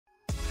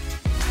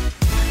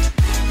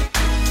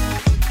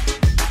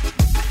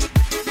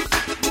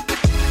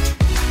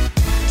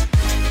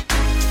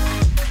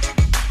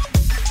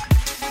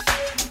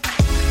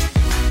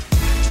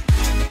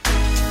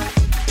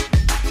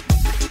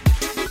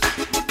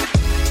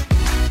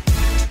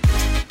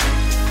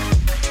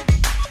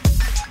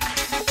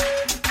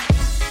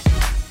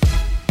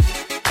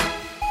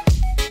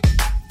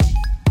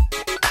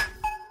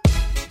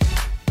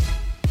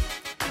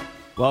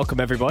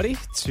Welcome, everybody,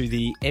 to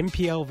the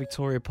NPL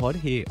Victoria pod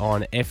here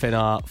on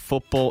FNR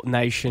Football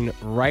Nation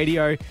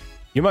Radio.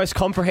 Your most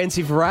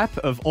comprehensive wrap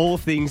of all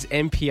things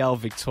NPL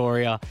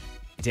Victoria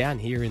down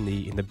here in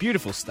the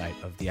beautiful state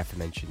of the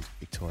aforementioned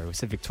Victoria. We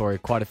said Victoria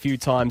quite a few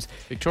times.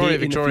 Victoria.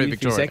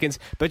 Seconds,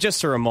 but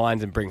just to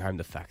remind and bring home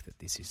the fact that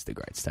this is the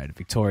great state of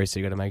Victoria, so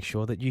you've got to make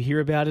sure that you hear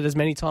about it as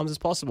many times as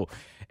possible.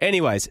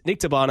 Anyways, Nick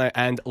Tabano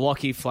and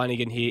Lockie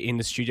Flanagan here in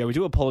the studio. We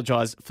do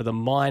apologise for the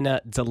minor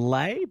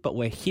delay, but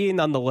we're here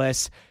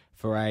nonetheless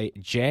for a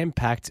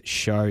jam-packed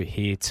show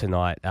here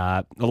tonight.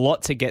 A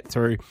lot to get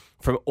through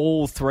from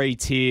all three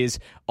tiers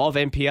of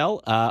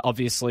NPL.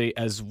 Obviously,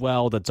 as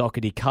well, the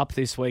Doherty Cup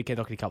this weekend,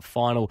 Doherty Cup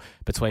final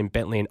between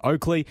Bentley and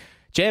Oakley.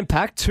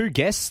 Jam-packed, two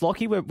guests,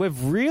 Lockie.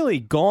 We've really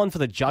gone for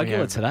the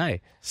jugular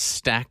today.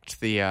 Stacked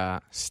the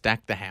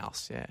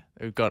house. Yeah,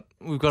 we've got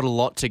a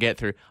lot to get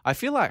through. I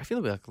feel a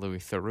bit like Louis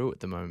Theroux at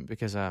the moment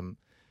because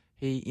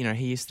he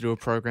used to do a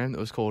program that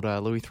was called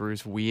Louis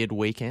Theroux's Weird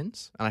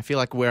Weekends, and I feel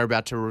like we're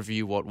about to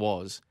review what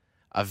was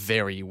a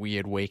very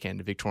weird weekend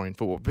of Victorian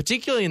football,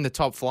 particularly in the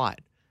top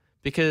flight,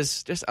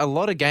 because just a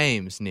lot of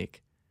games,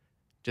 Nick,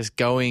 just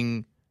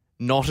going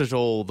not at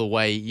all the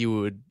way you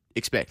would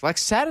expect. Like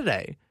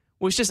Saturday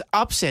was just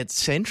upset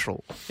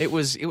central. It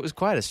was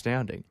quite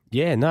astounding.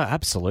 Yeah, no,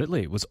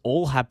 absolutely. It was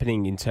all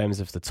happening in terms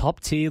of the top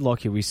tier.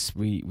 Like we've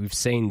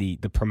seen the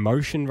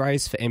promotion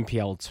race for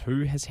NPL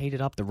 2 has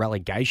heated up. The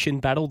relegation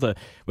battle.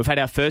 We've had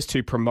our first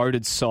two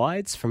promoted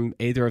sides from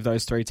either of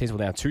those three teams. Well,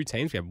 now two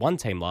teams. We had one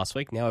team last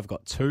week. Now we've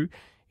got two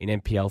in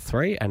NPL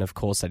 3, and of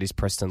course that is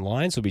Preston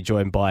Lions. We'll be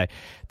joined by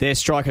their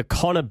striker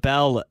Connor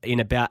Bell in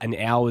about an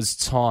hour's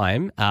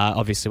time.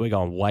 Obviously, we're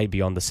going way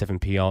beyond the 7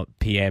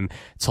 p.m.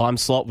 time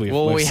slot. We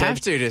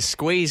have to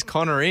squeeze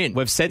Connor in.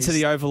 We've said to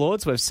the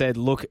overlords, we've said,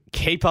 look,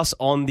 keep us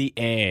on the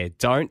air.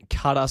 Don't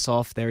cut us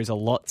off. There is a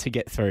lot to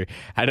get through.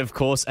 And of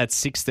course, at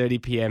 6:30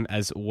 p.m.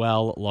 as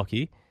well,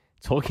 Lockie,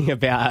 talking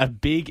about a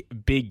big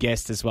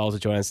guest as well to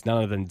join us, none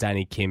other than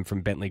Danny Kim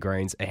from Bentley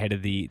Greens ahead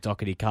of the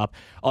Doherty Cup.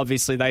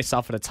 Obviously, they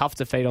suffered a tough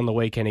defeat on the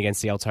weekend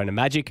against the Altona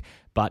Magic,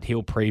 but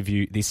he'll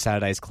preview this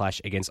Saturday's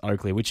clash against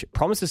Oakley, which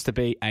promises to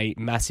be a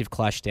massive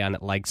clash down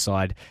at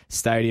Lakeside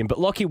Stadium. But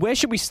Lockie, where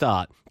should we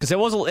start? Because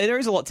there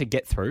is a lot to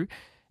get through,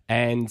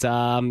 and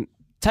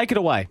take it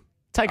away.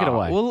 Take it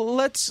away. Well,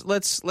 let's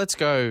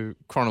go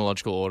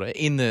chronological order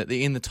in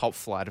the top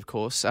flight. Of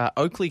course,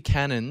 Oakley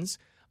Cannons,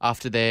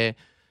 after their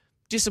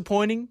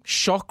disappointing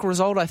shock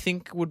result, I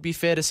think would be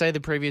fair to say, the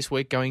previous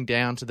week, going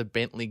down to the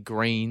Bentley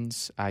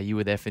Greens. You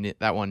were there for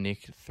that one,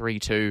 Nick.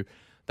 3-2.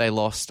 They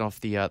lost off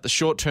the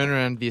short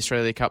turnaround of the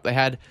Australia Cup. They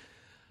had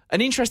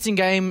an interesting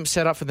game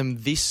set up for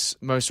them this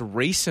most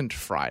recent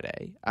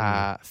Friday.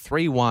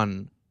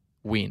 3-1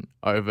 win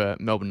over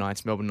Melbourne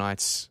Knights. Melbourne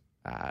Knights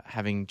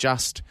having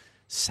just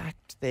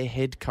sacked their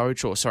head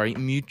coach,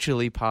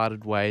 mutually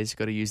parted ways.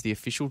 Got to use the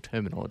official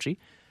terminology.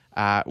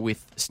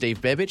 With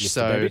Steve Bebic.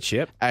 Bebic,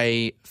 yep.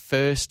 A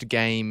first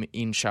game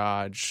in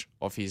charge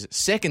of his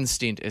second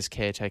stint as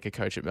caretaker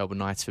coach at Melbourne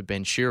Knights for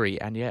Ben Shuri.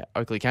 And yeah,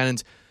 Oakley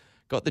Cannons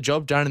got the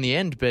job done in the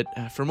end. But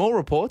from all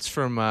reports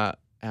from our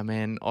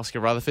man Oscar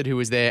Rutherford, who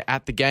was there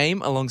at the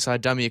game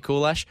alongside Damir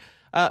Kulash,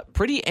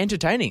 pretty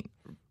entertaining.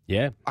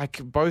 Yeah.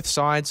 Like both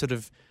sides sort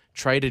of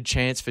traded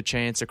chance for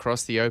chance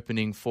across the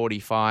opening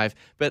 45.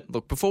 But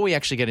look, before we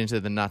actually get into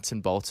the nuts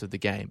and bolts of the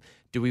game,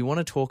 do we want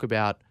to talk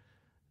about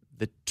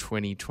the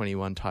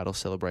 2021 title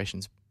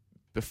celebrations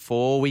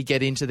before we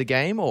get into the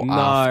game, or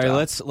after? No,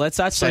 let's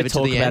actually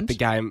talk about the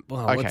game.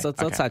 Well, okay,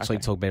 let's actually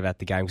talk a bit about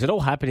the game, because it all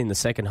happened in the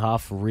second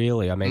half,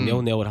 really. I mean,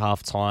 0-0 at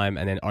half time,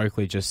 and then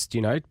Oakley just,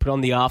 put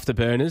on the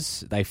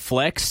afterburners. They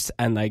flexed,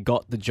 and they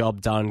got the job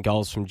done.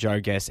 Goals from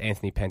Joe Guest,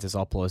 Anthony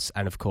Pentasopoulos,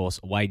 and of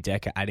course, Wade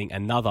Decker adding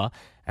another.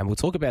 And we'll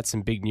talk about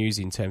some big news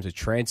in terms of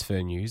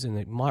transfer news, and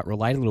it might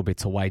relate a little bit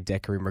to Wade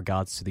Decker in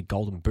regards to the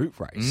Golden Boot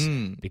race,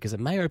 because it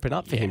may open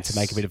up for him to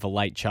make a bit of a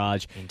late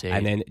charge. Indeed.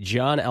 And then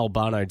Gian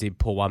Albano did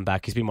pull one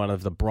back. He's been one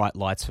of the bright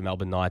lights for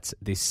Melbourne Knights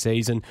this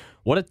season.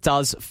 What it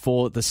does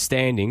for the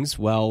standings,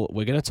 well,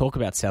 we're going to talk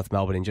about South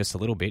Melbourne in just a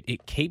little bit.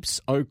 It keeps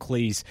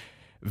Oakley's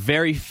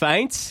very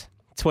faint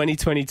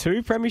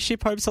 2022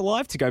 premiership hopes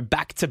alive to go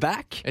back to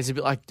back. It's a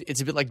bit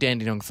like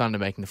Dandenong Thunder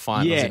making the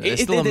finals. Yeah, isn't it?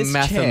 There's still a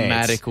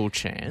mathematical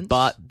chance,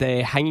 but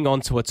they're hanging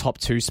on to a top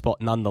 2 spot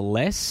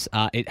nonetheless.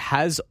 It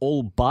has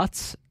all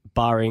but,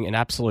 barring an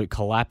absolute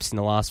collapse in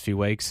the last few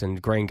weeks, and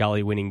Green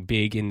Gully winning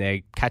big in their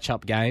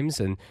catch-up games,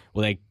 and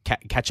their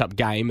catch-up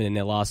game, and in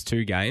their last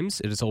 2 games,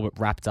 it is all but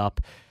wrapped up.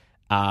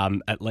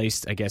 At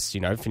least, I guess,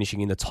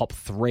 finishing in the top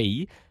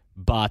 3,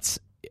 but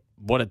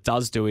what it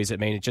does do is, it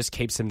just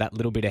keeps them that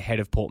little bit ahead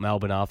of Port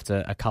Melbourne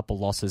after a couple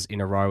losses in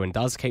a row, and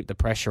does keep the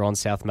pressure on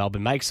South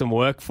Melbourne, makes them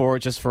work for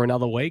it just for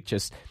another week,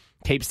 just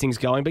keeps things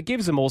going, but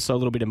gives them also a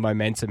little bit of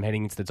momentum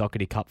heading into the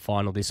Doherty Cup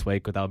final this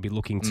week, where they'll be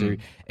looking to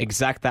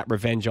exact that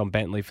revenge on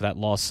Bentley for that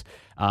loss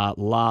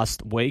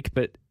last week.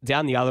 But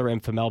down the other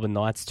end for Melbourne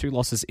Knights, 2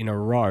 losses in a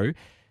row.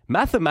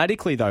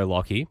 Mathematically, though,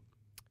 Lockie,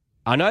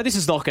 I know this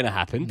is not going to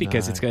happen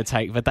because it's going to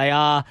take, but they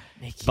are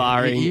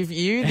barring.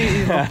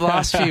 The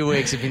last few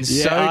weeks have been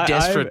so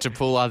desperate to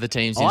pull other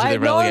teams into the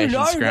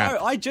relegation scrap.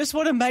 No, I just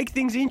want to make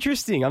things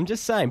interesting. I'm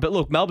just saying. But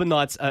look, Melbourne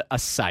Knights are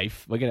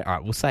safe. All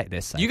right, we'll say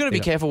they're safe. You got to be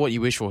careful what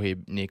you wish for here,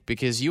 Nick,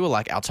 because you were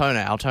like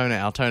Altona.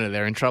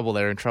 They're in trouble,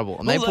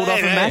 and they pulled off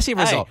a massive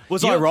result.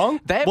 Was I wrong?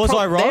 They're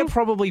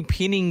probably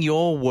pinning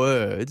your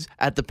words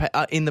at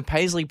in the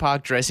Paisley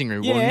Park dressing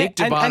room. Well, Nick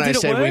Dubano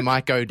said we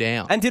might go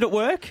down, and did it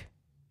work?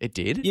 It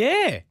did?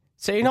 Yeah.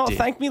 So you know what?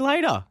 Thank me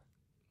later.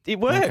 It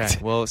worked. Okay.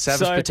 Well,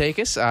 Savas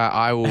Patekas,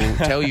 I will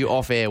tell you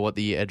off air what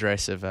the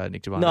address of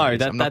Nick Dubano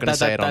is. I'm not going to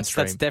say it on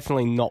stream. That's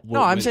definitely not what...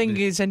 No, I'm saying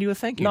he can send you a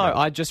thank you.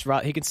 No,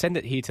 he can send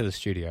it here to the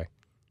studio.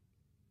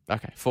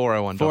 Okay.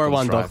 401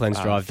 Docklands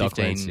Drive,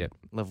 Docklands,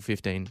 level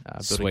 15,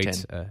 building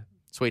 10.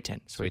 Sweet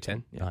 10. Sweet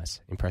 10? Yeah.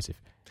 Nice.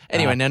 Impressive.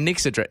 Anyway, now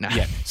Nick's address. No.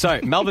 Yeah. So,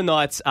 Melbourne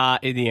Knights,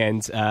 in the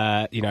end,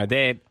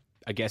 they're...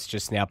 I guess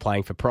just now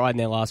playing for pride in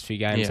their last few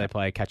games. Yeah. They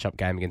play a catch-up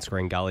game against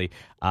Green Gully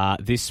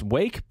this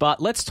week.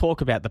 But let's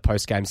talk about the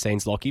post-game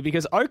scenes, Lockie,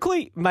 because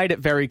Oakley made it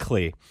very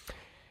clear.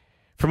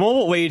 From all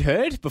what we'd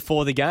heard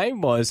before the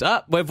game was,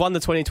 we've won the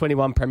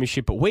 2021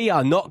 Premiership, but we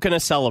are not going to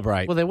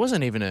celebrate. Well, there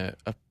wasn't even a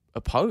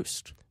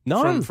post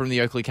from the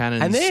Oakley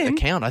Cannons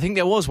account. I think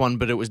there was one,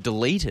 but it was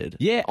deleted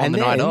on the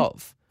night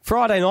of.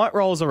 Friday night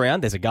rolls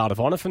around. There's a guard of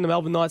honour from the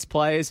Melbourne Knights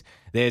players.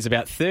 There's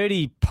about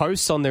 30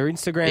 posts on their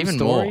Instagram Even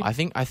story. More.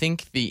 I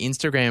think the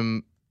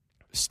Instagram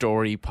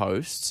story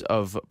posts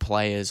of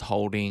players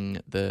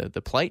holding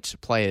the plate,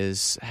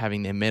 players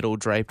having their medal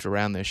draped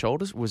around their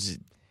shoulders was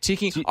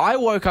ticking. I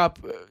woke up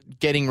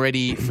getting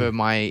ready for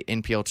my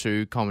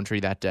NPL2 commentary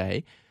that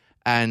day,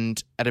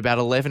 and at about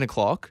 11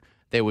 o'clock,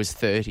 there was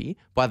 30.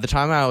 By the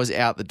time I was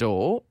out the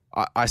door,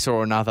 I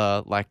saw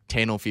another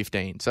 10 or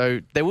 15.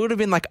 So there would have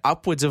been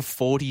upwards of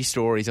 40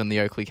 stories on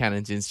the Oakley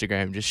Cannons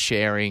Instagram just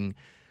sharing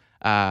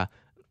the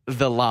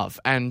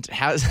love. And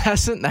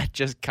hasn't that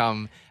just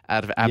come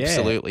out of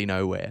absolutely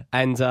nowhere?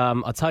 And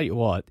I'll tell you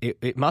what,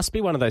 it must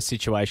be one of those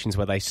situations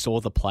where they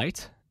saw the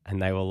plate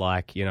and they were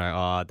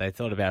they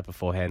thought about it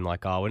beforehand,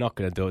 we're not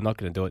going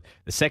to do it.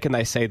 The second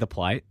they see the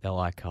plate, they're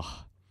like, it'd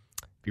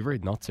be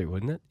rude not to,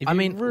 wouldn't it?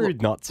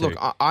 Rude not to.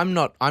 Look, I'm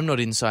not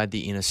inside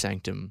the inner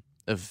sanctum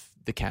of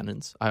the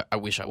Cannons. I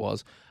wish I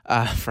was,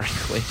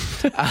 frankly.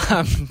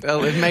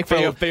 It'd make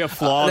be a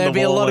fly on the There'd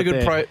be a wall lot of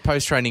good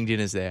post-training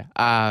dinners there.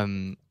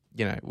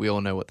 We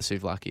all know what the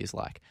souvlaki is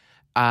like.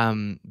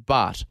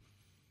 But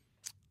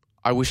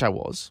I wish I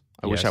was.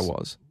 Wish I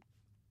was.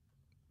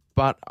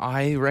 But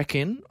I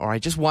reckon, or I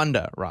just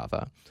wonder,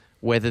 rather,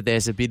 whether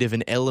there's a bit of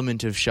an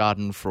element of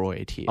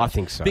Schadenfreude here. I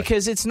think so.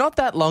 Because it's not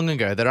that long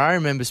ago that I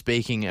remember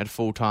speaking at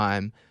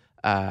full-time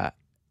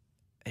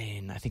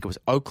in, I think it was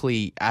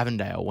Oakley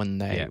Avondale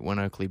when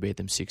Oakley beat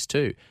them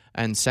 6-2,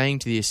 and saying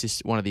to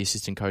one of the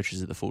assistant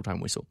coaches at the full-time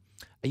whistle,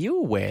 "Are you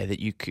aware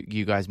that you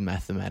guys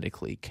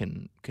mathematically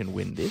can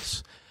win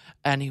this?"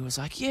 And he was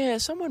like, "Yeah,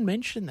 someone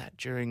mentioned that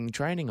during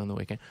training on the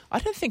weekend. I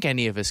don't think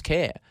any of us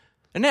care."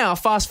 And now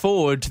fast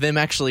forward to them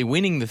actually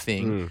winning the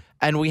thing,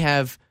 and we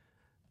have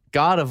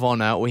Guard of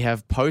Honour, we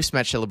have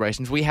post-match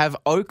celebrations, we have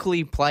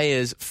Oakley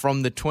players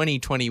from the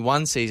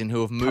 2021 season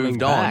who have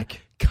moved on.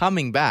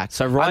 Coming back.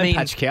 So Ryan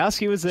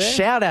Pachkowski was there?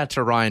 Shout out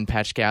to Ryan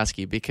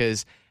Pachkowski,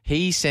 because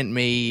he sent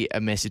me a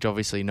message,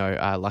 obviously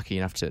lucky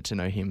enough to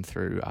know him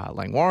through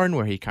Langwarrin,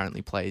 where he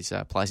currently plies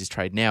his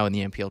trade now in the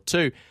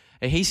NPL2.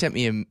 He sent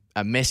me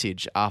a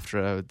message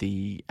after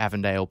the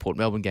Avondale-Port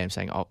Melbourne game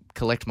saying,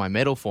 collect my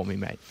medal for me,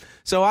 mate.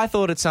 So I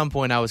thought at some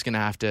point I was going to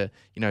have to,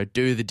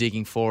 do the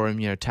digging for him,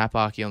 tap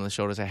Arky on the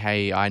shoulder, say,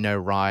 hey, I know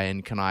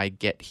Ryan, can I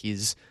get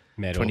his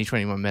medal.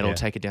 2021 medal,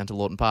 take it down to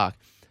Lawton Park?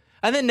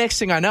 And then next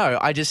thing I know,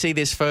 I just see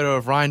this photo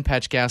of Ryan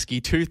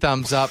Pachkowski, 2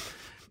 thumbs up,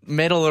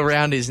 medal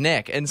around his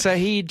neck. And so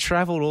he'd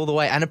travelled all the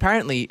way. And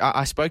apparently,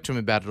 I spoke to him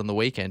about it on the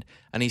weekend,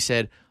 and he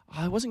said,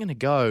 I wasn't going to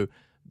go,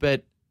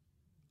 but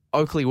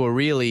Oakley were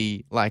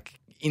really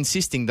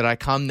insisting that I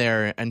come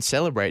there and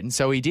celebrate. And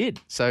so he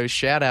did. So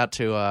shout out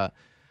to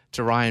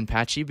Ryan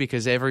Patchy,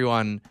 because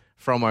everyone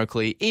from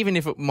Oakley, even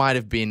if it might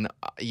have been,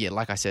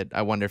 like I said,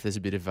 I wonder if there's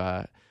a bit of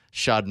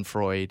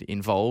Schadenfreude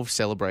involved,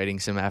 celebrating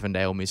some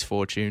Avondale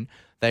misfortune.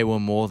 They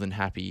were more than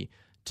happy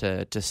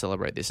to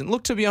celebrate this. And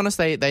look, to be honest,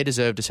 they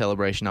deserved a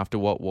celebration after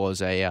what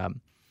was a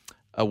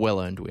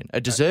well-earned win. A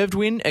deserved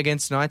win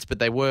against Knights, but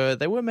they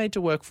were made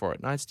to work for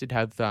it. Knights did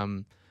have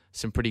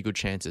some pretty good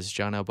chances.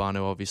 John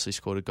Albano obviously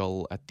scored a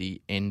goal at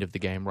the end of the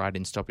game, right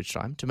in stoppage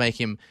time, to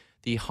make him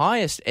the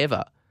highest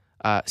ever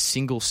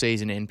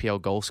single-season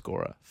NPL goal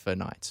scorer for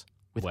Knights,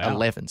 with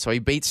 11. So he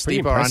beats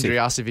Stipo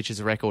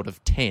Andriasevic's record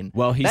of 10.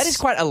 Well, that is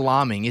quite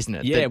alarming, isn't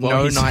it? Yeah, that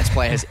no Knights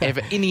player has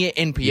ever, in the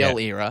NPL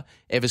era,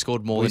 ever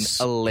scored more than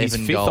 11 goals.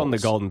 He's fifth on the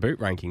Golden Boot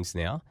rankings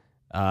now.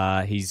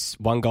 He's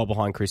 1 goal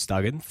behind Chris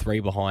Duggan,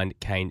 3 behind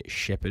Kane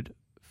Shepherd,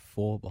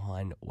 4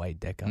 behind Wade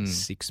Decker,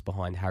 6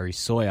 behind Harry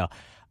Sawyer.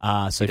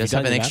 So he does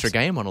have an extra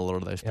game on a lot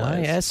of those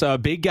players. Yeah, so a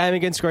big game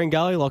against Green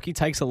Gully. Lockie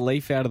takes a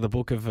leaf out of the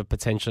book of a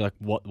potential like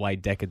what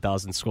Wade Decker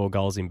does and score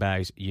goals in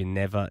bags. You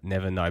never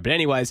know. But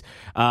anyways,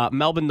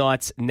 Melbourne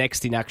Knights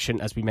next in action,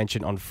 as we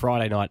mentioned, on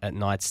Friday night at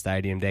Knights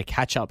Stadium. Their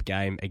catch-up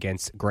game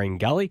against Green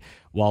Gully,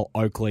 while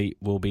Oakley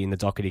will be in the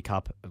Doherty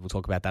Cup. We'll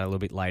talk about that a little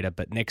bit later.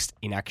 But next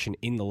in action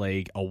in the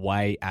league,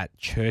 away at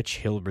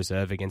Churchill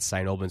Reserve against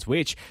St Albans,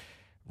 which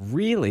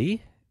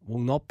really will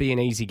not be an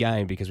easy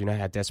game because we know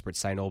how desperate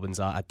St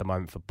Albans are at the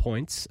moment for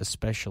points,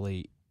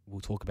 especially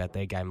we'll talk about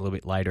their game a little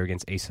bit later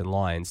against Eastern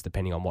Lions,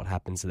 depending on what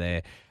happens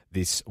there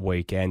this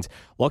weekend.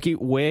 Lockie,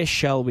 where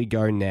shall we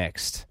go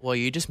next? Well,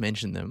 you just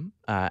mentioned them,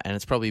 and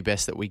it's probably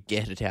best that we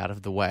get it out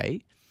of the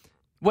way.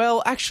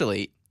 Well,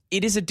 actually,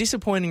 it is a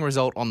disappointing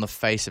result on the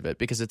face of it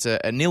because it's a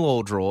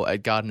 0-0 draw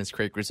at Gardeners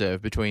Creek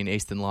Reserve between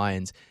Eastern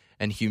Lions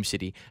and Hume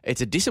City.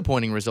 It's a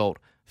disappointing result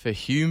for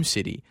Hume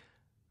City,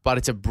 but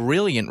it's a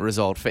brilliant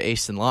result for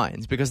Eastern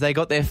Lions because they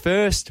got their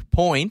first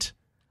point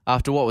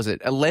after,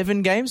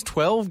 11 games,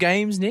 12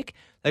 games, Nick?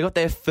 They got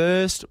their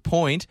first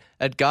point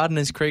at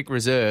Gardeners Creek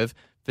Reserve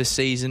for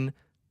season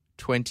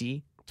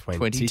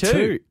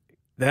 2022.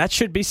 That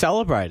should be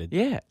celebrated.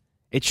 Yeah.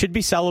 It should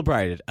be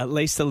celebrated, at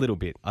least a little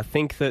bit. I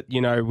think that,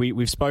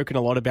 we've spoken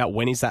a lot about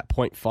when is that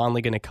point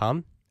finally going to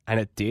come,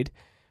 and it did.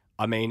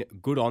 I mean,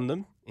 good on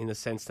them in the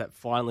sense that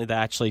finally they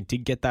actually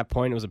did get that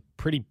point. It was a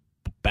pretty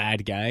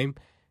bad game.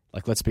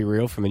 Like, let's be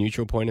real, from a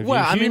neutral point of view.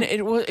 Well, I mean,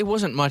 it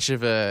wasn't much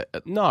of a...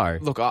 No.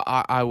 Look,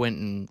 I went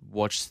and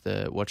watched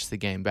the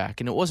game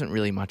back, and it wasn't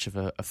really much of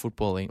a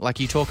footballing.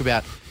 Like, you talk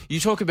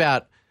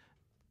about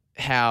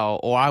how,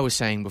 or I was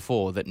saying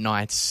before, that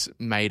Knights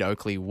made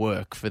Oakley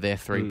work for their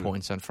 3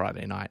 points on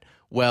Friday night.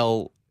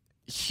 Well,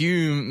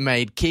 Hume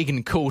made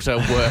Keegan Coulter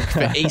work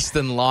for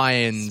Eastern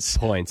Lions'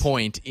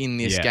 point in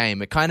this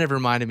game. It kind of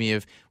reminded me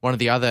of one of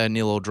the other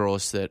 0-0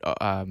 draws that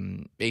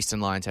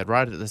Eastern Lions had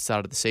right at the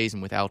start of the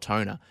season with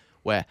Altona,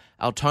 where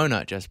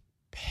Altona just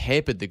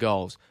peppered the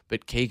goals,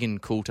 but Keegan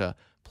Coulter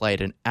played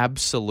an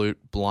absolute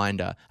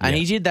blinder. And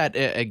he did that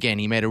again.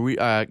 He made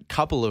a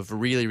couple of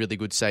really, really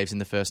good saves in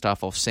the first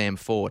half off Sam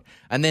Ford,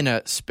 and then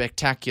a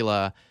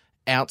spectacular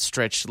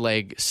outstretched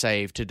leg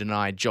save to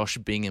deny Josh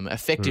Bingham,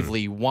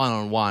 effectively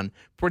one-on-one,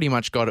 pretty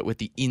much got it with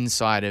the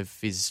inside of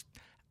his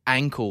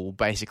ankle,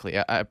 basically.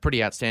 A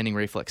pretty outstanding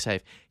reflex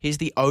save. He's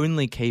the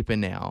only keeper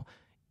now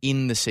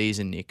in the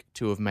season, Nick,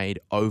 to have made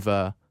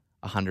over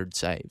 100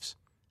 saves.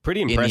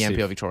 Pretty impressive. In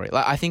the NPL Victoria.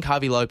 I think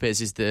Harvey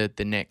Lopez is the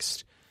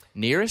next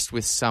nearest,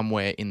 with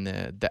somewhere in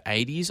the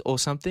 80s or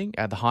something,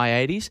 the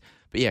high 80s.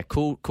 But yeah,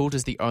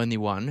 Coulter's the only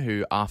one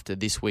who, after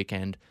this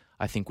weekend,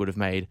 I think would have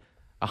made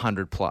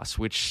 100 plus,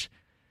 which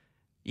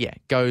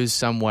goes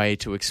some way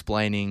to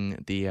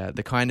explaining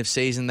the kind of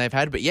season they've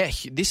had. But yeah,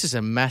 this is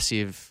a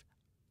massive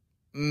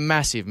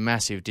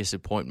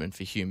disappointment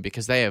for Hume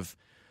because they have,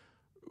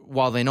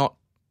 while they're not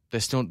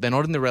in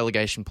the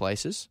relegation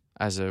places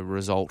as a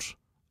result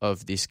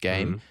of this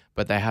game,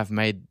 but they have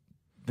made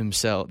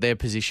their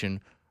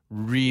position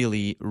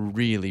really,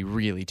 really,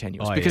 really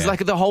tenuous. Because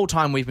like the whole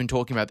time we've been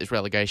talking about this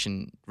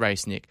relegation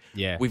race, Nick,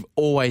 we've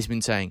always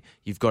been saying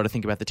you've got to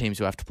think about the teams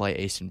who have to play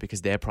Eastern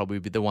because they're probably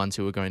the ones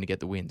who are going to get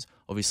the wins.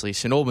 Obviously,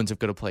 St Albans have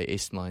got to play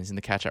Eastern Lions in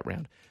the catch-up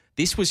round.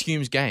 This was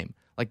Hume's game.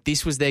 Like,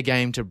 this was their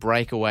game to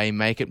break away,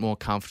 make it more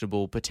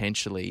comfortable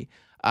potentially,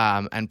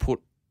 and put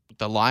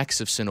the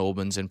likes of St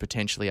Albans and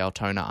potentially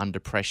Altona under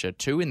pressure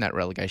too in that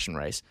relegation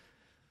race.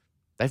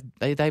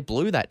 They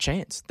blew that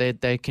chance.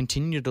 They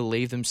continue to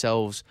leave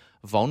themselves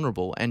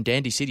vulnerable. And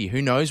Dandy City,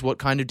 who knows what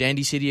kind of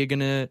Dandy City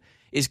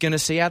is gonna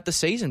see out the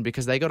season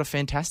because they got a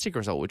fantastic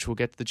result, which we'll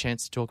get to the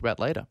chance to talk about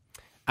later.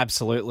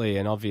 Absolutely,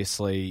 and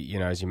obviously,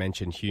 as you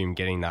mentioned, Hume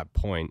getting that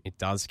point, it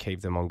does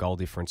keep them on goal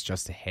difference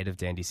just ahead of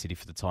Dandy City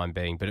for the time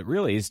being, but it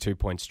really is 2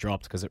 points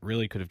dropped because it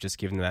really could have just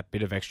given them that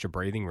bit of extra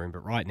breathing room.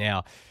 But right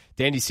now,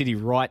 Dandy City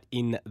right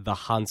in the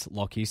hunt,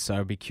 Lockie, so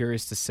I'll be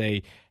curious to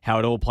see how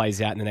it all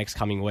plays out in the next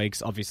coming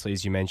weeks. Obviously,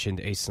 as you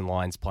mentioned, Eastern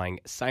Lions playing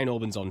St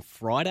Albans on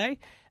Friday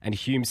and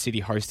Hume City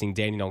hosting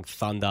Dandenong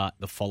Thunder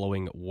the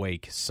following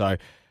week. So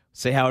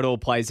see how it all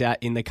plays out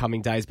in the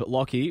coming days. But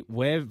Lockie,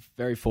 we're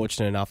very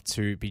fortunate enough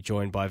to be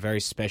joined by a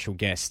very special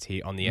guest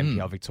here on the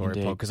NPL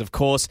Victoria pod. Because, of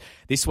course,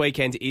 this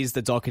weekend is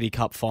the Doherty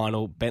Cup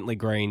final. Bentley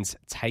Greens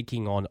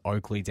taking on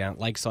Oakley down at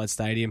Lakeside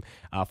Stadium.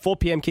 4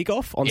 p.m.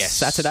 kickoff on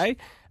Saturday.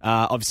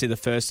 Obviously, the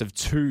first of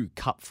 2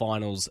 cup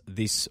finals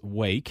this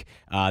week.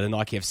 The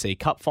Nike FC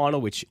Cup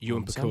final, which you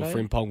and Pakul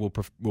Frimpong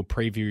will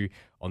preview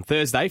on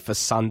Thursday for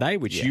Sunday,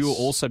 which you will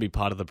also be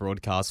part of the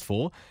broadcast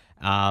for.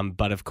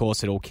 But of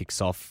course, it all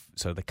kicks off,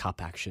 so the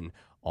cup action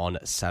on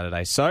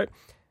Saturday. So,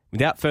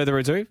 without further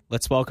ado,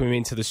 let's welcome him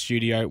into the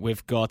studio.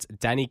 We've got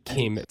Danny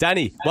Kim.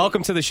 Danny,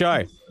 welcome to the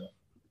show.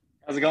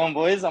 How's it going,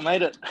 boys? I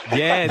made it.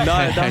 Yeah,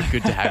 no.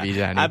 Good to have you,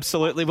 Danny.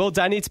 Absolutely. Well,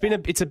 Danny,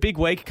 it's a big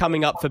week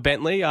coming up for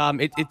Bentley.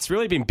 It's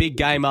really been big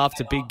game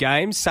after big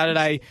game.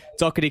 Saturday,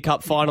 Doherty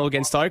Cup final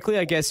against Oakley.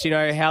 I guess,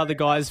 how are the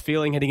guys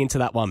feeling heading into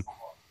that one?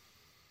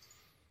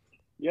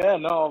 Yeah,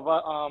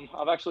 no,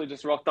 I've actually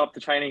just rocked up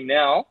to training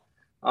now.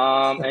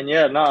 And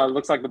yeah, no, it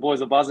looks like the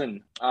boys are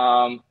buzzing.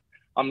 I'm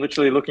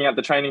literally looking at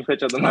the training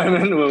pitch at the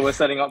moment. We're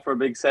setting up for a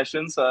big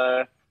session.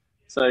 So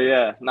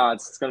yeah, no,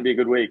 it's going to be a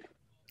good week.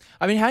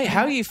 I mean,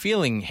 how are you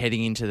feeling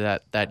heading into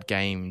that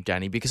game,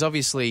 Danny? Because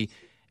obviously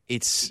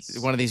it's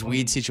one of these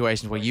weird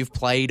situations where you've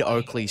played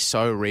Oakley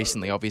so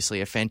recently. Obviously,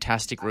 a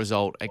fantastic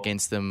result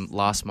against them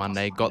last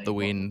Monday, got the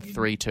win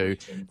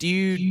 3-2. Do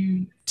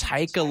you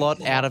take a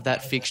lot out of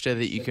that fixture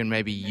that you can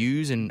maybe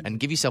use and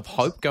give yourself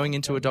hope going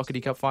into a Doherty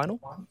Cup final?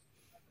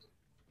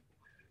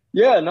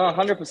 Yeah, no,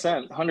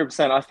 100%,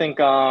 100%. I think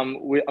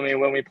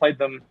when we played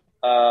them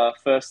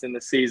first in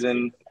the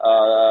season,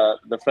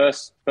 the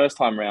first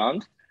time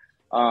round.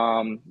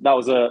 That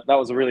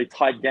was a really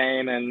tight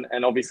game,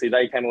 and obviously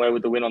they came away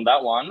with the win on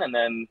that one. And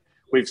then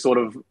we've sort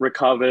of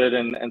recovered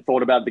and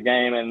thought about the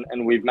game,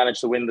 and we've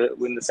managed to win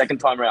the second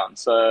time round.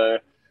 So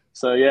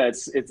yeah,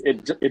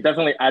 it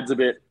definitely adds a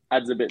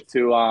bit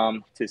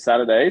to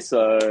Saturday.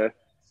 So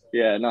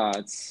yeah, no,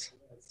 it's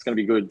going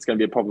to be good. It's going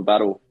to be a proper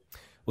battle.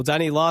 Well,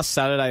 Danny, last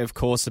Saturday, of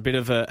course, a bit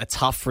of a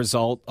tough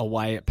result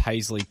away at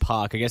Paisley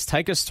Park. I guess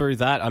take us through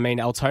that. I mean,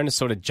 Altona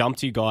sort of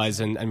jumped you guys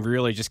and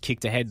really just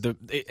kicked ahead.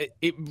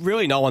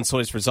 Really no one saw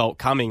this result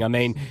coming. I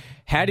mean,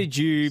 how do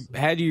you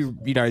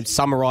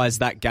summarise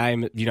that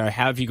game? How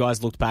have you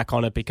guys looked back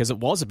on it? Because it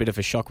was a bit of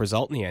a shock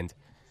result in the end.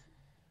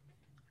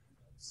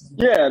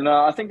 Yeah,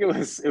 no, I think it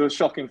was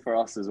shocking for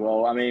us as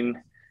well. I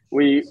mean,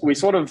 we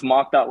sort of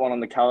marked that one on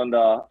the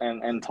calendar,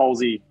 and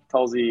Tolsey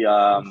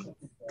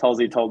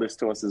told this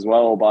to us as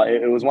well. But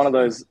it was one of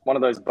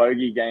those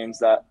bogey games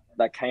that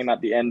came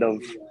at the end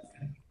of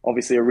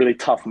obviously a really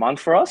tough month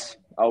for us.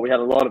 We had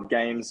a lot of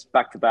games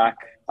back to back,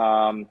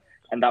 and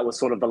that was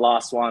sort of the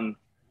last one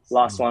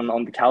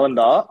on the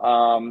calendar.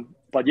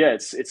 But yeah,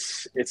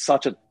 it's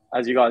such a,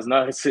 as you guys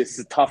know, it's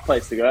a tough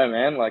place to go,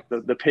 man. Like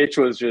the pitch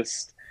was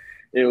just.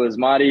 It was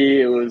muddy,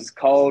 it was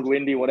cold,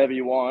 windy, whatever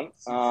you want.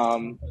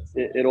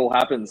 It all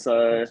happened.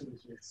 So,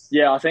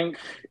 yeah, I think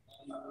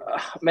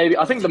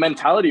the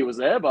mentality was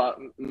there, but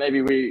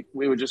maybe we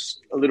were just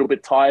a little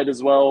bit tired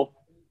as well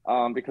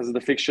because of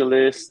the fixture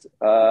list.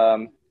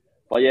 But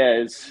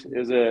yeah, it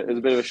was a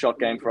bit of a shock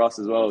game for us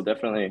as well,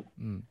 definitely.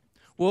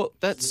 Well,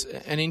 that's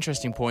an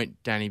interesting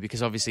point, Danny,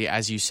 because obviously,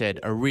 as you said,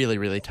 a really,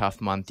 really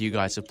tough month. You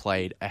guys have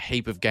played a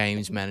heap of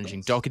games,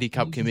 managing Doherty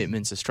Cup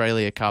commitments,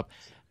 Australia Cup,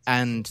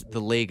 and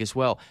the league as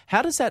well.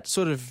 How does that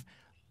sort of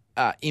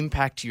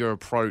impact your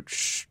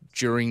approach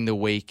during the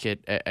week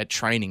at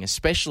training,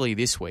 especially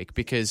this week?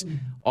 Because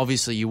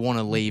obviously you want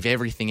to leave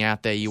everything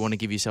out there. You want to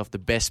give yourself the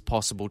best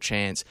possible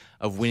chance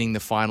of winning the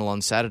final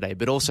on Saturday.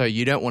 But also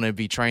you don't want to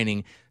be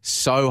training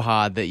so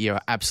hard that you're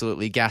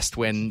absolutely gassed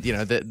when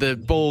the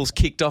ball's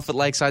kicked off at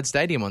Lakeside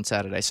Stadium on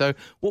Saturday. So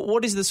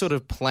what is the sort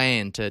of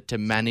plan to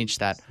manage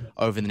that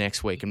over the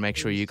next week and make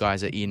sure you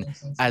guys are in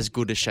as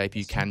good a shape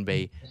you can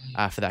be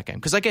for that game?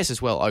 Because I guess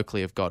as well,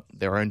 Oakley have got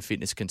their own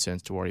fitness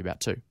concerns to worry about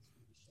too.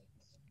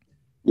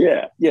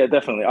 Yeah,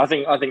 definitely. I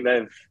think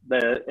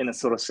they're in a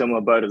sort of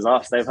similar boat as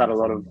us. They've had a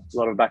lot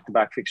of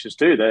back-to-back fixtures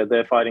too.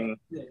 They're fighting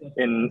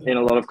in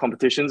a lot of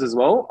competitions as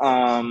well.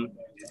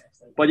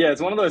 But yeah,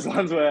 it's one of those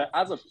ones where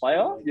as a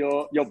player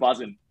you're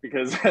buzzing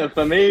because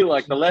for me,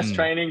 like the less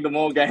training, the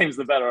more games,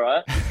 the better,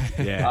 right?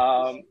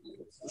 Yeah.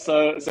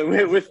 So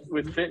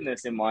with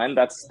fitness in mind,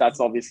 that's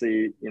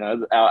obviously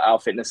our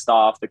fitness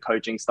staff, the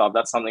coaching staff.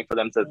 That's something for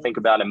them to think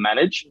about and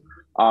manage.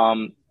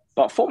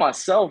 But for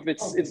myself,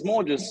 it's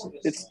more just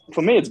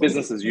for me, it's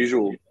business as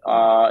usual.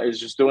 It's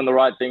just doing the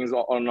right things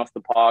on and off the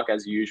park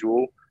as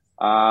usual.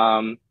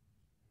 And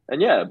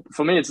yeah,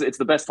 for me, it's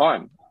the best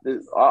time.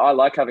 I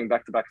like having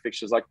back-to-back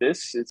fixtures like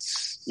this.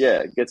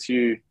 It gets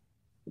you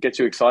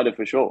excited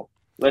for sure.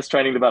 Less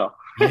training, the better.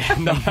 Yeah,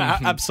 no,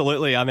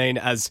 absolutely. I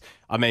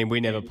mean, we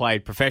never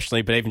played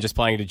professionally, but even just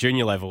playing at a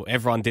junior level,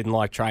 everyone didn't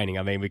like training.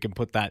 I mean, we can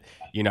put that,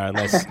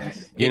 unless,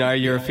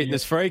 you're a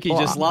fitness freak, you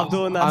just love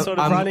doing that sort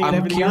of running and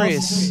everything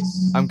else.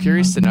 I'm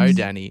curious to know,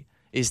 Danny,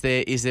 is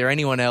there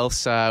anyone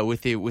else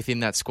within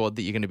that squad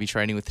that you're going to be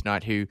training with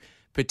tonight who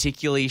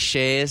particularly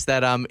shares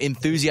that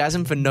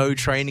enthusiasm for no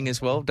training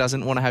as well,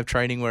 doesn't want to have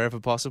training wherever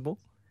possible?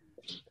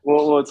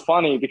 Well, it's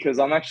funny because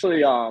I'm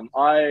actually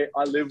I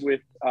live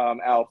with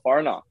our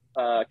foreigner,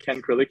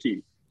 Ken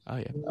Krilicki. Oh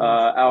yeah,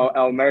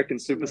 our American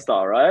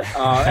superstar, right?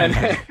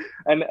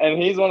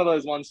 And he's one of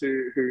those ones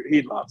who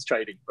he loves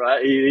trading,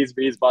 right?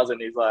 He's buzzing.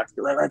 He's like,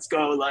 let's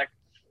go, like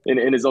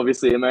in his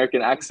obviously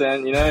American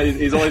accent.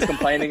 He's always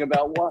complaining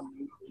about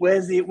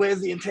where's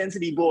the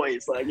intensity,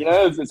 boys? Like,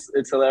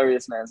 it's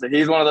hilarious, man. So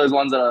he's one of those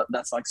ones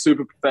that's like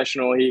super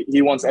professional.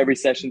 He wants every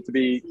session to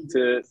be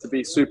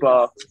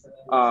super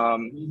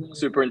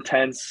super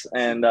intense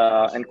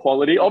and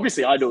quality.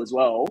 Obviously, I do as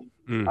well.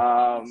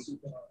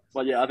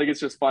 But yeah, I think it's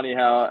just funny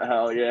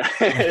how yeah,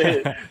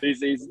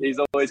 he's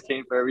always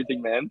keen for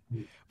everything, man.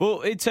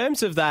 Well, in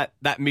terms of that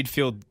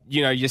midfield,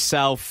 you know,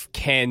 yourself,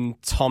 Ken,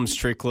 Tom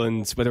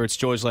Strickland, whether it's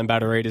George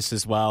Lambadoridis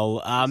as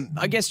well,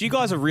 I guess you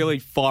guys are really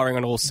firing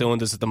on all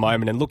cylinders at the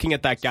moment. And looking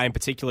at that game,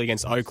 particularly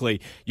against Oakley,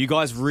 you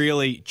guys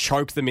really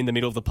choked them in the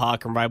middle of the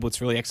park and were able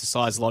to really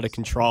exercise a lot of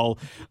control.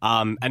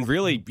 And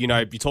really, you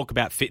know, you talk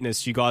about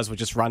fitness, you guys were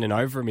just running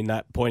over them in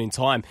that point in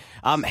time.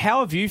 How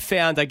have you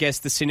found, I guess,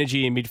 the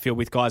synergy in midfield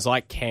with guys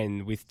like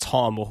Ken, with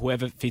Tom, or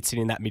whoever fits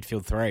in that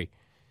midfield three?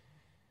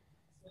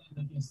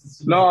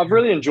 No, I've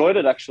really enjoyed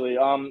it actually.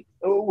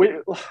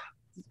 The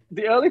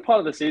early part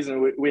of the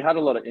season, we had a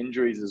lot of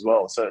injuries as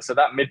well. So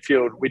that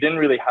midfield, we didn't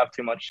really have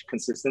too much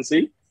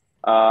consistency.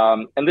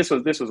 And this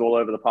was all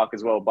over the park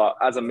as well. But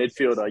as a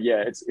midfielder,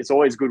 yeah, it's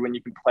always good when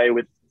you can play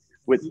with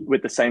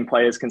the same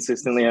players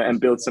consistently and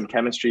build some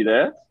chemistry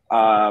there.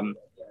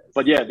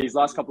 But yeah, these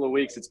last couple of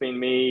weeks, it's been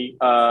me,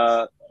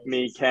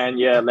 Ken,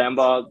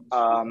 Lamba,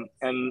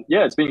 and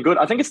yeah, it's been good.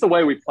 I think it's the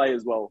way we play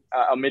as well.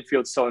 Our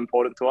midfield's so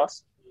important to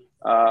us.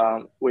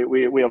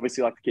 We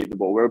obviously like to keep the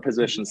ball. We're a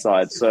possession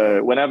side.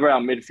 So whenever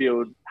our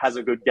midfield has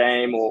a good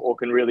game or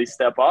can really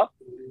step up,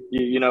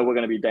 you know we're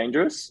going to be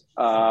dangerous.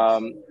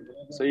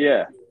 So,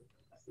 yeah.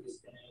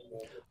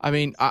 I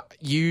mean,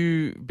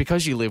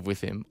 because you live with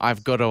him,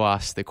 I've got to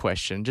ask the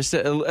question. Just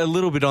a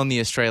little bit on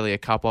the Australia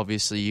Cup.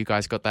 Obviously, you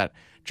guys got that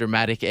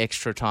dramatic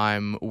extra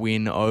time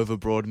win over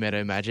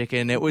Broadmeadow Magic,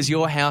 and it was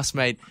your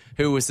housemate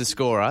who was the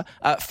scorer.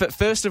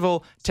 First of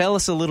all, tell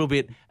us a little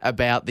bit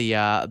about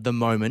the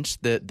moment,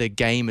 the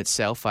game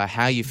itself,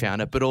 how you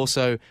found it, but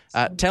also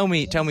tell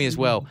me as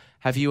well.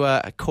 Have you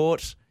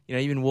caught? You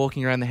know, you've been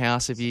walking around the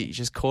house. Have you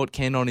just caught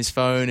Ken on his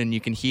phone and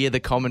you can hear the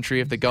commentary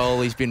of the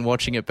goal? He's been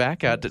watching it back.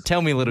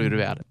 Tell me a little bit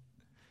about it.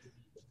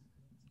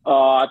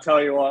 I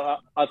tell you what.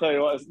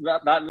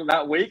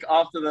 That week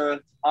after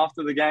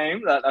the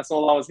game, that's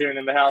all I was hearing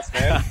in the house,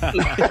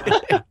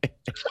 man.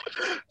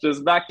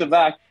 Just back to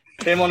back,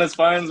 him on his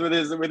phones with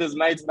his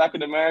mates back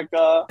in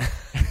America.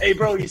 Hey,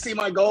 bro, you see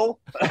my goal?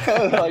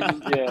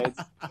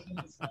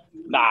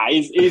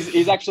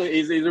 He's actually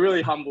a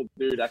really humble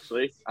dude.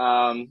 Actually,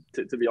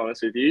 to be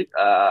honest with you,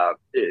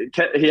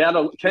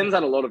 Ken's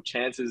had a lot of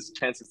chances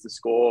to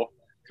score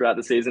throughout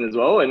the season as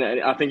well, and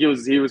I think he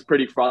was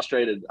pretty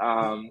frustrated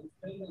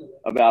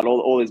about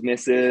all his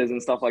misses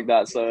and stuff like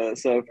that. So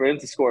for him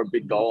to score a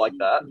big goal like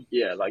that,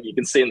 yeah, like you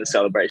can see in the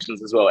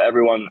celebrations as well.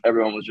 Everyone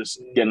was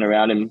just getting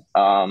around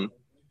him,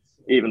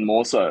 even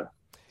more so.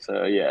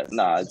 So yeah,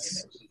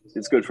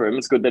 it's good for him.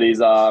 It's good that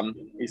he's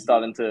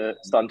starting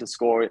to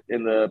score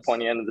in the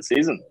pointy end of the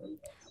season.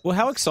 Well,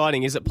 how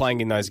exciting is it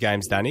playing in those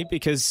games, Danny?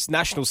 Because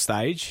national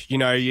stage, you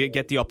know, you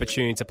get the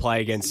opportunity to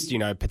play against, you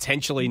know,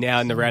 potentially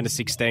now in the round of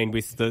 16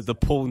 with the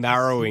pool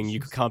narrowing, you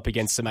could come up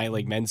against some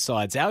A-League men's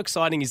sides. How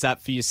exciting is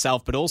that for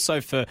yourself, but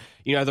also for,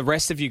 you know, the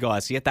rest of you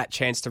guys to get that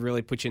chance to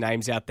really put your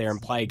names out there and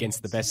play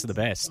against the best of the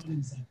best?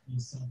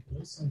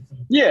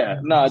 Yeah,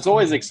 no, it's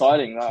always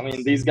exciting. I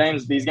mean, these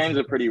games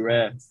are pretty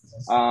rare,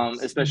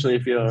 especially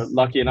if you're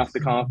lucky enough to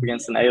come up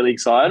against an A-League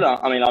side.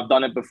 I mean, I've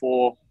done it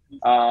before.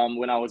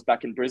 When I was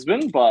back in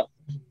Brisbane, but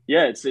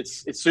yeah,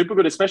 it's super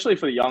good, especially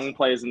for the young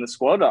players in the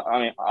squad. I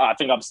mean, I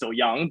think I'm still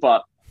young,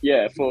 but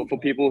yeah, for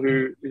people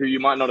who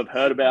you might not have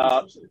heard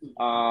about,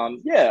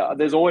 yeah,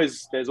 there's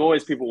always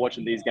people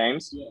watching these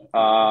games.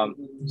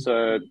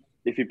 So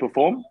if you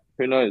perform,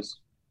 who knows?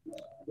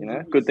 You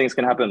know, good things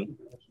can happen.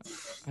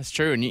 That's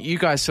true, and you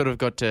guys sort of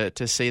got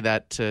to see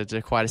that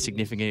to quite a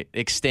significant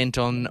extent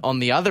on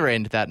the other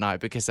end that night,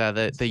 because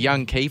the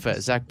young keeper,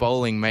 Zach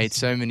Bowling, made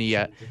so many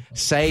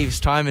saves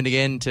time and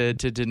again to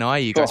deny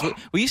you guys. Oh.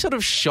 Were you sort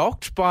of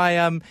shocked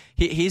by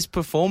his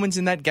performance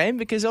in that game?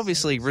 Because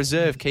obviously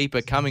reserve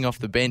keeper coming off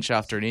the bench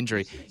after an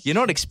injury, you're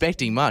not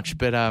expecting much,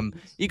 but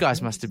you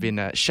guys must have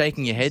been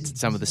shaking your heads at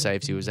some of the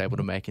saves he was able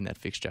to make in that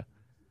fixture.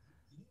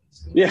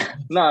 Yeah,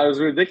 no, it was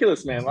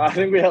ridiculous, man. I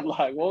think we had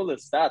what were the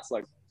stats,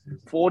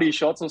 40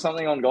 shots or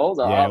something on goals.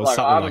 Yeah,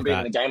 I haven't been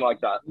in a game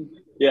like that.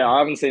 Yeah, I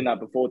haven't seen that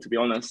before, to be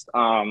honest.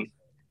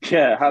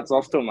 Yeah, hats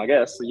off to him, I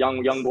guess. A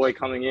young boy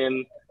coming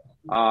in,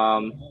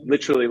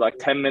 literally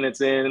 10 minutes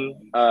in,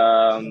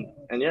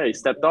 and yeah, he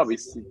stepped up. He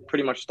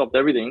pretty much stopped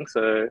everything.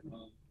 So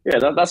yeah,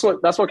 that's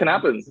what can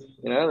happen.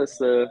 You know, that's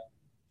the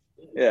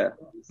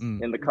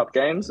in the cup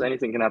games,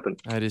 anything can happen.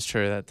 That is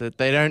true. That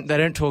they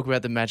don't talk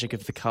about the magic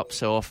of the cup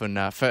so often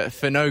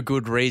for no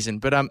good reason.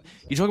 But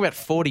you talk about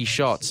 40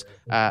 shots,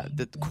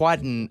 quite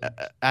an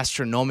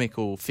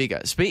astronomical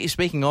figure.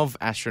 Speaking of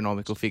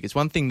astronomical figures,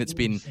 one thing that's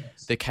been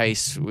the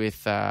case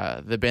with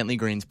the Bentley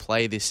Greens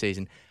play this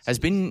season has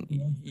been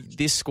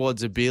this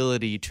squad's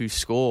ability to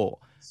score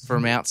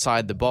from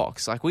outside the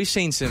box. We've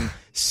seen some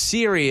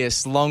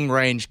serious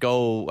long-range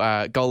goal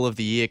of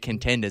the year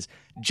contenders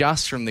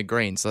just from the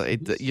Greens.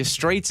 Your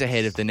street's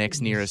ahead of the next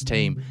nearest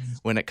team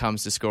when it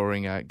comes to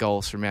scoring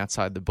goals from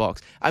outside the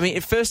box. I mean,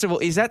 first of all,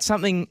 is that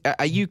something?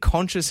 Are you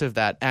conscious of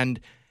that?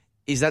 And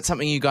is that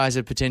something you guys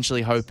are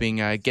potentially hoping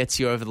gets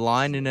you over the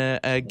line in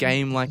a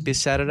game like this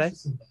Saturday?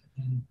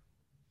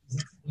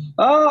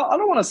 I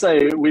don't want to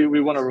say we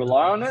want to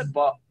rely on it,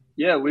 but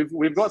yeah,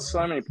 we've got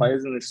so many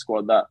players in this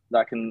squad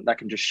that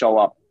can just show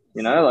up.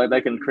 Like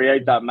they can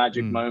create that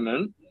magic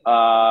moment.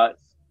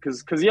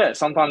 Because yeah,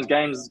 sometimes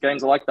games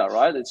are like that,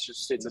 right?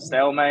 It's a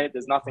stalemate.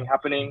 There's nothing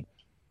happening.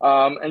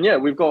 And yeah,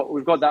 we've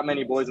got that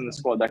many boys in the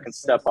squad that can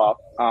step up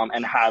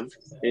and have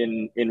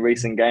in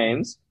recent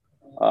games.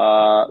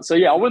 So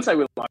yeah, I wouldn't say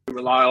we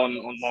rely on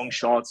long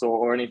shots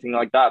or anything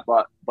like that,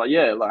 but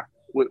yeah, like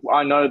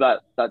I know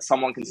that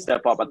someone can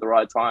step up at the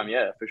right time.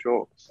 Yeah, for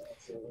sure.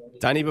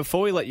 Danny,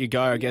 before we let you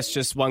go, I guess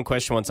just one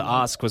question I want to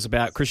ask was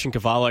about Christian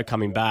Cavallo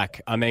coming back.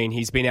 I mean,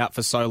 he's been out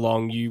for so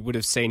long. You would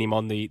have seen him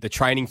on the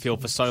training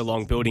field for so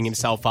long, building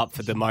himself up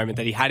for the moment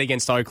that he had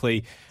against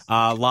Oakley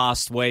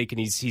last week, and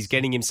he's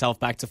getting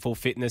himself back to full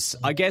fitness.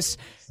 I guess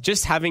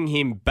just having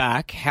him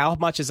back, how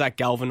much has that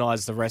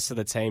galvanised the rest of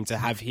the team to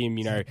have him,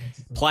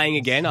 playing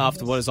again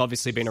after what has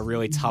obviously been a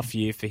really tough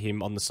year for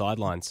him on the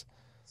sidelines?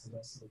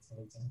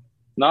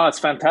 No, it's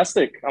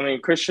fantastic. I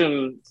mean,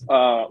 Christian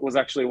was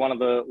actually one of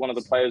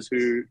the players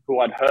who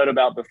I'd heard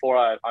about before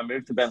I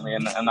moved to Bentley,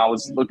 and I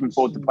was looking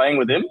forward to playing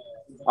with him.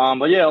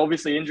 But yeah,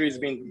 obviously injuries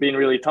have been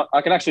really tough.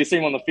 I can actually see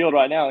him on the field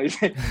right now.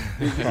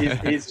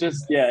 He's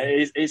just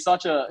he's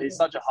such a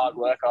hard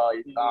worker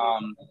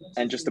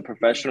and just a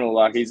professional.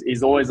 Like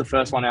he's always the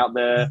first one out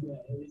there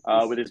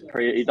with his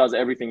he does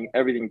everything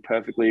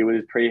perfectly with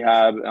his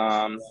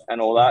prehab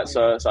and all that.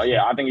 So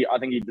yeah, I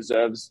think he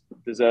deserves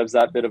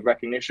that bit of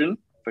recognition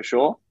for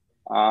sure.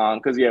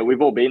 Because yeah, we've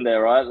all been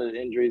there, right? The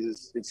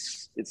injuries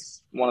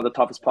it's one of the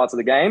toughest parts of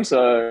the game.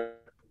 So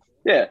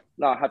yeah,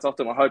 no, hats off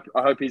to him.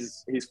 I hope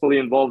he's fully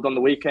involved on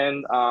the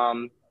weekend.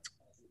 And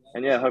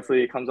yeah,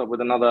 hopefully he comes up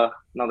with another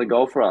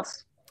goal for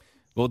us.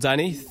 Well,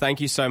 Danny, thank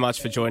you so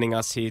much for joining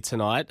us here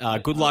tonight.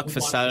 Good luck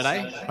for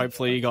Saturday.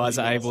 Hopefully you guys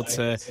are able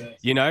to,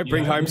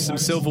 bring home some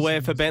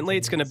silverware for Bentley.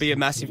 It's going to be a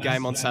massive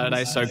game on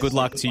Saturday, so good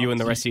luck to you and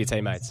the rest of your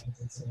teammates.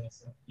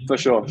 For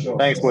sure.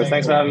 Thanks, boys.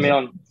 Thanks for having me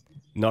on.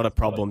 Not a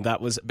problem. That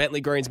was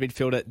Bentley Greens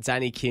midfielder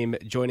Danny Kim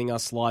joining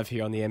us live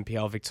here on the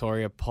NPL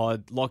Victoria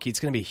pod. Lockie,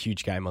 it's going to be a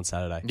huge game on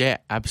Saturday. Yeah,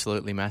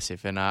 absolutely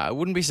massive. And I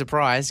wouldn't be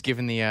surprised,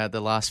 given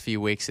the last few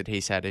weeks that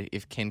he's had,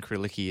 if Ken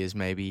Krilicki is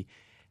maybe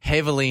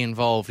heavily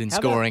involved in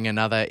scoring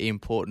another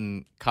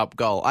important cup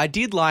goal. I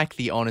did like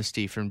the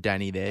honesty from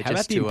Danny there. How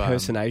about the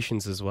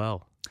impersonations as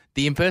well?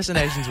 The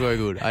impersonations were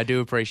good. I do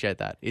appreciate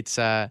that.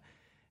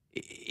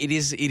 It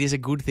is a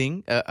good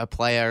thing, a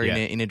player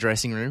in a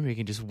dressing room who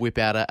can just whip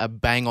out a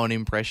bang-on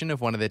impression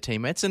of one of their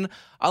teammates. And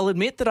I'll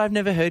admit that I've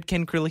never heard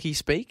Ken Krilicki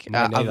speak,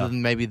 other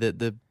than maybe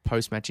the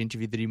post-match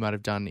interview that he might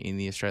have done in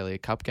the Australia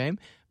Cup game.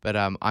 But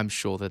I'm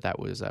sure that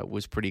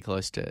was pretty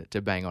close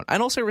to bang on.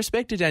 And also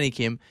respect to Danny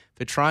Kim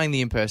for trying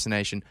the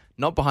impersonation,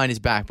 not behind his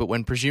back, but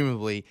when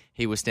presumably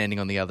he was standing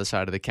on the other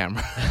side of the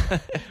camera.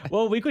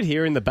 Well, we could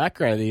hear in the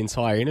background of the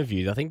entire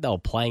interview, I think they were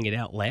playing it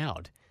out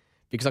loud.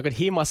 Because I could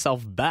hear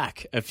myself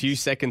back a few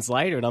seconds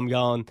later, and I'm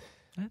going,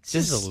 "This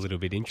is a little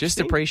bit interesting." Just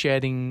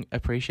appreciating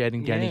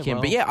Danny Kim.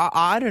 Well, but yeah,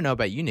 I don't know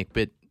about you, Nick,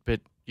 but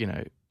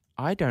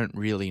I don't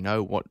really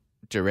know what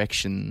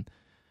direction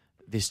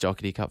this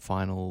Doherty Cup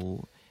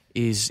final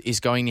is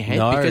going to head.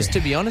 No. Because to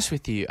be honest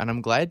with you, and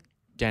I'm glad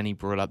Danny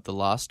brought up the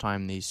last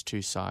time these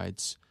two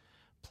sides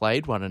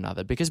played one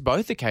another, because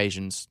both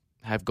occasions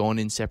have gone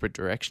in separate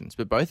directions,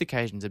 but both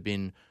occasions have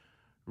been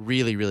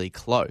really, really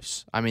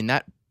close. I mean,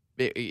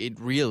 it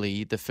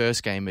really, the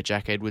first game at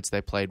Jack Edwards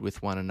they played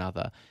with one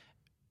another,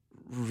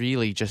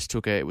 really just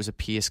it was a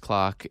Pierce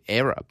Clark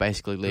error,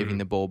 basically leaving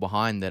the ball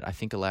behind that I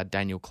think allowed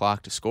Daniel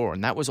Clark to score,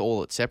 and that was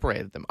all that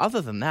separated them.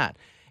 Other than that,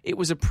 it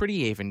was a pretty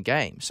even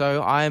game.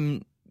 So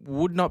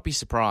would not be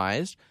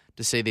surprised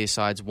to see these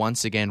sides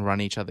once again run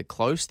each other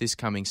close this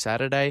coming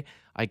Saturday.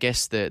 I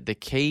guess the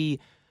key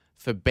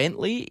for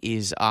Bentley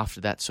is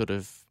after that sort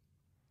of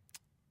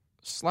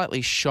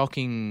slightly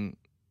shocking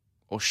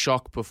or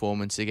shock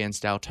performance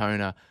against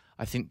Altona,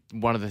 I think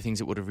one of the things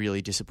that would have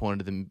really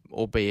disappointed them,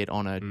 albeit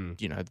on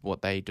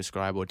what they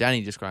describe or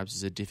Danny describes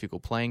as a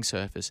difficult playing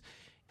surface,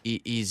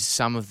 is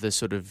some of the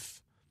sort of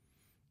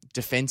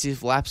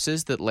defensive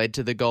lapses that led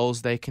to the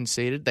goals they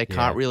conceded. They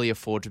can't really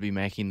afford to be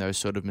making those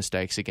sort of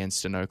mistakes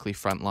against an Oakley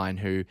front line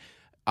who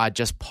are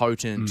just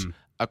potent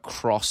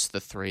across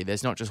the three.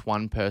 There's not just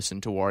one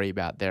person to worry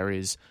about. There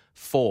is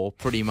four,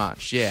 pretty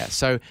much. Yeah.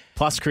 So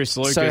plus Chris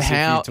Lucas. So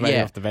how? Off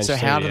the bench so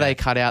how do they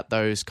cut out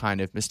those kind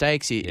of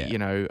mistakes? Is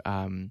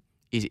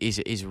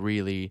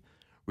really,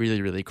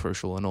 really, really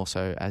crucial. And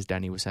also, as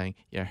Danny was saying,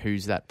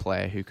 who's that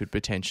player who could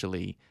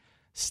potentially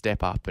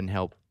step up and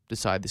help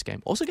decide this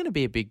game? Also, going to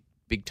be a big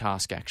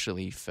task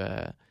actually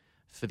for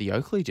the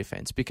Oakley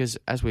defence, because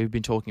as we've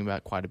been talking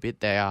about quite a bit,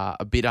 they are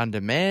a bit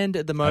undermanned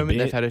at the moment.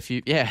 They've had a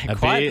few,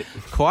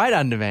 quite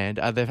undermanned.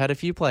 They've had a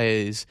few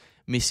players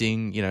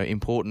missing,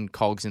 important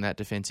cogs in that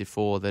defensive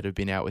four that have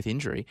been out with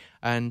injury,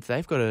 and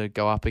they've got to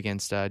go up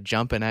against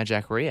Jumper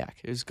Najak Riak,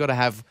 who's got to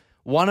have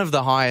one of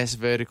the highest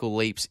vertical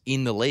leaps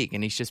in the league,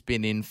 and he's just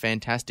been in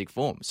fantastic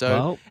form.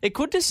 So it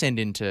could descend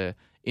into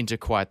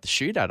quite the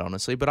shootout,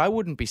 honestly, but I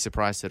wouldn't be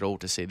surprised at all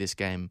to see this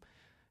game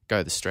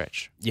go the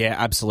stretch. Yeah,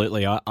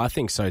 absolutely. I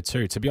think so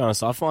too. To be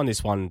honest, I find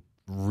this one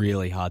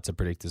really hard to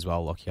predict as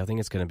well, Lockie. I think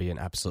it's going to be an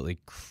absolutely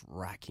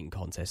cracking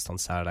contest on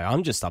Saturday.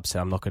 I'm just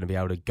upset I'm not going to be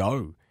able to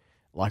go.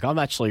 Like, I'm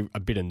actually a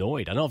bit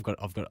annoyed. I know I've got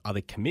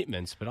other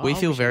commitments, but we I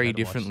feel wish very I'd watched.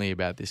 differently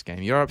about this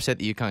game. You're upset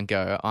that you can't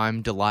go.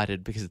 I'm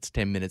delighted because it's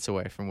 10 minutes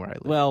away from where I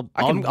live. Well,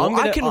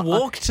 I can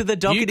walk to the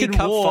Doherty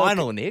Cup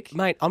final, Nick.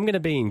 Mate, I'm going to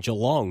be in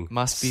Geelong.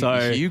 Must be.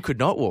 So, you could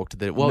not walk to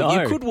the. Well, No.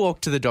 you could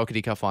walk to the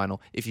Doherty Cup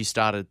final if you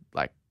started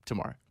like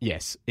tomorrow.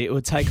 yes, it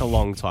would take a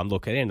long time.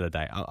 Look, at the end of the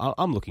day,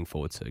 I'm looking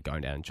forward to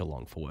going down to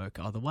Geelong for work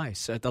either way,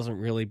 so it doesn't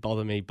really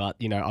bother me. But,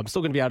 I'm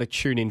still going to be able to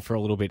tune in for a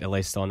little bit, at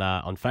least on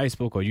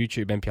Facebook or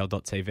YouTube,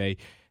 NPL.tv,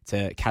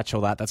 to catch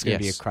all that. That's going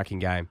to be a cracking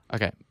game.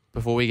 Okay,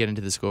 before we get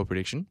into the score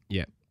prediction,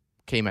 Yeah.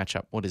 key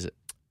matchup. What is it?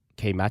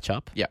 Key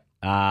matchup? Yeah.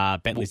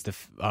 Bentley's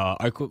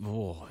Oakley.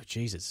 Oh,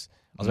 Jesus.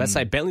 I was about to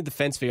say Bentley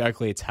defense v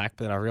Oakley attack,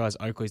 but then I realised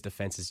Oakley's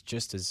defense is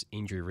just as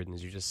injury-ridden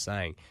as you're just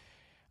saying.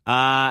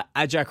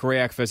 Ajak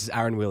Riak versus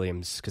Aaron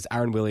Williams, because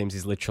Aaron Williams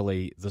is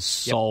literally the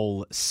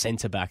sole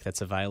centre-back that's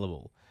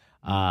available.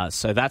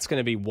 So that's going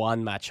to be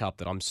one matchup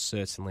that I'm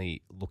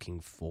certainly looking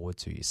forward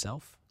to.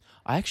 Yourself?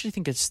 I actually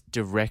think it's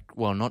direct.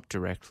 Well, not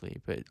directly,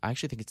 but I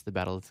actually think it's the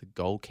battle of the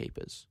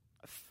goalkeepers.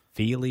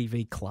 Feely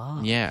v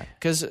Clark. Yeah,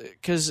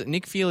 because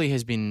Nick Feely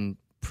has been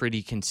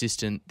pretty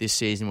consistent this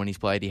season when he's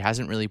played. He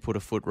hasn't really put a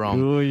foot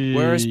wrong. Oy.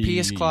 Whereas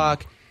Pierce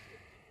Clark,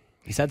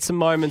 He's had some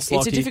moments.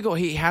 it's a difficult.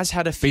 He has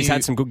had a few. But he's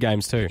had some good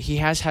games too. He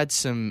has had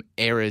some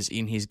errors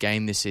in his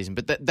game this season,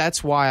 but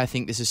that's why I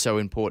think this is so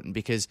important,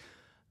 because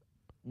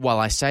while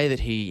I say that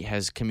he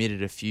has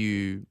committed a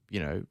few,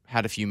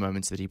 had a few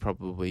moments that he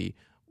probably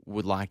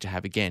would like to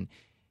have again,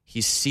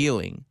 his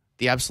ceiling,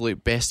 the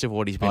absolute best of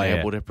what he's been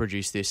able to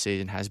produce this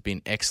season, has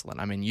been excellent.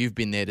 I mean, you've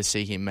been there to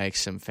see him make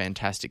some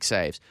fantastic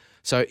saves.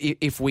 So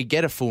if we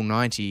get a full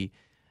 90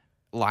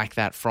 like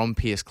that from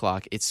Pierce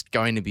Clark, it's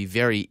going to be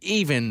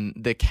even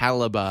the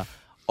calibre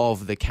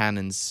of the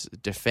Cannons'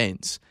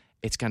 defence,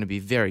 it's going to be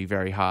very,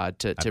 very hard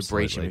to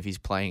breach him if he's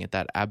playing at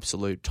that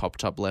absolute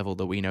top level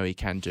that we know he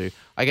can do.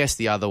 I guess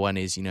the other one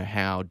is,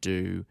 how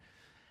do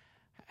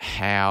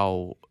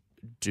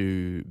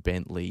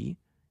Bentley,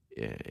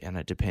 and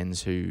it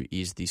depends who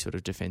is the sort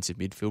of defensive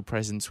midfield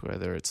presence,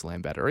 whether it's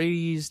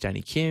Lambatterides,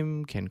 Danny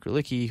Kim, Ken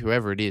Kralicki,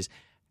 whoever it is,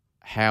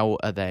 how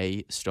are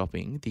they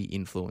stopping the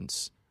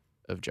influence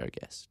of Joe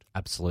Guest?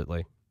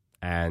 Absolutely.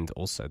 And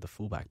also the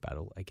fullback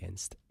battle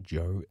against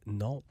Joe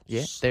Knowles.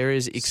 Yeah, there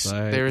is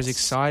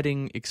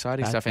exciting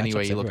stuff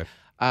anywhere you look.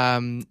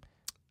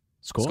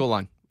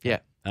 Scoreline. Yeah.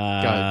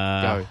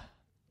 Go.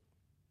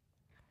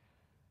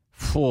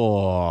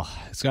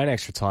 It's going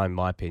extra time, in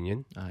my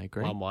opinion. I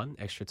agree. 1-1,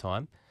 extra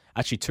time.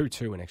 Actually,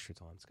 2-2 in extra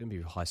time. It's going to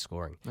be high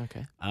scoring.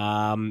 Okay.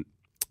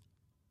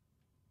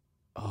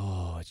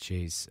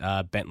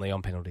 Bentley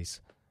on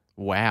penalties.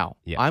 Wow.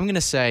 Yeah. I'm going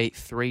to say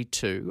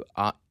 3-2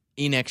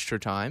 in extra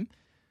time,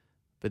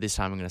 but this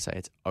time I'm going to say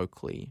it's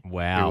Oakley.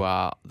 Wow. Who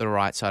are the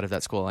right side of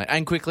that scoreline.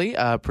 And quickly,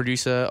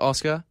 producer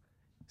Oscar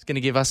is going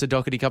to give us a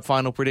Doherty Cup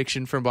final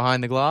prediction from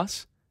behind the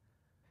glass.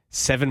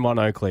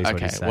 7-1 Oakley is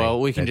what he's saying. Well,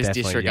 we can They're just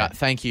disregard. Yeah.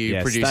 Thank you,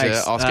 Yes, producer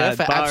thanks. Oscar,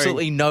 for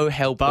absolutely no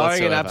help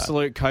barring whatsoever. an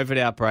absolute COVID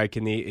outbreak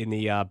in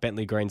the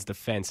Bentley Greens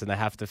defence, and they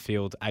have to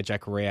field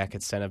Ajak Riak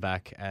at centre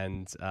back,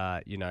 and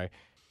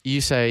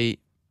You say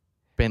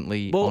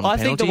Bentley. Well, on I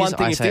penalties. think the one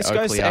thing, I if say this goes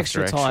Oakley to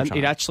after extra time,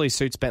 it actually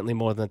suits Bentley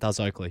more than it does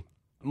Oakley.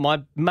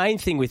 My main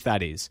thing with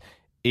that is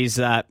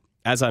that,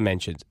 as I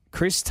mentioned,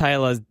 Chris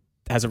Taylor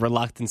has a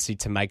reluctancy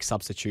to make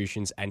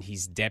substitutions, and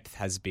his depth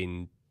has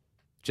been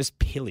just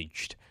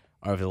pillaged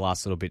over the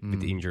last little bit with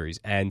the injuries.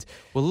 And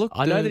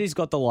I know that he's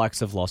got the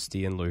likes of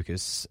Losty and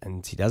Lucas,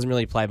 and he doesn't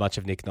really play much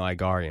of Nick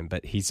Nyagarian,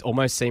 but he's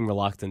almost seemed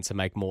reluctant to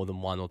make more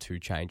than one or two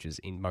changes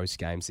in most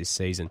games this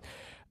season.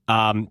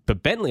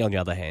 But Bentley, on the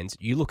other hand,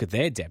 you look at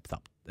their depth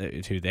up,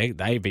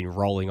 they've been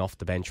rolling off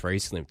the bench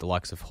recently with the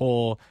likes of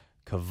Hoare,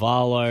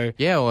 Cavallo.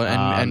 Yeah, well,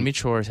 and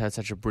Mitch Hoare has had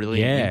such a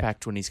brilliant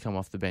impact when he's come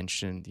off the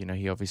bench, and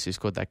he obviously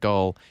scored that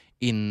goal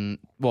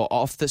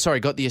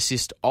got the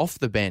assist off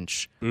the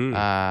bench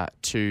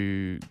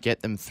to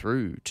get them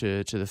through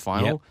to the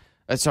final.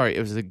 Yep. It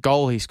was the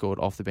goal he scored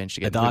off the bench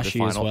to get them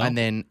through the final, and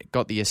then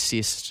got the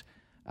assist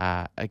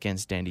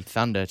against Dandy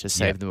Thunder to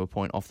save them a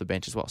point off the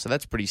bench as well. So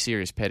that's pretty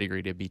serious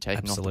pedigree to be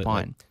taking off the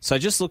pine. So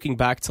just looking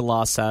back to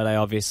last Saturday,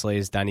 obviously,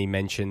 as Danny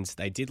mentioned,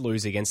 they did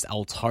lose against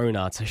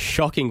Altona. It's a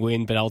shocking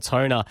win, but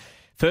Altona,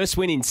 first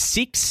win in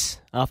 6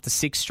 after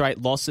 6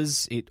 straight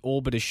losses. It all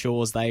but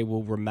assures they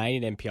will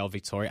remain in NPL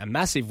Victoria. A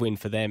massive win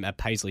for them at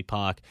Paisley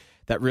Park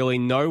that really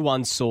no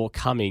one saw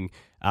coming.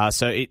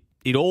 So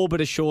it all but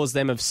assures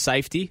them of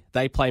safety.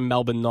 They play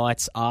Melbourne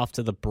Knights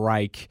after the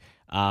break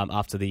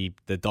after the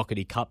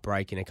Doherty Cup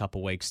break in a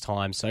couple of weeks'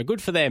 time. So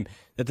good for them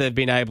that they've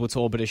been able to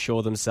all but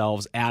assure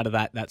themselves out of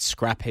that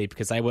scrap heap,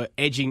 because they were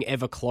edging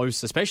ever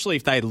closer, especially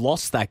if they'd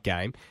lost that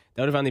game.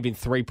 They would have only been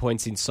 3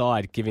 points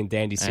inside, given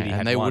Dandy City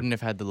had and they won. wouldn't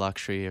have had the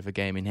luxury of a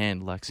game in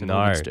hand like St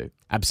Albans do.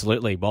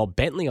 Absolutely. Well,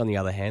 Bentley, on the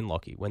other hand,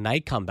 Lockie, when they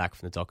come back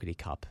from the Doherty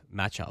Cup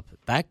matchup,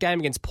 that game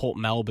against Port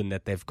Melbourne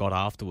that they've got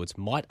afterwards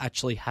might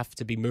actually have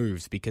to be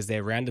moved, because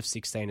their round of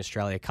 16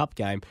 Australia Cup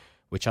game,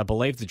 which I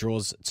believe the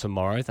draw's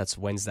tomorrow, that's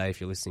Wednesday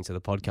if you're listening to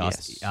the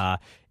podcast,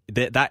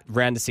 that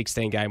round of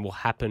 16 game will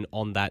happen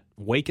on that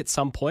week at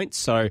some point.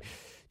 So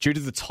due to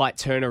the tight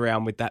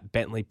turnaround with that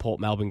Bentley-Port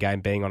Melbourne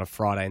game being on a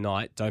Friday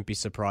night, don't be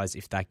surprised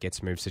if that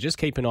gets moved. So just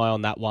keep an eye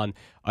on that one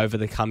over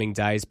the coming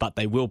days. But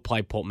they will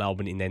play Port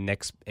Melbourne in their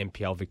next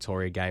NPL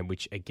Victoria game,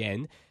 which,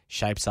 again,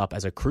 shapes up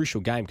as a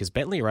crucial game, because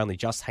Bentley are only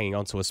just hanging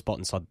on to a spot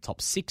inside the top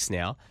 6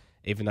 now,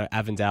 even though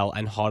Avondale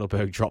and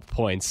Heidelberg dropped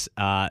points.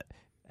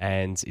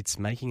 And it's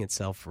making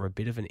itself for a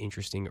bit of an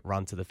interesting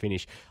run to the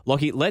finish.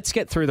 Lockie, let's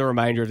get through the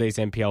remainder of these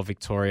NPL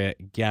Victoria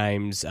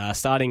games.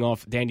 Starting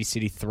off, Dandy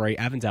City 3,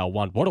 Avondale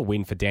 1. What a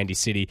win for Dandy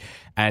City.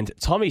 And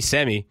Tommy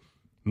Semi,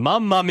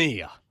 mamma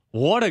mia,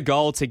 what a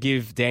goal to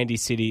give Dandy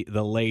City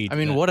the lead. I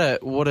mean, what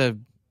a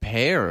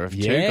pair of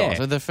two goals.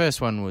 So the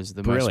first one was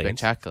the most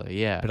spectacular,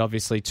 yeah. But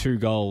obviously 2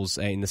 goals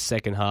in the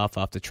second half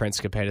after Trent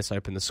Skapetis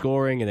opened the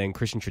scoring, and then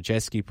Christian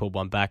Trzeski pulled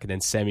one back, and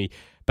then Semi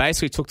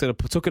basically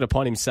took it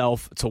upon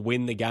himself to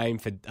win the game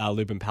for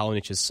Ljuban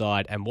Palinic's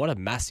side. And what a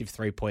massive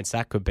 3 points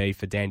that could be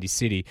for Dandy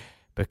City.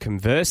 But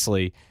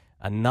conversely,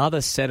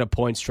 another set of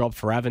points dropped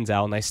for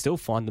Avondale, and they still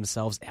find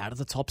themselves out of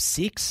the top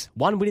 6.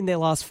 1 win in their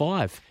last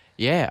 5.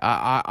 Yeah,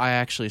 I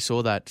actually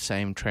saw that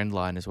same trend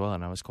line as well,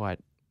 and I was quite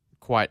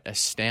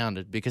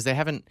astounded, because they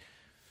haven't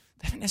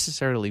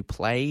necessarily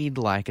played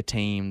like a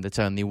team that's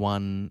only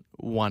won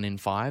 1 in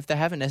 5. They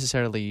haven't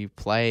necessarily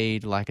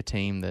played like a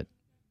team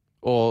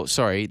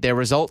their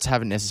results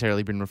haven't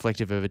necessarily been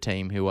reflective of a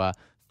team who are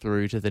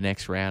through to the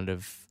next round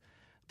of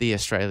the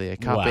Australia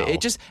Cup. Wow.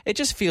 It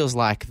just feels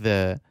like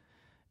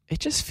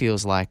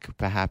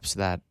perhaps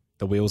that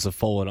the wheels have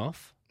fallen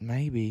off.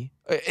 Maybe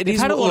They've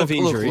had a lot of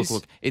injuries.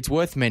 Look, it's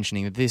worth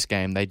mentioning that this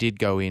game they did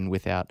go in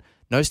without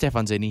no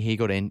Stefan Zini. He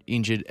got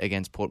injured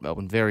against Port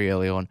Melbourne very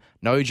early on.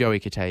 No Joey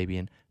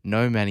Katabian,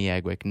 no Manny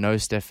Agwick, no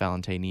Steph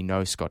Valentini,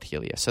 no Scott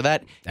Hillier. So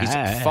that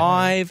is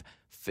 5.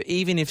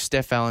 Even if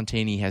Steph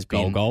Valentini has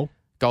been goal.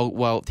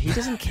 Well, he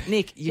doesn't.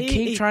 Nick, you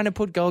keep trying to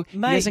put goal.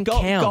 Mate, he doesn't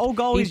count.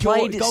 Goal is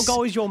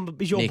your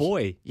Nick,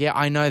 boy. Yeah,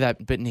 I know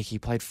that, but Nick, he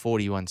played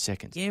 41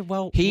 seconds. Yeah,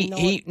 well,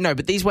 no,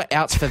 but these were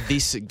outs for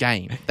this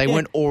game. They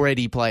weren't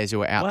already players who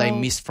were out. They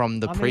missed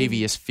from the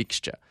previous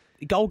fixture.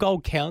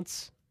 Goal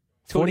counts.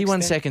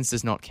 41 seconds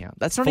does not count.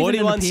 That's not even an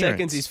appearance. 41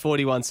 seconds is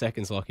 41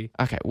 seconds, Lockie.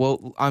 Okay,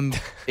 well, I'm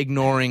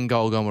ignoring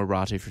Golgoma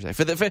Ratu for a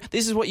second.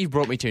 This is what you've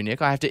brought me to,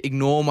 Nick. I have to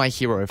ignore my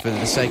hero for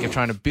the sake of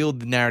trying to build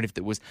the narrative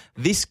that was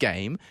this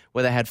game,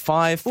 where they had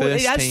 5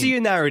 first it adds team... to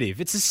your narrative.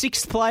 It's the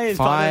 6th player.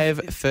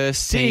 5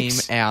 first team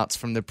outs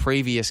from the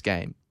previous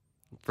game.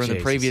 The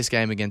previous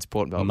game against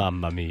Port Melbourne.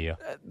 Mamma mia.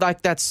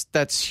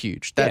 That's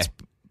huge. That's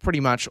pretty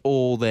much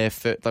all their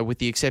with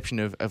the exception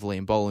of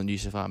Liam Boland,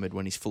 Yusuf Ahmed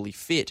when he's fully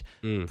fit,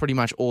 pretty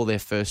much all their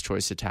first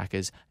choice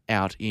attackers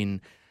out in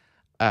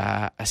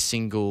a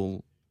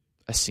single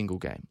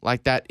game.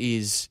 Like, that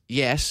is,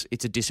 yes,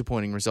 it's a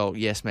disappointing result.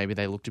 Yes, maybe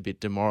they looked a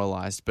bit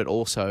demoralised, but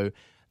also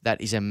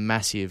that is a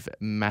massive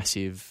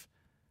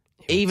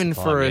even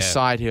for a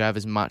side who have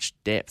as much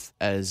depth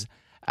as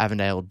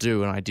Avondale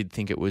do. And I did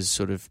think it was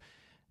sort of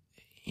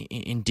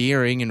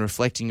endearing and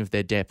reflecting of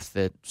their depth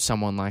that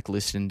someone like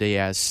Liston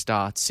Diaz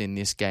starts in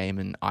this game,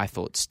 and I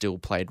thought still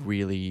played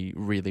really,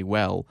 really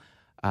well.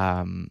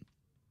 That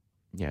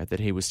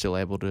he was still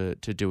able to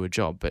do a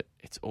job, but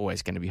it's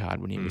always going to be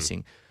hard when you're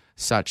missing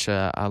such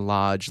a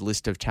large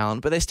list of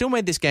talent. But they still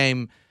made this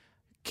game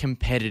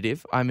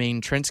competitive. I mean,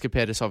 Trent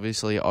Skapetis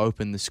obviously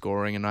opened the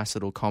scoring, a nice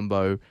little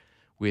combo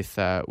with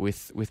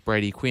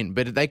Brady Quinn,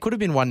 but they could have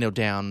been 1-0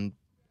 down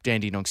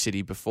Dandenong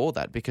City before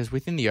that, because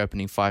within the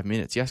opening 5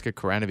 minutes, Jasko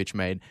Koranovic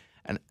made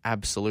an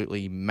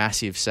absolutely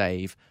massive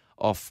save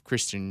off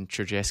Christian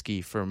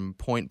Trzeski from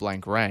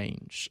point-blank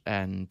range.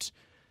 And,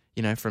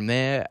 from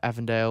there,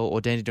 Avondale,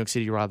 or Dandenong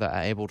City rather,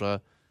 are able to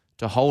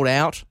hold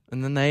out,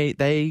 and then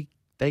they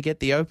get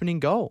the opening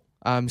goal.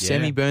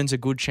 Semi burns a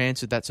good chance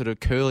with that sort of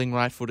curling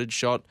right-footed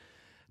shot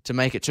to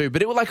make it 2.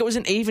 But it was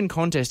an even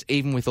contest,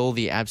 even with all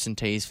the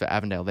absentees for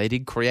Avondale. They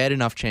did create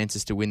enough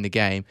chances to win the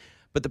game.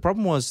 But the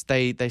problem was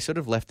they sort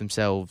of left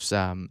themselves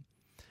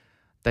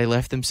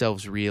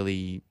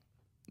really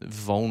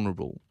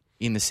vulnerable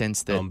in the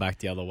sense that... Going back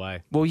the other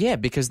way. Well, yeah,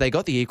 because they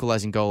got the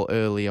equalising goal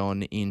early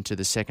on into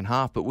the second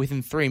half, but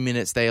within 3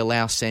 minutes they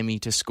allow Semi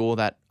to score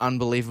that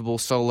unbelievable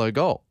solo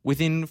goal.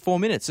 Within 4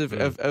 minutes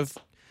of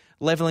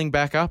levelling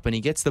back up, and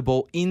he gets the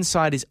ball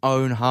inside his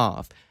own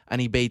half,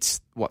 and he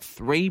beats,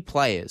 3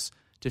 players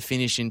to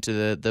finish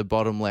into the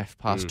bottom left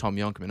past Tom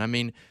Yonkerman. I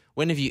mean,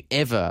 when have you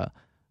ever...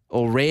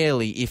 or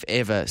rarely, if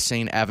ever,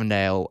 seen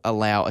Avondale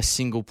allow a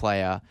single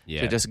player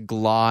to just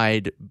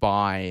glide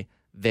by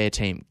their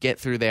team, get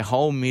through their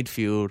whole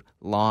midfield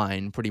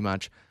line pretty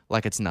much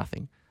like it's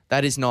nothing.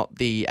 That is not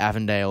the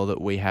Avondale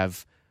that we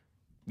have,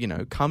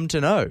 come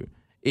to know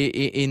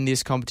in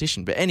this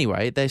competition. But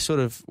anyway, they sort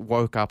of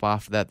woke up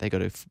after that. They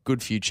got a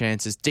good few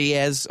chances.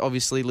 Diaz,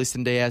 obviously,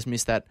 Liston Diaz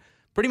missed that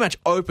pretty much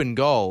open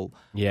goal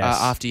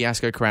after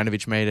Jasko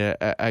Koranovic made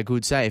a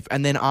good save.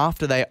 And then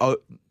after they,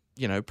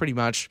 pretty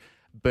much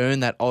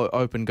burned that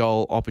open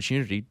goal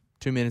opportunity,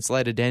 2 minutes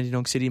later,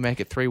 Dandenong City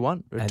make it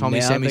 3-1. Tommy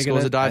Semi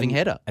scores a diving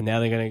header. And now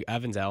they're going to,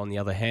 Avondale, on the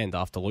other hand,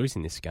 after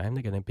losing this game,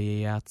 they're going to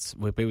be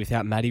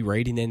without Matty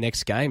Reid in their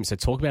next game. So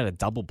talk about a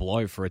double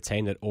blow for a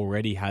team that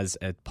already has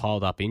a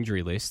piled up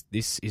injury list.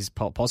 This is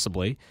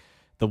possibly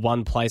the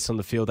one place on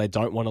the field they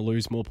don't want to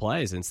lose more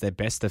players. And it's their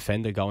best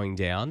defender going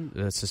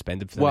down,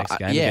 suspended for the next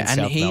game against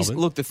South Melbourne.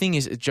 Look, the thing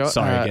is,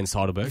 against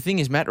Heidelberg. The thing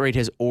is, Matt Reid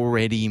has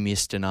already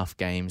missed enough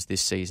games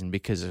this season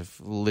because of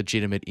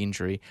legitimate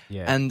injury.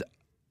 Yeah. And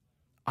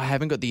I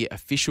haven't got the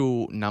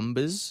official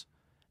numbers,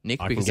 Nick,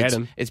 because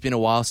it's been a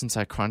while since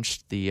I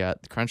crunched the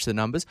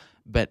numbers.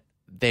 But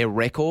their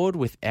record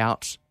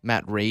without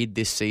Matt Reid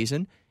this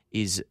season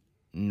is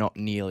not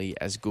nearly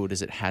as good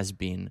as it has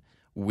been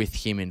with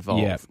him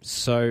involved. Yeah,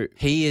 so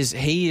he is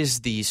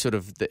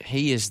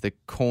the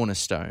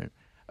cornerstone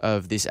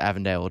of this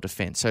Avondale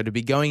defence. So to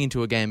be going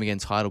into a game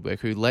against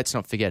Heidelberg, who, let's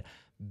not forget,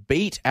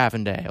 beat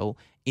Avondale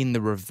in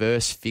the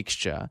reverse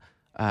fixture,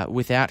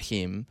 without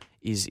him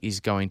is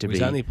going to be...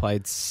 He's only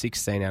played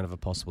 16 out of a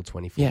possible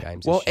 24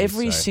 games. Well,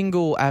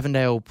 single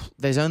Avondale...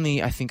 There's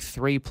only, I think,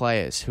 3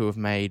 players who have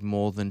made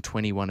more than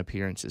 21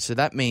 appearances. So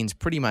that means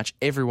pretty much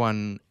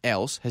everyone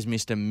else has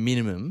missed a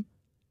minimum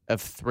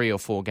of 3 or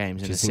 4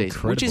 games in a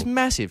season, which is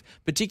massive,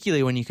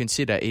 particularly when you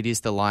consider it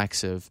is the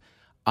likes of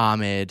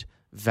Ahmed,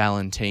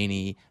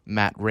 Valentini,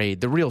 Matt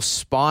Reid, the real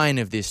spine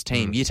of this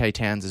team, Yitte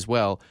Towns as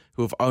well,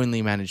 who have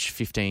only managed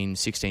 15,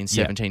 16,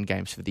 17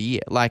 games for the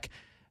year. Like,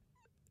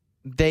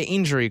 their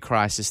injury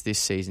crisis this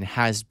season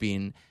has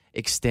been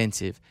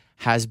extensive,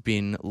 has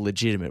been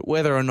legitimate.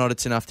 Whether or not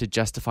it's enough to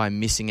justify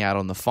missing out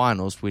on the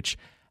finals, which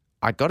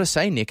I got to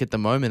say, Nick, at the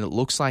moment, it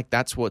looks like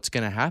that's what's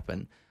going to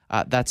happen.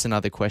 That's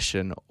another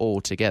question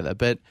altogether.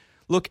 But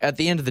look, at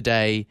the end of the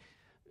day,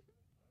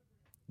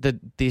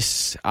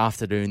 this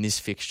afternoon, this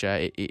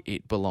fixture,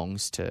 it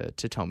belongs to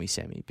Tommy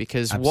Semi,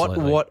 because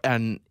what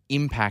an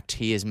impact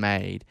he has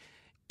made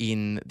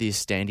in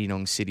this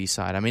Dandenong City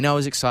side. I mean, I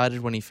was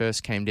excited when he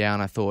first came down.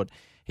 I thought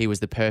he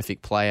was the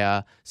perfect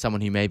player,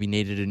 someone who maybe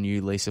needed a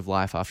new lease of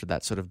life after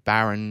that sort of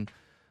barren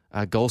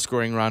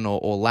goal-scoring run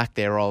or lack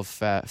thereof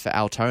for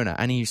Altona.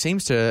 And he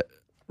seems to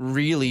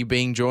really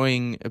be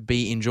enjoying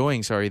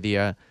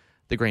the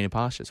greener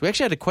pastures. We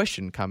actually had a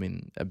question come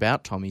in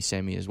about Tommy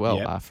Semi as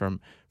well, from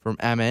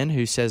Aman,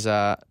 who says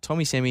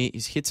Tommy Semi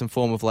has hit some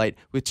form of late.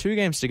 With 2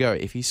 games to go,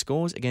 if he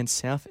scores against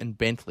South and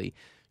Bentley,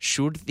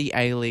 should the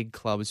A-League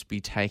clubs be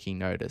taking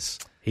notice?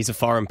 He's a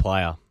foreign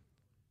player.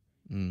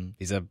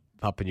 He's a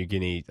Papua New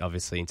Guinea,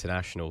 obviously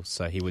international,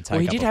 so he would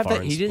take up a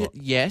foreign spot.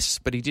 Yes,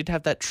 but he did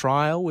have that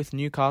trial with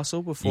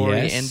Newcastle before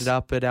he ended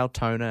up at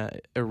Altona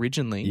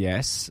originally.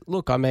 Yes.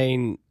 Look, I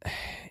mean,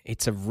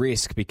 it's a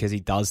risk because he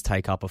does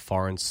take up a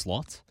foreign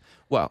slot.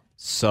 Well,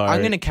 so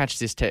I'm going to catch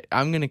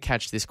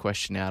this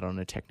question out on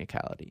a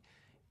technicality.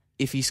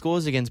 If he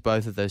scores against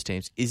both of those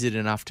teams, is it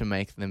enough to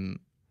make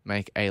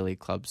A-League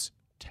clubs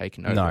take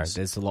notice? No,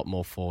 there's a lot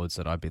more forwards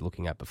that I'd be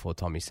looking at before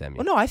Tommy Semi.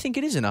 Well, no, I think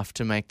it is enough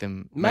to make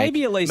them...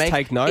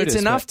 take notice. It's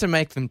enough to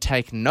make them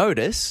take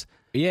notice,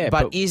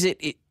 but is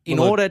it... In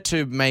order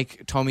to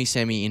make Tommy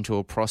Semi into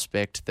a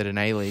prospect that an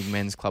A-League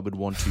men's club would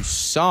want to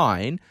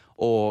sign,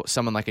 or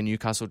someone like a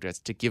Newcastle Jets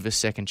to give a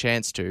second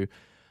chance to,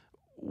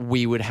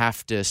 we would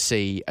have to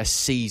see a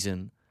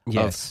season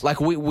Yes.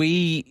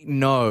 We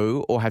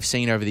know or have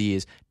seen over the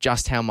years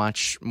just how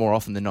much more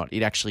often than not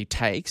it actually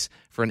takes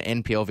for an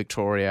NPL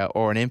Victoria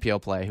or an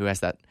NPL player who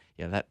has that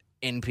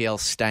NPL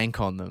stank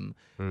on them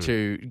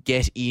to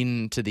get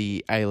into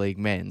the A-League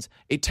men's.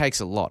 It takes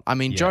a lot. I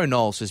mean, Joe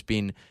Knowles has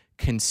been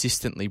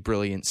consistently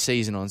brilliant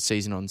season on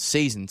season on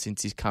season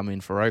since he's come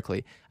in for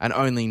Oakley, and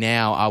only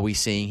now are we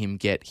seeing him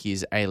get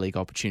his A-League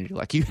opportunity.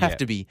 Like, you have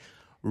to be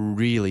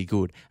really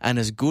good. And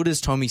as good as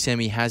Tommy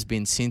Semi has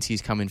been since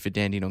he's come in for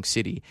Dandenong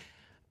City,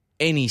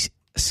 any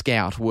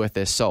scout worth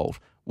their salt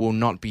will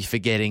not be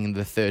forgetting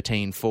the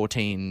 13,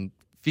 14,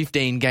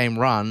 15 game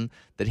run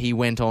that he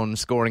went on,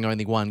 scoring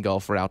only 1 goal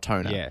for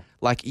Altona. Yeah.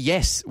 Like,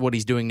 yes, what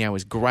he's doing now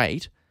is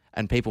great,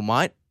 and people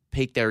might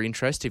pique their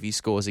interest if he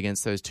scores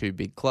against those 2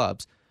 big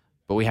clubs,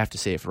 but we have to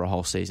see it for a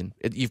whole season.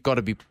 You've got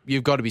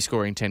to be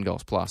scoring 10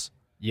 goals plus.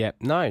 Yeah,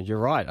 no, you're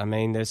right. I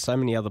mean, there's so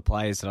many other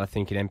players that I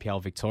think in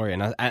NPL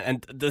Victoria,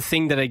 and the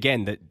thing that,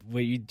 again, that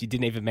you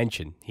didn't even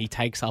mention, he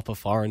takes up a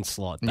foreign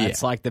slot.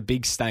 That's like the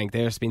big stank.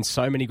 There's been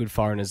so many good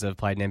foreigners that have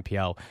played in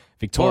NPL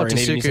Victoria.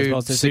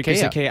 Tasuku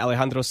Sakia,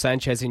 Alejandro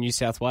Sanchez in New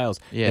South Wales.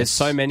 Yes. There's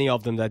so many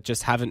of them that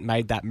just haven't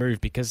made that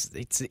move because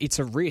it's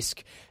a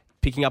risk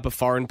picking up a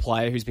foreign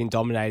player who's been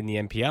dominating the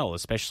NPL,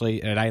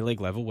 especially at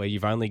A-League level where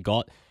you've only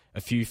got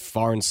a few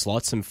foreign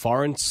slots, and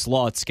foreign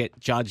slots get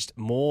judged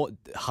more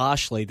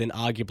harshly than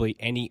arguably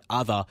any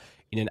other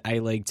in an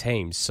A-League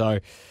team. So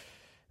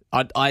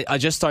I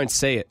just don't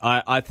see it.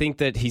 I think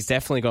that he's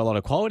definitely got a lot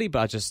of quality, but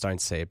I just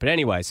don't see it. But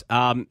anyways,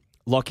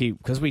 Lockie,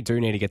 because we do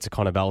need to get to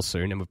Connor Bell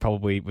soon, and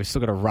we've still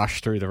got to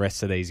rush through the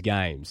rest of these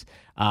games.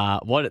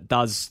 What it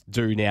does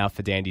do now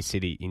for Dandy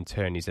City in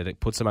turn is that it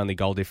puts them only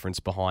goal difference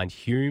behind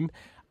Hume.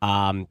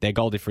 Their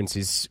goal difference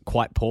is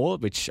quite poor,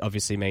 which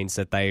obviously means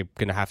that they're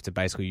going to have to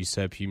basically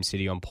usurp Hume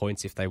City on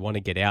points if they want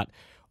to get out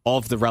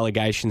of the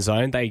relegation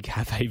zone. They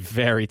have a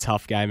very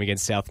tough game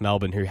against South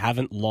Melbourne, who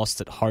haven't lost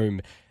at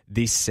home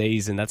this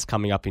season. That's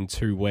coming up in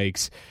 2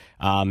 weeks.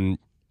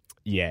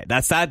 Yeah,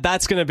 that's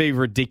going to be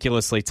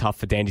ridiculously tough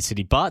for Dandy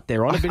City, but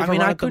they're on a bit of a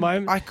run at the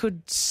moment. I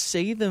could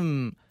see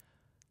them.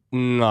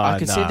 See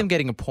them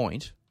getting a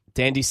point.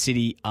 Dandy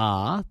City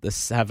have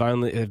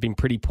been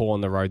pretty poor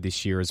on the road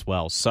this year as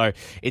well, so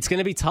it's going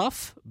to be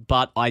tough.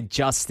 But I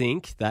just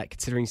think that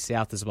considering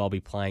South as well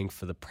be playing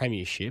for the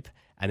premiership,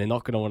 and they're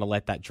not going to want to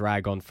let that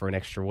drag on for an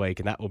extra week,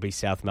 and that will be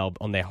South Melbourne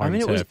on their home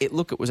turf.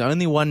 It was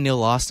only 1-0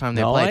 last time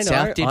they played.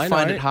 South did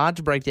find it hard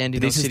to break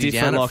Dandy City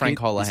down at Frank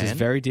Holohan. This is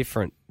very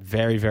different.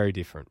 Very, very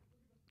different.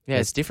 Yeah,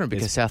 it's different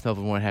because South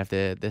Melbourne won't have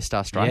their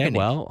star striker. Yeah,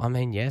 well, I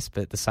mean, yes,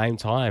 but at the same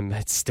time,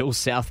 it's still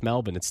South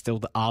Melbourne. It's still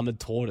the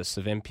armoured tortoise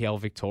of NPL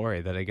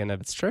Victoria that are going to...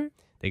 It's true.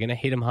 They're going to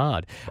hit them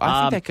hard.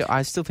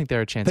 I still think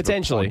they're a chance.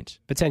 Potentially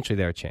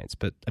they're a chance,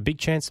 but a big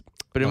chance.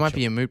 But it might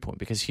be a moot point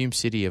because Hume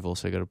City have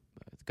also got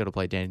to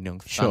play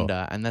Dandenong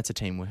Thunder, and that's a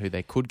team who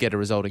they could get a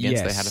result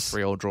against. Yes. They had a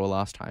 3-3 draw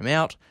last time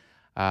out.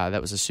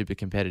 That was a super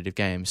competitive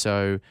game.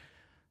 So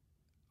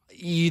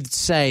you'd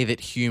say that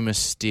Hume is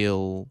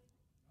still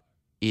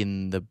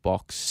in the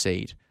box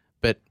seat.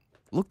 But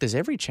look, there's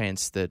every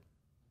chance that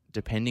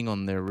depending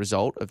on the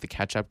result of the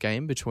catch-up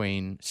game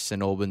between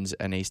St Albans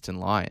and Eastern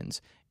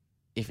Lions,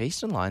 if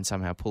Eastern Lions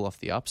somehow pull off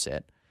the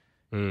upset,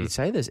 you'd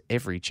say there's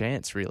every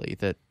chance, really,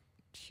 that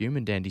Hume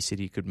and Dandy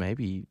City could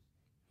maybe...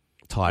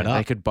 tied up.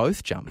 They could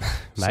both jump.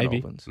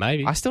 Maybe.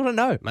 I still don't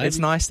know. It's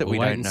nice that we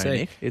don't know,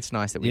 Nick. It's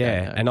nice that we don't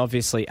know. Yeah, and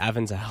obviously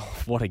Avondale,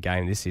 what a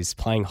game this is,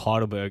 playing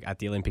Heidelberg at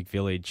the Olympic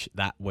Village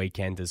that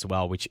weekend as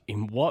well, which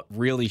in what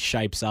really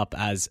shapes up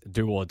as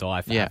do or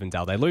die for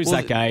Avondale. They lose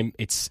that game.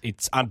 It's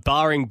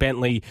barring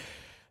Bentley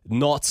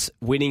not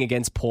winning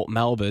against Port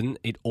Melbourne,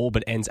 it all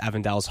but ends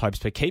Avondale's hopes.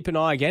 But keep an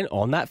eye again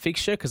on that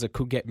fixture because it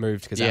could get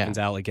moved because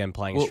Avondale again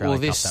playing Australia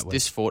Cup that week.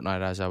 This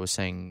fortnight, as I was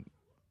saying,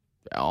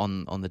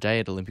 on the day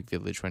at Olympic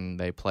Village when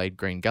they played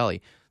Green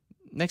Gully.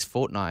 Next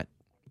fortnight,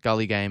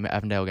 Gully game,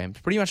 Avondale game.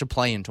 It's pretty much a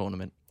play-in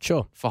tournament.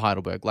 Sure. For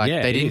Heidelberg.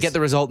 They didn't get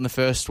the result in the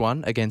first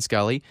one against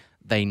Gully.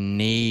 They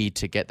need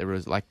to get the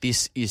result.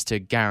 This is to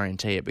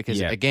guarantee it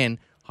because, again,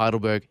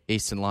 Heidelberg,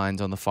 Eastern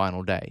Lions on the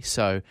final day.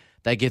 So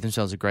they give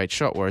themselves a great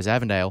shot, whereas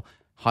Avondale,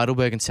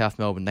 Heidelberg and South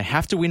Melbourne, they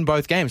have to win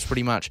both games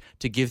pretty much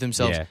to give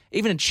themselves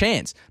even a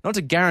chance. Not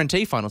to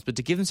guarantee finals, but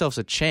to give themselves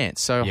a chance.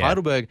 So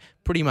Heidelberg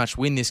pretty much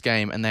win this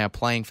game and they are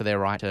playing for their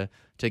right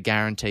to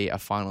guarantee a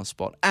final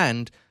spot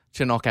and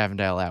to knock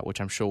Avondale out,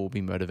 which I'm sure will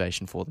be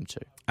motivation for them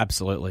too.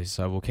 Absolutely.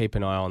 So we'll keep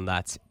an eye on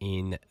that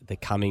in the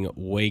coming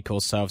week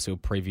or so. So we'll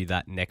preview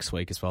that next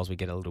week as well as we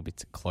get a little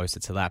bit closer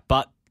to that.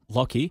 But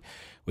Lockie,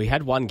 we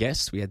had one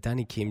guest. We had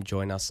Danny Kim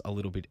join us a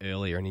little bit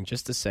earlier, and in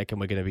just a second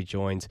we're going to be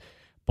joined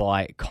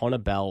by Connor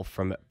Bell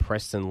from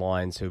Preston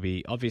Lions, who'll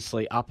be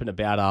obviously up and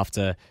about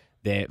after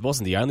it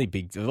wasn't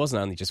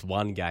only just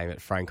one game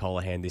at Frank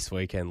Holohan this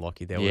weekend,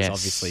 Lockie. There was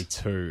obviously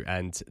two,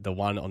 and the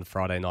one on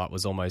Friday night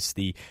was almost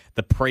the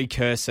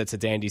precursor to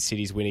Dandy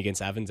City's win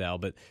against Avondale.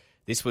 But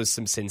this was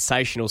some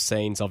sensational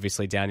scenes,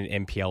 obviously, down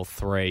in NPL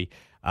 3,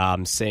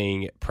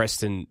 seeing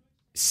Preston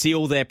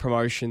seal their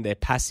promotion, their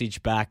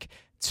passage back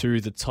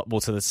to the top,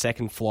 to the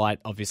second flight,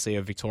 obviously,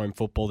 of Victorian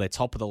football. They're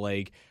top of the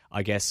league,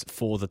 I guess,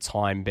 for the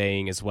time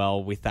being as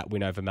well, with that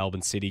win over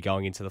Melbourne City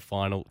going into the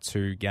final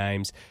 2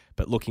 games.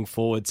 But looking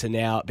forward to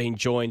now being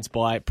joined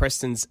by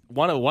Preston's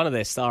one of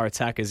their star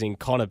attackers in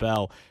Connor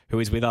Bell, who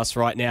is with us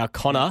right now.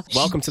 Connor,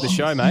 welcome to the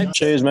show, mate.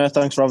 Cheers, mate.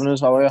 Thanks for having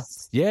us. How are you?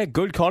 Yeah,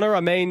 good, Connor.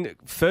 I mean,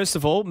 first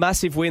of all,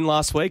 massive win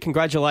last week.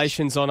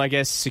 Congratulations on, I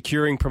guess,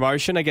 securing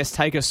promotion. I guess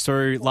take us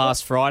through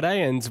last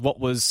Friday and what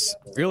was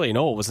really in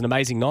all was an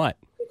amazing night.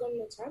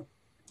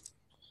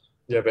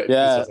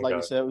 Yeah, like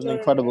you said, it was an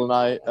incredible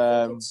night.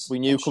 We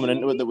knew coming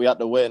into it that we had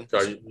to win.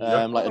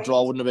 Like a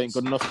draw wouldn't have been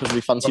good enough because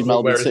we fancied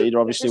Melbourne City to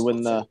obviously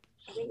win the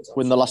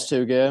last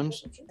 2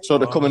 games. So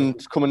to come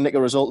and nick a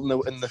result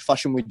in the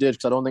fashion we did,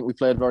 because I don't think we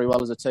played very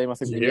well as a team. I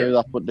think we knew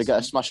that, but to get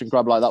a smash and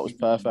grab like that was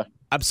perfect.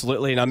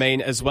 Absolutely, and I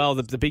mean as well,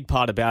 the big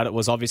part about it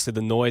was obviously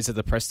the noise that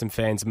the Preston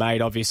fans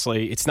made.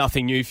 Obviously, it's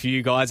nothing new for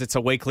you guys. It's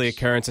a weekly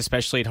occurrence,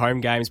 especially at home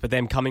games. But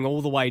them coming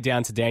all the way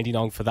down to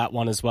Dandenong for that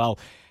one as well.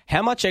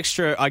 How much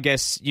extra, I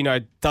guess,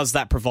 does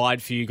that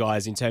provide for you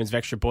guys in terms of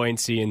extra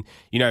buoyancy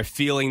and,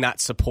 feeling that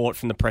support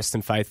from the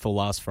Preston faithful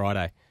last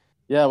Friday?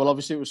 Yeah, well,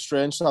 obviously it was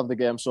strange to have the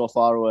game so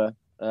far away.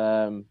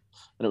 And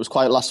it was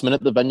quite last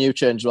minute. The venue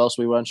changed as well,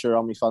 so we weren't sure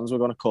how many fans were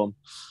going to come.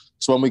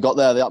 So when we got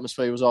there, the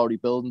atmosphere was already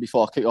building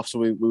before kick-off, so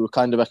we were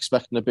kind of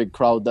expecting a big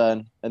crowd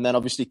then. And then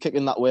obviously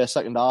kicking that way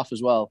second half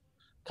as well,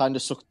 kind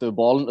of sucked the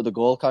ball into the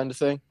goal kind of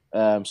thing.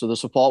 So the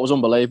support was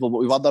unbelievable, but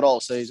we've had that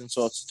all season,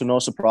 so it's to no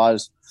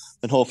surprise.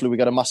 And hopefully we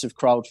get a massive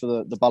crowd for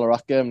the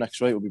Ballarat game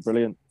next week. It will be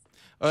brilliant.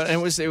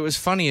 And it was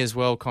funny as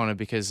well, Connor,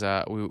 because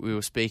we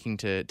were speaking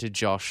to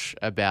Josh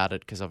about it,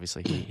 because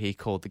obviously he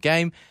called the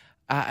game.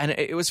 And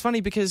it was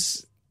funny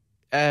because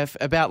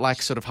about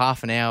like sort of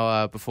half an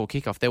hour before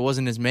kickoff, there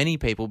wasn't as many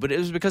people, but it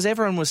was because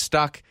everyone was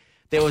stuck.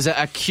 There was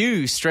a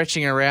queue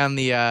stretching around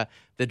the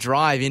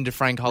drive into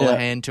Frank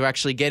Holohan to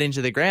actually get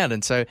into the ground.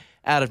 And so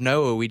out of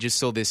nowhere, we just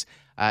saw this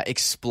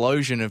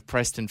explosion of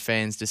Preston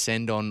fans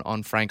descend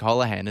on Frank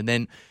Holohan. And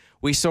then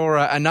we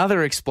saw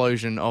another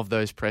explosion of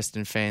those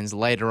Preston fans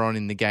later on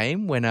in the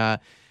game when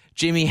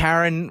Jimmy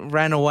Harron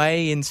ran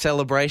away in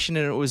celebration,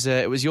 and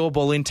it was your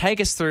ball in.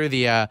 Take us through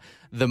the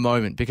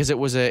moment, because it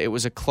was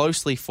a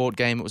closely fought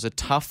game. It was a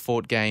tough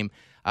fought game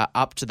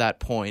up to that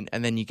point,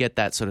 and then you get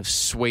that sort of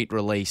sweet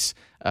release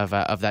of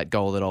that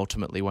goal that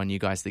ultimately won you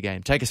guys the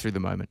game. Take us through the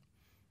moment.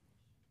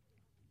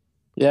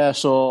 Yeah,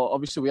 so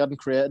obviously we hadn't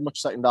created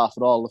much second half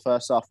at all. The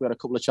first half we had a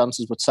couple of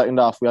chances, but second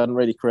half we hadn't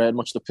really created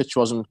much. The pitch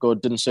wasn't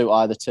good, didn't suit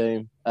either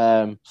team.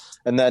 And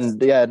then,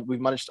 we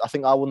managed, I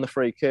think I won the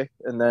free kick,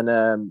 and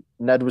then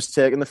Ned was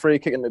taking the free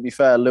kick, and to be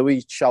fair,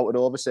 Louis shouted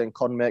over saying,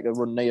 "Con, make a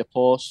run near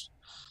post."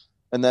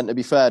 And then to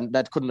be fair,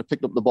 Ned couldn't have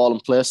picked up the ball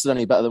and placed it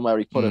any better than where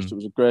he put it. It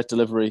was a great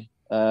delivery.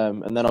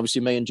 And then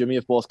obviously me and Jimmy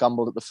have both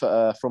gambled at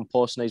the front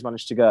post, and he's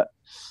managed to get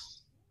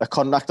a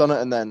contact on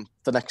it, and then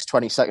the next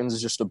 20 seconds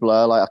is just a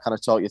blur. Like, I kind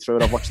of talk you through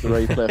it. I've watched the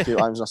replay a few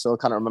times and I still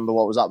can't remember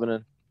what was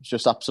happening. It's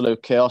just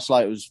absolute chaos.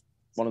 Like, it was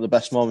one of the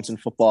best moments in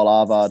football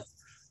I've had.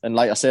 And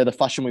like I say, the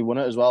fashion we won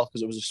it as well,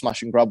 because it was a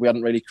smash and grab. We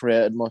hadn't really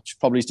created much.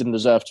 Probably didn't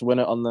deserve to win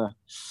it on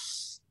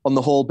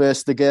the whole base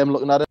of the game,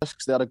 looking at it,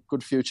 because they had a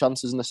good few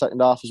chances in the second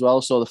half as well.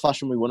 So the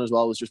fashion we won as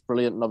well was just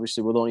brilliant. And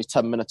obviously with only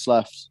 10 minutes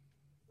left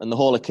and the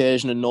whole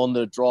occasion, and knowing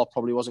the draw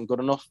probably wasn't good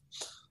enough,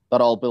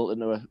 that all built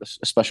into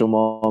a special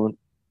moment.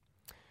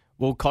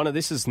 Well, Connor,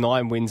 this is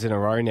 9 wins in a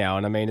row now,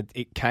 and I mean,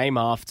 it came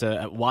after,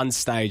 at one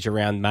stage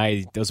around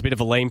May, there was a bit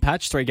of a lean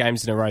patch, 3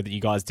 games in a row that you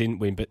guys didn't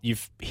win, but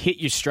you've hit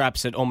your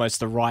straps at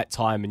almost the right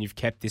time and you've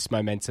kept this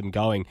momentum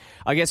going.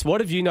 I guess, what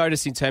have you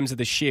noticed in terms of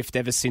the shift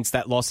ever since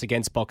that loss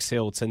against Box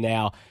Hill to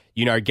now,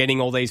 getting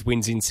all these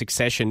wins in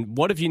succession?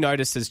 What have you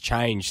noticed has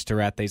changed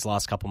throughout these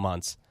last couple of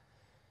months?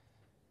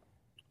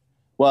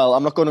 Well,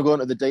 I'm not going to go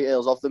into the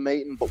details of the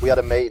meeting, but we had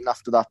a meeting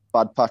after that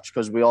bad patch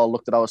because we all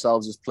looked at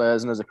ourselves as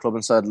players and as a club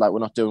and said, like, we're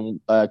not doing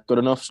good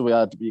enough. So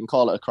you can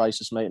call it a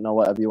crisis meeting or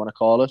whatever you want to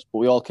call it. But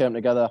we all came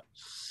together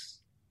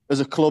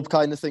as a club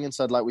kind of thing and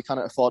said, like, we can't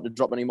afford to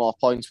drop any more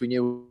points. We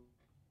knew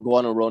we go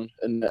on a run,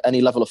 and any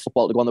level of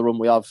football to go on the run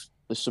we have,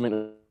 there's something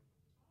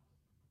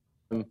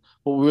to...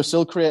 But we were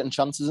still creating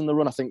chances in the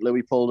run. I think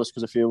Louis pulled us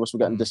because a few of us were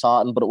getting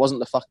disheartened, but it wasn't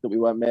the fact that we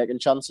weren't making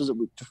chances,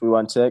 we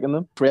weren't taking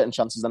them. Creating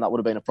chances, then that would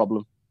have been a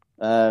problem.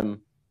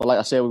 But like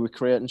I say, we were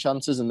creating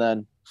chances, and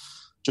then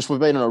just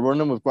we've been on a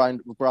run and we've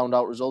ground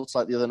out results.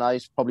 Like the other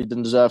night, probably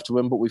didn't deserve to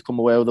win, but we've come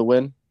away with a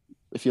win.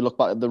 If you look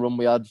back at the run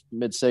we had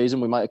mid-season,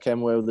 we might have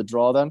came away with a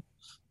draw then.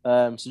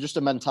 So just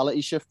a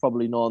mentality shift,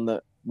 probably knowing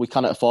that we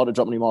can't afford to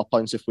drop any more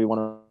points if we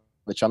want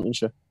the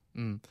championship.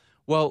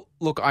 Well,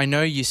 look, I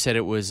know you said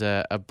it was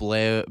a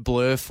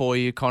blur for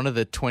you, Connor,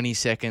 the 20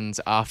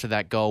 seconds after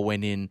that goal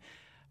went in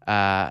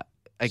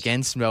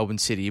against Melbourne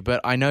City, but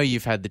I know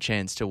you've had the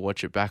chance to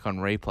watch it back on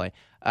replay.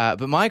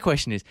 But my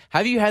question is,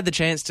 have you had the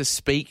chance to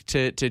speak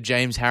to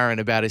James Harron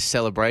about his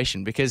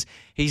celebration? Because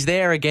he's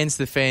there against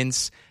the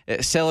fence,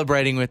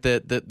 celebrating with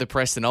the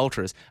Preston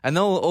Ultras, and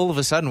then all of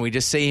a sudden we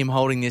just see him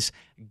holding this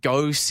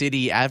Go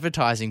City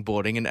advertising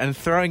boarding and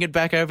throwing it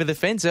back over the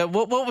fence.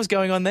 What was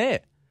going on there?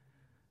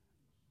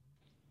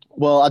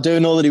 Well, I do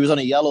know that he was on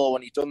a yellow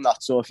when he done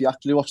that. So if you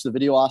actually watch the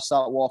video, I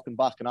start walking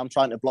back and I'm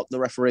trying to block the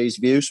referee's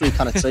view so he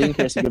can't see in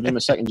case he gives him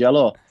a second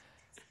yellow.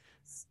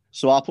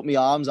 So I put my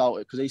arms out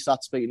because he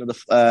started speaking to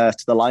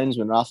the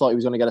linesman, and I thought he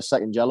was going to get a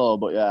second yellow.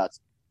 But yeah,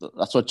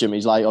 that's what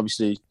Jimmy's like.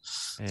 Obviously,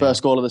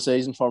 first goal of the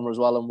season for him as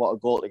well, and what a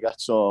goal to get.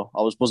 So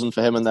I was buzzing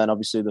for him, and then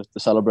obviously the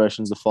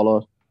celebrations that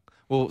followed.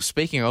 Well,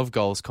 speaking of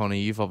goals, Connor,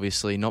 you've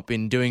obviously not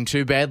been doing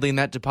too badly in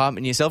that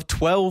department yourself.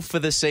 12 for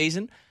the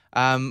season.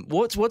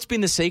 What's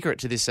been the secret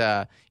to this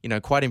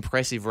quite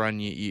impressive run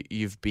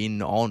you've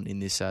been on in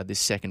this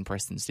second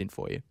Preston stint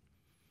for you?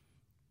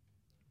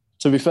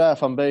 To be fair,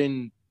 if I'm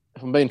being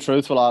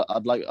truthful, I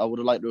would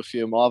have liked to do a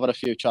few more. I've had a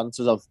few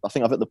chances. I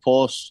think I've hit the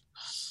post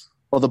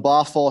or the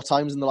bar 4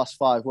 times in the last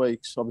 5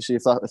 weeks. Obviously,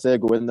 if they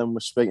go in, then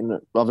we're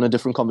having a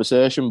different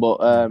conversation. But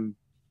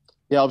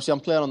obviously I'm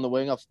playing on the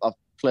wing. I've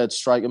played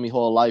striker my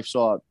whole life,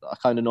 so I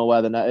kind of know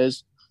where the net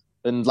is.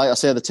 And like I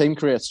say, the team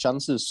creates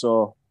chances,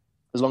 so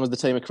as long as the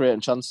team are creating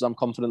chances, I'm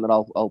confident that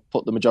I'll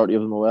put the majority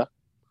of them away.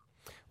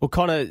 Well,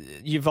 Connor,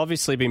 you've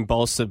obviously been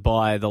bolstered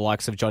by the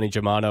likes of Johnny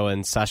Germano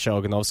and Sasha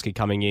Oganovsky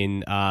coming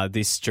in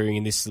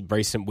during this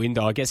recent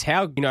window. I guess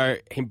how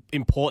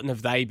important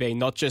have they been,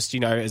 not just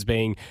as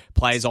being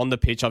players on the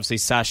pitch, obviously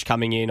Sash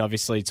coming in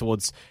obviously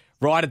towards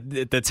right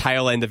at the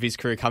tail end of his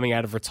career, coming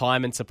out of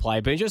retirement to play.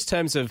 But in just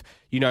terms of,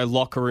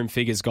 locker room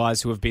figures,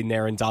 guys who have been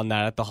there and done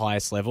that at the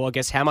highest level, I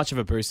guess how much of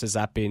a boost has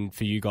that been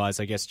for you guys,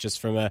 I guess, just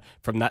from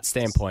that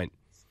standpoint?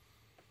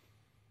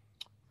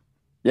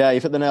 Yeah,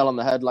 you've hit the nail on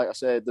the head. Like I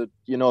said,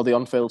 the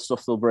on-field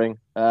stuff they'll bring.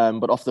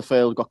 But off the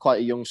field, got quite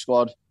a young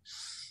squad.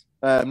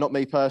 Not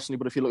me personally,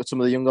 but if you look at some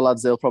of the younger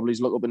lads, they'll probably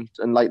look up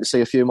and like to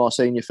see a few more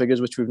senior figures,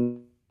 which we've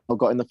not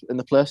got in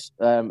the place.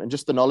 And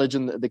just the knowledge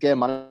and the game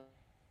management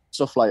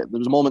stuff. Like there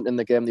was a moment in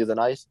the game the other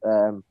night.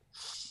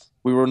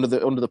 We were under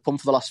the pump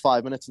for the last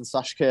 5 minutes, and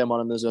Sash came on,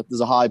 and there's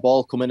a high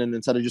ball coming in, and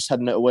instead of just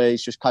heading it away,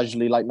 he's just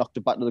casually knocked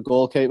it back to the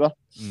goalkeeper.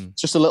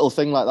 It's just a little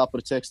thing like that, but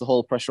it takes the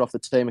whole pressure off the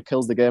team. It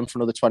kills the game for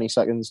another 20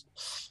 seconds.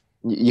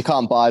 You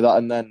can't buy that.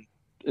 And then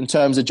in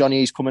terms of Johnny,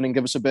 he's come in and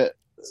give us a bit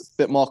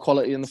more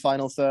quality in the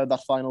final third,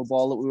 that final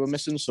ball that we were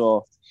missing.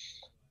 So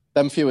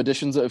them few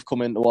additions that have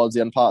come in towards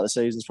the end part of the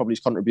season has probably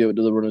contributed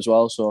to the run as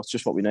well. So it's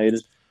just what we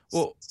needed.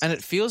 Well, and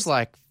it feels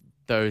like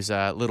those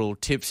little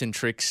tips and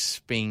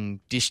tricks being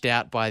dished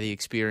out by the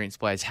experienced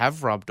players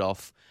have rubbed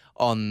off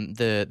on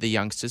the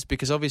youngsters,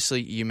 because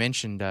obviously you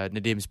mentioned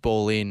Nadim's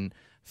ball in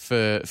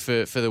for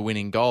the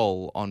winning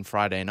goal on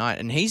Friday night,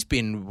 and he's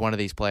been one of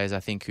these players,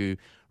 I think, who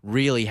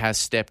really has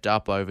stepped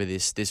up over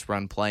this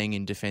run, playing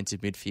in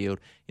defensive midfield,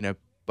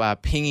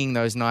 pinging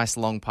those nice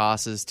long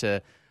passes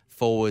to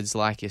forwards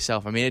like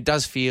yourself. I mean, it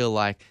does feel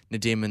like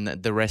Nadim and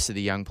the rest of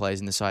the young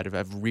players in the side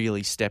have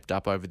really stepped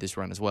up over this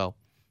run as well.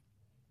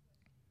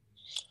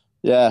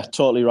 Yeah,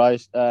 totally right.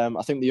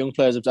 I think the young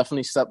players have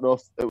definitely stepped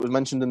up. It was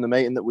mentioned in the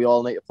meeting that we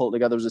all need to pull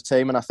together as a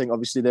team, and I think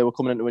obviously they were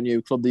coming into a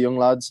new club, the young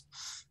lads.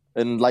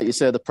 And like you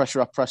say, the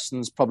pressure at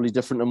Preston's probably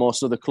different to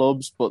most other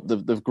clubs, but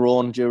they've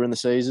grown during the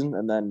season,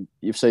 and then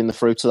you've seen the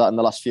fruits of that in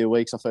the last few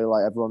weeks. I feel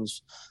like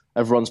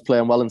everyone's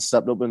playing well and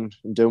stepped up and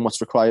doing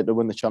what's required to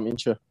win the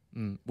championship.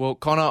 Well,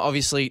 Connor,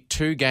 obviously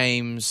 2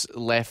 games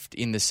left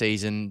in the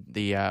season.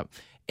 The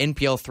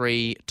NPL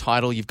 3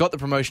 title, you've got the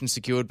promotion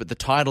secured, but the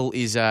title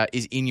is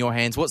in your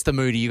hands. What's the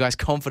mood? Are you guys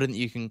confident that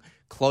you can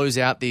close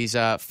out these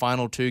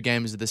final 2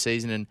 games of the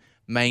season and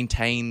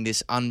maintain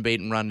this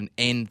unbeaten run and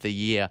end the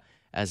year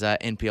as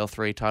NPL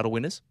 3 title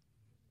winners?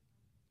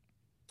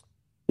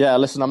 Yeah,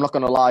 listen, I'm not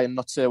going to lie and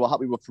not say we're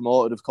happy we're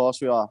promoted. Of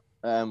course we are.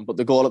 But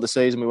the goal of the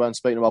season, we weren't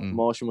speaking about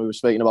promotion, we were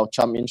speaking about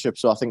championship.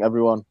 So I think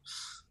everyone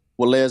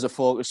were laser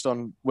focused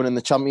on winning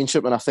the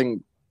championship. And I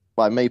think,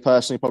 by me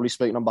personally, probably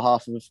speaking on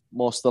behalf of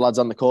most of the lads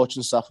and the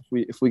coaching staff,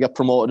 if we get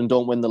promoted and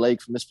don't win the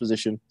league from this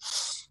position,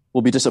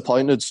 we'll be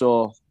disappointed.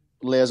 So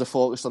laser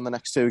focused on the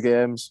next 2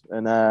 games.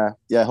 And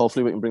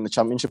hopefully we can bring the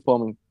championship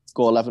home and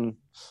go 11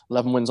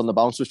 wins on the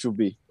bounce, which would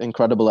be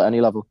incredible at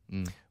any level.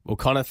 Well,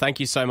 Connor,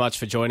 thank you so much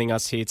for joining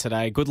us here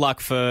today. Good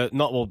luck for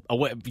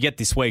get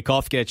this week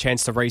off, get a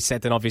chance to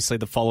reset, then obviously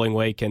the following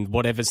week and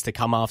whatever's to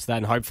come after that.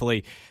 And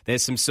hopefully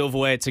there's some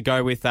silverware to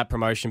go with that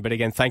promotion. But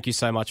again, thank you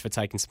so much for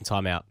taking some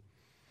time out.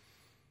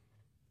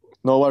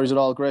 No worries at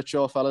all. Great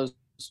show, fellas.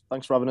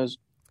 Thanks for having us.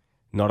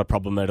 Not a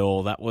problem at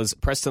all. That was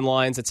Preston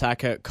Lions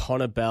attacker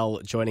Connor Bell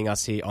joining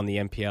us here on the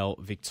NPL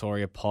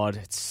Victoria pod.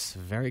 It's a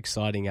very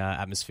exciting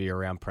atmosphere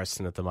around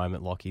Preston at the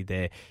moment, Lockie.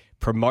 They're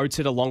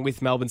promoted along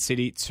with Melbourne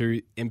City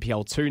to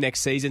NPL 2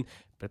 next season,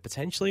 but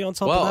potentially on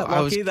top of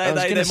that, Lockie, they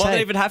might not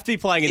even have to be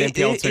playing in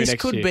NPL 2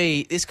 next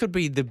year. This could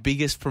be the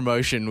biggest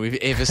promotion we've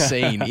ever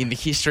seen in the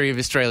history of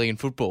Australian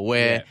football,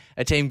 where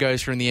a team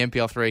goes from the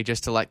NPL 3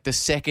 just to the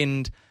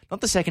second,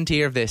 not the second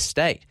tier of their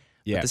state,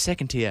 but the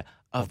second tier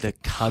of the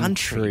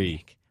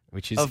country,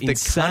 which is of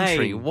insane. The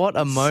country. What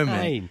a moment!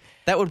 Insane.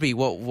 That would be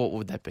what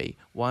would that be?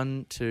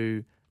 1,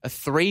 2, a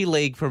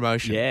 3-league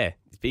promotion. Yeah,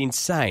 it'd be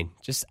insane.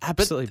 Just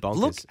absolutely bonkers.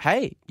 Look,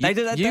 hey,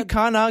 you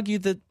can't argue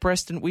that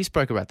Preston. We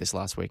spoke about this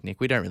last week, Nick.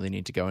 We don't really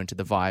need to go into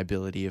the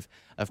viability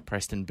of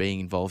Preston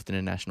being involved in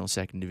a national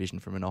second division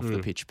from an off the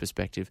pitch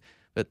perspective,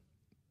 but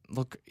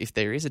look, if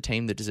there is a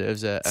team that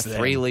deserves a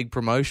 3-league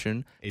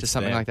promotion to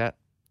something like that,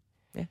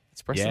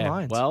 it's Preston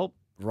Lions. Well,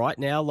 right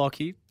now,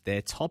 Lockie,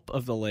 they're top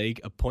of the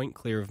league, a point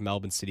clear of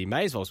Melbourne City.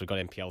 May as well, as we've got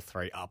NPL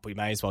 3 up, we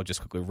may as well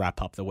just quickly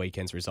wrap up the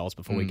weekend's results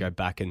before we go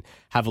back and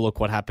have a look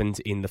what happened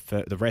in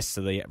the rest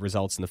of the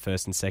results in the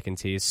first and second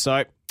tiers.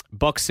 So,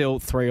 Box Hill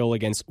 3-3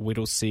 against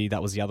Whittlesea.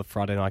 That was the other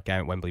Friday night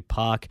game at Wembley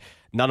Park.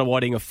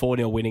 Nunawading a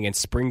 4-0 win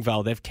against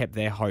Springvale. They've kept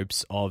their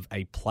hopes of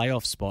a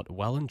playoff spot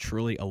well and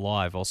truly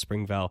alive, while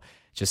Springvale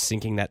just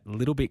sinking that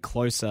little bit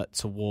closer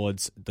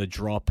towards the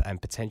drop and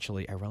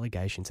potentially a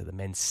relegation to the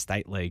Men's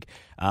State League.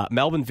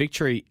 Melbourne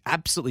Victory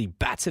absolutely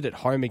battered at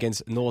home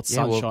against North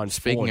Sunshine. Well,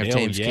 speaking of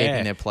teams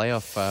keeping their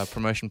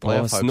promotion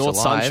playoff hopes North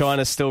alive, Sunshine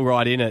is still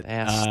right in it.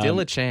 Still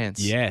a chance.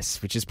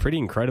 Yes, which is pretty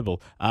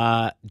incredible.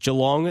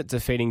 Geelong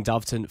defeating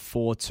Doveton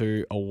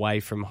 4-2 away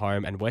from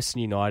home, and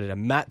Western United,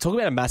 talk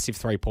about a massive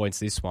 3 points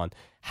this one,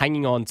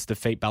 hanging on to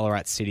defeat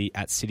Ballarat City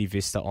at City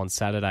Vista on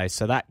Saturday.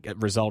 So that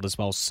result as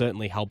well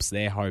certainly helps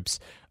their hopes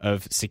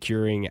of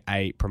securing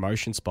a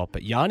promotion spot.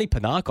 But Yanni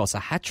Panakos, a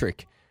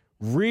hat-trick.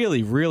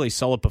 Really, really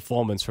solid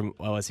performance from,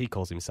 well, as he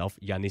calls himself,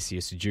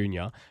 Yanisius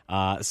Jr.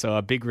 So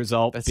a big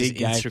result, That's big his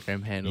game.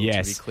 Instagram handle,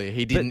 Yes. to be clear.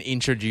 He didn't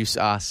introduce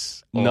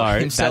us or No,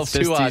 himself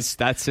to us.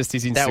 That's just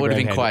his Instagram. That would have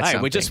been handle. quite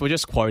something. We're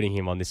just quoting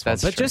him on this one.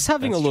 That's But true. just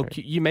having That's a look,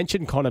 true. you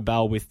mentioned Connor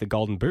Bell with the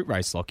Golden Boot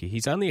race, Lockie.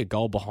 He's only a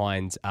goal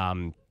behind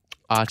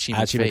Archie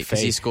McPhee,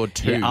 because he scored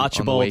 2 on the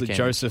Archibald weekend.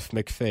 Joseph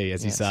McPhee,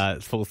 as Yes.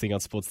 his full thing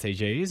on Sports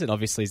TG is. And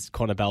obviously,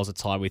 Connor Bell's a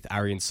tie with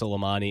Arian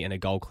Soleimani and a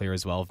goal clear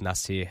as well of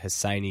Nasir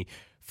Hosseini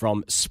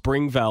from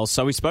Springvale.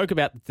 So we spoke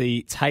about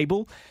the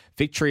table.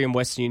 Victory and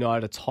Western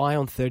United a tie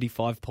on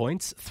 35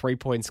 points, 3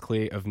 points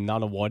clear of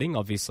Nunawading.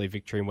 Obviously,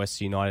 Victory and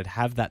Western United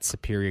have that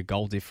superior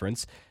goal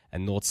difference,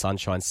 and North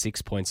Sunshine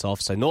 6 points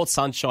off. So North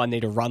Sunshine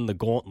need to run the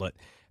gauntlet,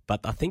 but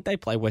I think they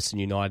play Western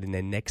United in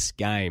their next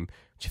game,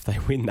 which if they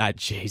win that,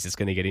 geez, it's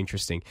going to get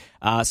interesting.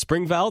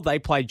 Springvale, they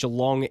play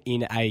Geelong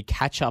in a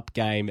catch-up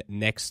game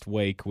next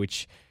week,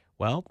 which...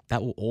 well,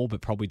 that will all but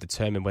probably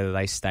determine whether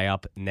they stay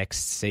up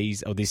next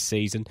season or this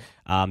season.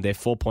 They're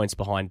 4 points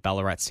behind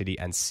Ballarat City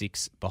and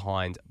 6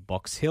 behind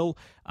Box Hill.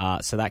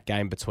 So that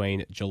game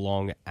between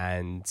Geelong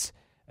and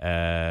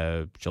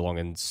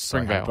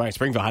Springvale.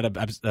 Springvale had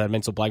a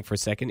mental blank for a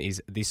second.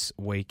 Is this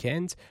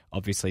weekend?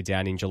 Obviously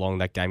down in Geelong,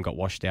 that game got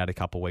washed out a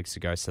couple of weeks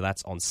ago. So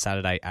that's on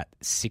Saturday at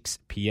 6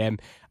 p.m.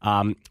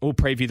 We'll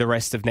preview the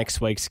rest of next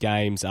week's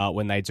games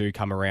when they do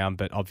come around.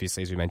 But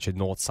obviously, as we mentioned,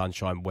 North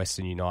Sunshine,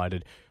 Western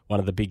United, one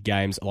of the big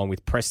games, along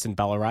with Preston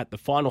Ballarat. The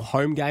final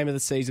home game of the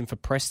season for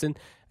Preston,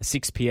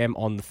 6 p.m.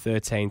 on the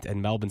 13th,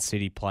 and Melbourne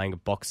City playing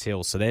at Box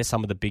Hill. So there's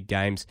some of the big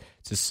games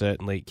to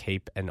certainly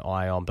keep an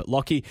eye on. But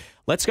Lockie,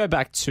 let's go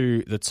back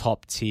to the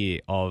top tier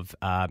of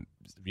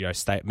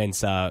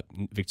men's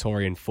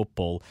Victorian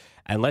football,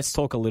 and let's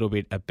talk a little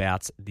bit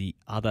about the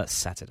other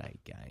Saturday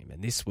game.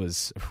 And this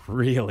was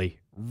really,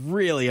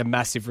 really a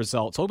massive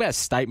result. Talk about a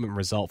statement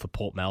result for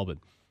Port Melbourne.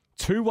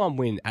 2-1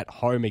 win at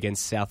home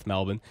against South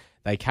Melbourne.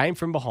 They came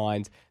from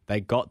behind.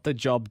 They got the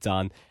job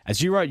done.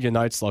 As you wrote your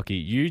notes, Lockie,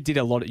 you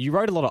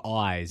wrote a lot of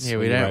eyes. Yeah,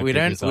 we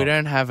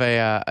don't have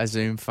a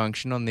Zoom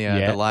function on the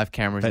live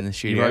cameras in the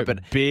studio, but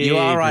you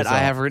are right. Result. I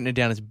have written it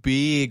down as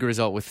big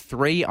result with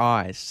 3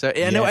 eyes. So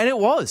and it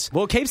was.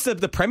 Well, it keeps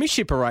the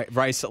premiership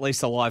race at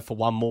least alive for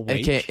one more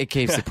week. It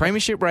keeps the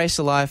premiership race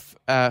alive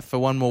for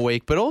one more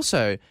week. But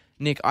also,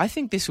 Nick, I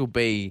think this will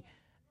be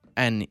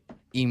an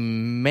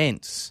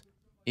immense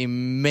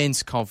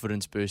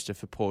confidence booster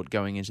for Port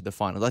going into the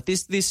final. Like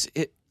this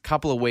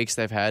couple of weeks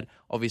they've had,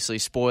 obviously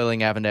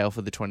spoiling Avondale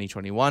for the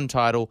 2021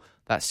 title.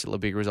 That's still a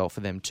big result for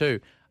them too.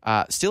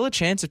 Still a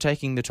chance of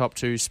taking the top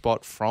 2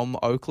 spot from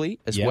Oakley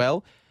as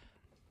well.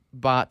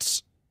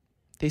 But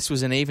this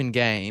was an even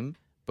game,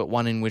 but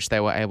one in which they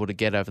were able to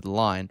get over the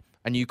line.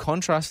 And you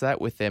contrast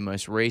that with their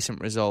most recent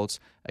results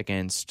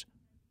against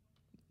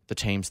the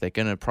teams they're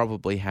going to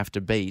probably have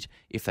to beat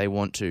if they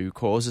want to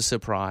cause a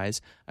surprise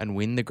and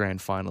win the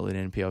grand final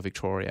in NPL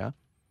Victoria.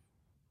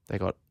 They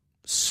got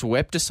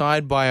swept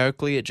aside by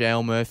Oakley at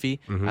JL Murphy,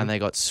 and they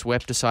got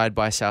swept aside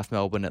by South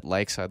Melbourne at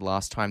Lakeside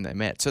last time they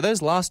met. So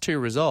those last 2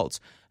 results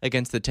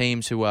against the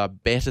teams who are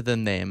better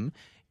than them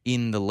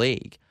in the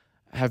league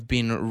have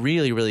been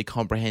really, really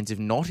comprehensive,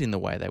 not in the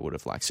way they would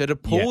have liked. So to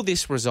pull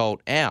this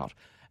result out,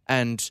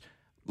 and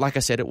like I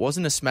said, it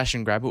wasn't a smash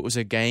and grab. It was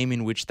a game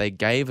in which they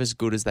gave as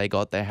good as they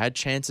got. They had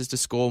chances to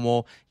score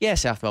more. Yeah,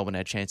 South Melbourne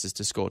had chances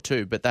to score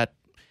too, but that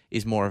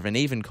is more of an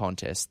even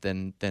contest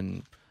than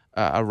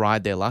a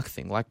ride their luck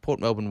thing. Like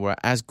Port Melbourne were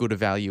as good a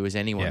value as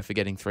anyone for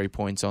getting 3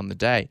 points on the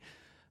day.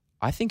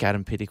 I think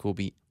Adam Pittick will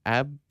be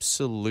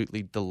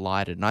absolutely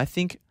delighted. And I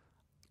think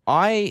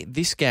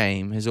this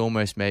game has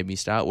almost made me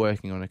start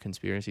working on a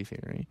conspiracy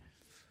theory.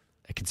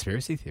 A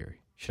conspiracy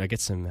theory? Should I get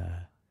some...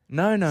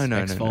 No.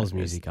 X-Files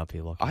music up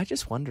here, Lockie. I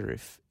just wonder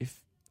if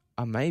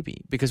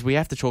maybe, because we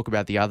have to talk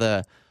about the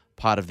other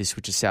part of this,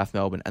 which is South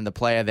Melbourne and the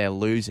player they're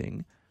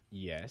losing.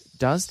 Yes.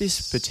 Does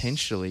this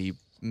potentially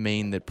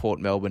mean that Port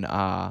Melbourne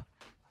are,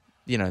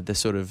 the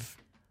sort of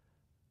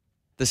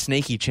the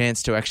sneaky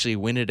chance to actually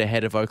win it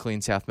ahead of Oakley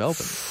and South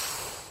Melbourne?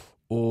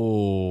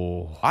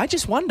 Oh, I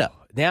just wonder.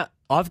 Now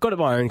I've got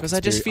my own because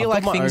I just feel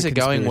like things are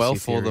going well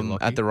for them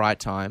at the right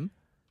time.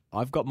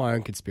 I've got my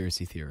own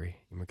conspiracy theory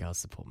in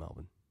regards to Port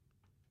Melbourne.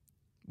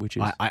 Which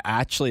is?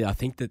 I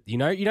think that,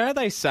 how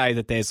they say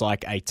that there's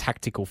like a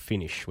tactical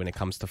finish when it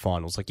comes to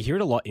finals. Like you hear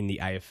it a lot in the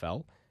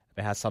AFL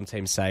about how some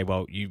teams say,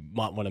 well, you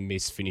might want to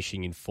miss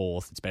finishing in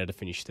 4th. It's better to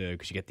finish 3rd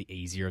because you get the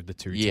easier of the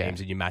 2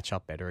 teams and you match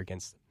up better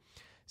against them.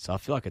 So I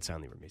feel like it's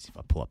only remiss if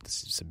I pull up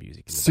some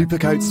music.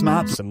 Supercoat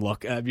Smart. Some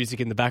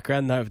music in the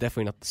background. No,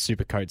 definitely not the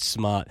Supercoat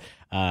Smart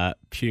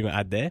Puma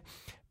ad there.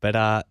 But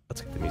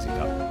let's get the music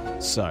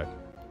up. So,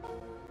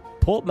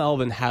 Port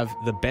Melbourne have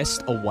the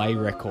best away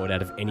record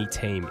out of any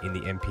team in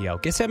the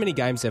NPL. Guess how many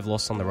games they've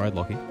lost on the road,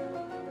 Lockie?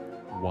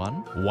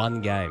 1?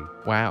 1 game.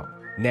 Wow.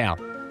 Now,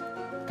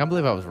 can't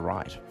believe I was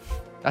right.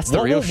 That's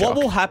the real shock. What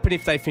will happen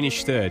if they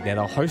finish 3rd? Now,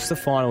 they'll host the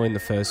final in the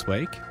first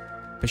week,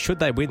 but should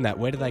they win that,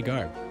 where do they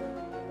go?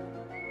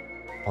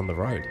 On the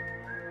road.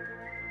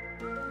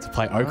 To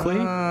play Oakley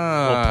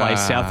or play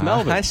South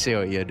Melbourne. I see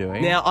what you're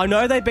doing. Now, I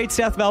know they beat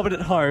South Melbourne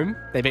at home.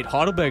 They beat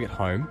Heidelberg at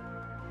home.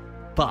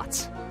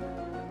 But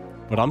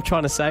what I'm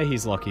trying to say here,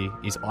 Lockie,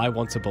 is I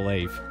want to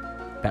believe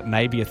that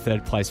maybe a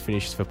third place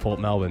finish for Port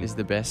Melbourne is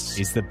the best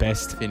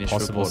finish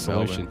possible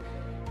solution. Melbourne.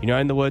 You know,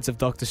 in the words of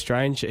Doctor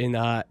Strange in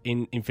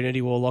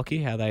Infinity War,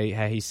 Lockie, how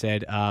he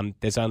said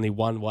there's only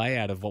one way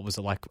out of what was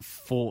it, like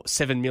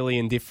 7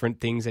 million different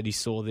things that he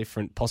saw,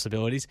 different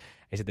possibilities.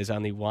 He said there's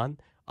only one.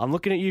 I'm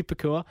looking at you,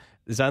 Pakua.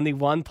 There's only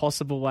one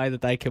possible way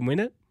that they can win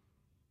it.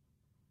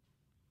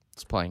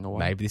 It's playing away.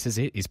 Maybe this is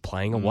it. Is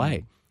playing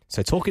away.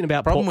 So talking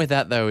about problem with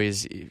that though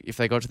is if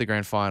they got to the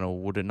grand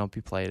final, would it not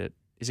be played at?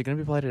 Is it going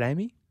to be played at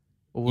Amy?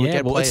 Or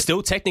will it's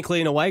still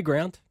technically an away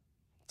ground.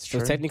 It's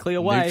still technically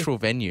away. Neutral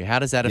venue. How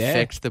does that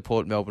affect the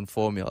Port Melbourne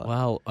formula?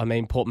 Well, I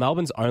mean, Port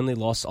Melbourne's only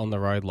loss on the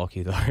road,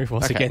 Lockie, though,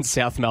 was against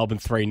South Melbourne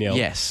 3-0.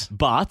 Yes,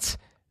 but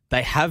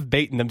they have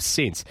beaten them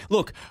since.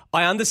 Look,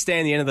 I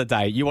understand the end of the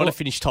day. You want to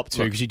finish top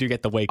two because you do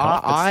get the week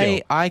off.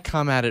 I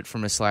come at it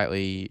from a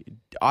slightly...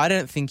 I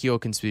don't think your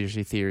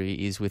conspiracy theory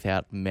is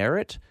without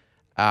merit.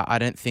 I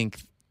don't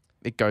think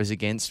it goes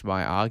against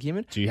my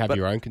argument. Do you have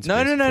your own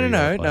conspiracy theory?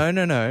 No. No,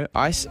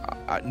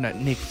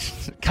 Nick,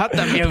 cut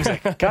the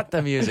music. Cut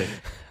the music.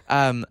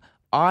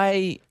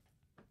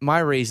 My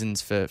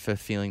reasons for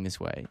feeling this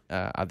way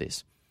are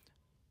this.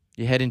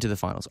 You head into the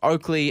finals.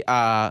 Oakley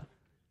are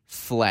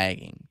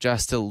flagging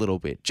just a little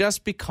bit,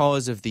 just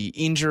because of the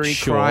injury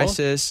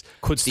crisis.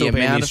 Could still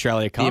be in the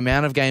Australia Cup. The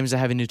amount of games they're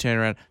having to turn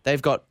around.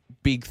 They've got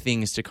big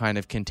things to kind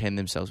of contend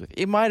themselves with.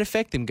 It might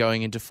affect them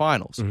going into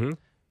finals. Mm-hmm.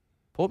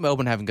 Port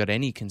Melbourne haven't got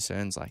any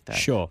concerns like that.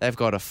 Sure. They've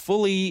got a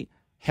fully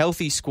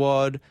healthy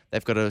squad.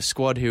 They've got a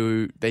squad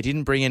who they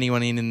didn't bring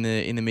anyone in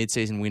the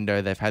mid-season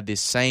window. They've had this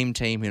same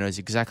team who knows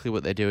exactly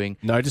what they're doing.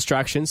 No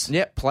distractions.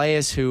 Yep,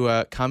 players who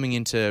are coming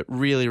into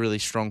really, really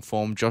strong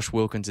form. Josh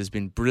Wilkins has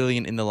been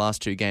brilliant in the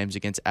last two games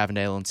against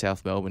Avondale and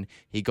South Melbourne.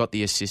 He got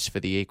the assist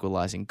for the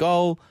equalising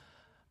goal.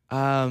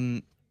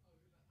 South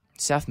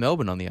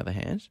Melbourne, on the other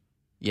hand,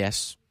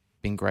 yes,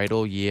 been great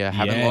all year.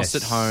 Haven't lost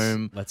at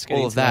home. Let's get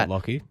all into of that,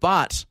 Lockie.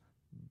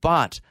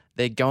 But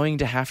they're going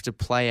to have to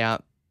play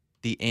out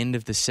the end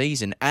of the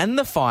season and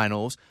the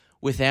finals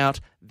without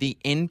the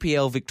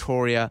NPL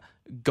Victoria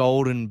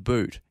Golden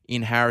Boot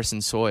in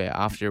Harrison Sawyer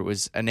after it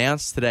was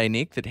announced today,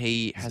 Nick, that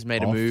he has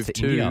made a move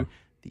to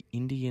the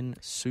Indian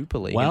Super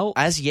League. Well,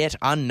 as yet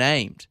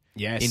unnamed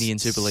Indian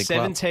Super League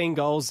 17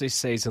 goals this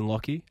season,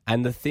 Lockie.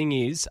 And the thing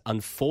is,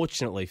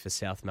 unfortunately for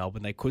South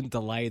Melbourne, they couldn't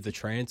delay the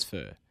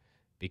transfer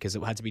because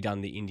it had to be done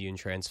in the Indian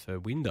transfer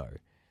window.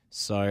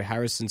 So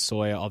Harrison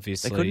Sawyer,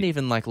 obviously, they couldn't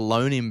even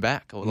loan him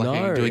back or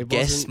do a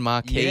guest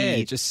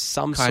marquee, just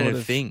some kind sort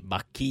of thing.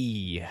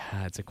 Marquee.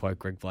 That's a quote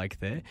Greg Blake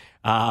there.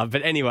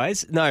 But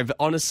anyways, no. But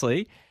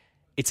honestly,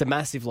 it's a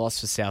massive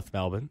loss for South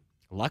Melbourne.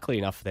 Luckily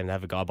enough for them to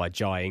have a guy by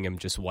Jai Ingham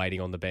just waiting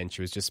on the bench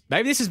who was just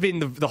maybe this has been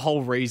the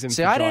whole reason.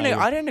 See, for I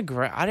don't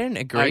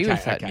agree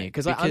with that, Nick,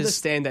 because I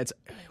understand that's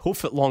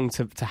hoof it long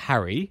to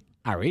Harry,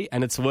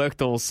 and it's worked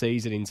all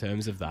season in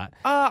terms of that.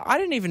 I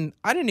don't even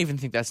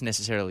think that's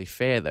necessarily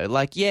fair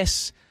though.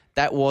 Yes,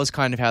 that was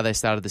kind of how they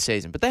started the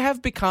season, but they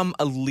have become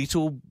a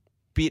little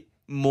bit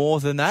more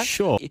than that.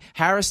 Sure,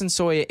 Harrison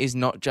Sawyer is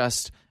not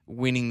just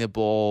winning the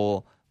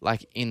ball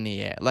in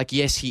the air.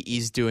 Yes, he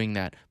is doing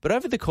that, but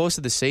over the course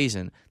of the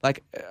season,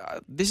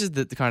 this is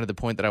the kind of the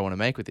point that I want to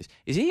make with this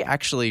is he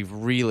actually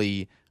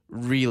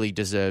really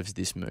deserves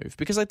this move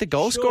because the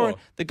goal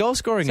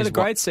scoring is a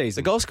great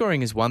season. The goal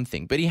scoring is one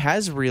thing, but he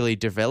has really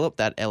developed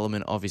that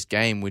element of his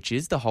game, which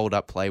is the hold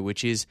up play,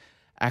 which is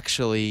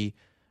actually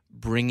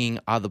bringing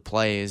other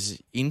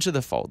players into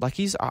the fold.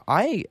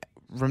 I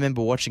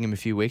remember watching him a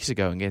few weeks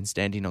ago against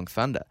Dandenong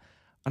Thunder,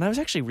 and I was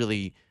actually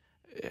really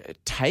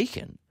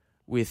taken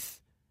with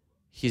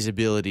his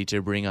ability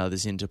to bring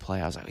others into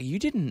play. I was like, you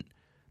didn't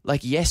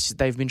yes,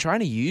 they've been trying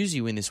to use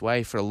you in this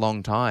way for a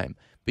long time,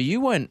 but you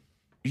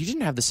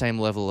didn't have the same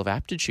level of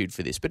aptitude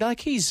for this.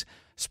 But he's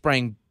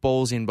spraying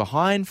balls in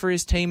behind for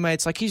his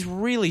teammates. He's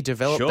really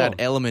developed that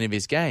element of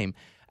his game.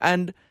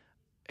 And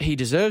he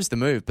deserves the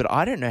move. But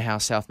I don't know how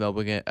South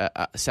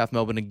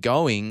Melbourne are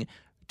going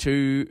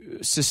to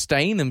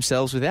sustain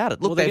themselves without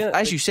it. Look,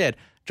 as you said,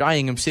 Jai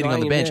Ingham sitting on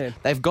the bench. Yeah.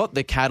 They've got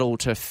the cattle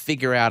to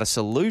figure out a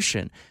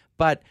solution.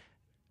 But,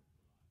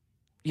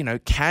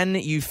 can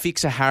you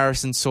fix a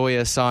Harrison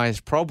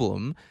Sawyer-sized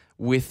problem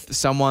with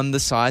someone the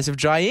size of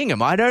Jai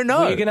Ingham? I don't know.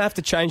 Well, you're going to have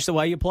to change the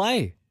way you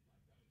play.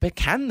 But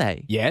can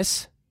they?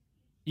 Yes.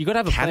 You got to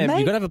have a plan.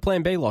 You got to have a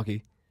plan B,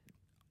 Lockie.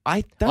 I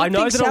know think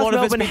that South a lot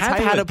Melbourne of us have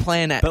had a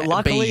plan but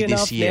luckily B enough,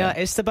 this year. Now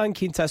Esteban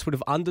Quintas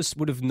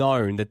would have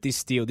known that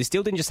this deal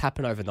didn't just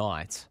happen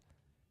overnight.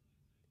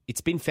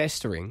 It's been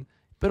festering.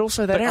 But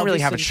also, they don't really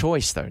have a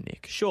choice, though,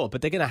 Nick. Sure,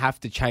 but they're going to have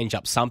to change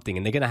up something,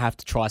 and they're going to have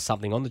to try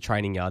something on the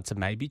training yard to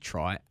maybe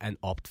try and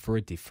opt for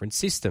a different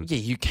system. Yeah,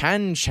 you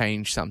can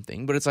change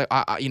something, but it's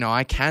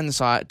I can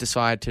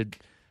decide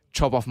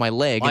chop off my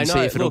leg and see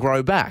if it'll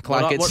grow back.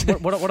 Like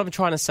what I'm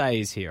trying to say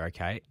is here,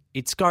 okay?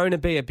 It's going to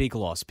be a big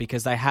loss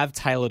because they have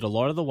tailored a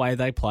lot of the way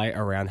they play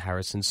around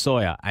Harrison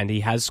Sawyer, and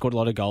he has scored a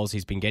lot of goals.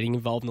 He's been getting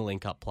involved in the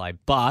link-up play,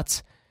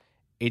 but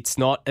it's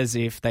not as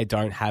if they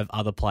don't have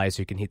other players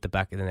who can hit the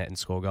back of the net and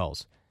score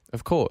goals.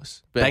 Of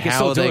course. But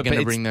how are they going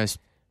to bring those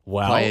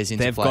players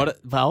into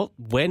play?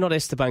 We're not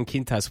Esteban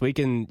Quintas. We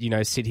can,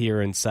 sit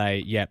here and say,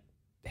 yep,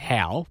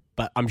 how?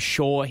 But I'm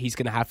sure he's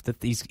going to have to.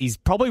 He's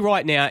probably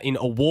right now in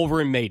a war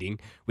room meeting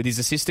with his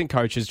assistant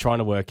coaches trying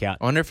to work out.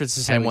 I wonder if it's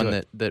the same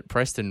one that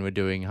Preston were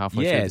doing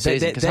halfway through the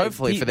season. Because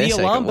hopefully for their sake,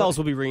 the alarm bells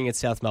will be ringing at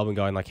South Melbourne,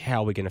 going like,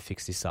 "How are we going to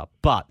fix this up?"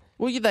 But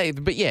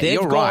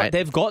you're right.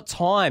 They've got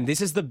time.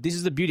 This is the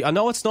beauty. I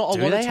know it's not a lot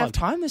of time. Do they have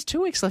time? There's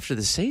 2 weeks left of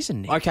the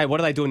season, Nick. Okay, what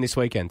are they doing this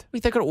weekend?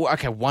 They've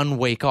got 1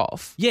 week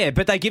off. Yeah,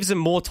 but that gives them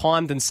more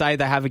time than say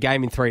they have a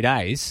game in 3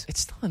 days. It's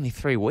still only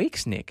 3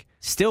 weeks, Nick.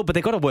 Still, but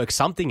they've got to work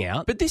something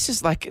out. But this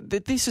is the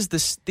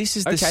system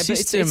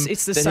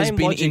it's the that same has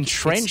been logic.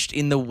 entrenched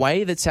in the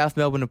way that South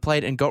Melbourne have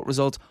played and got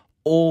results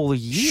all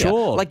year.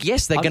 Sure.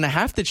 Yes, they're going to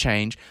have to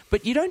change,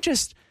 but you don't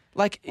just...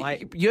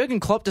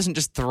 Jurgen Klopp doesn't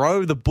just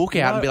throw the book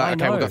out and be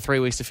like, okay, we've got 3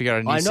 weeks to figure out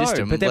a new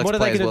system. But then what are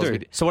they going to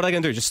do? So what are they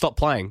going to do? Just stop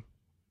playing?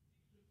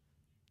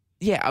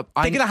 Yeah.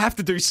 They're going to have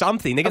to do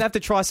something. They're going to have to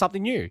try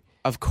something new.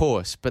 Of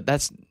course, but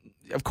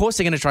of course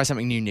they're going to try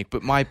something new, Nick.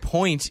 But my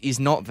point is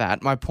not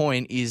that. My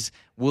point is,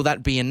 will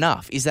that be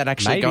enough? Is that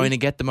actually going to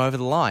get them over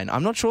the line?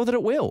 I'm not sure that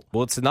it will.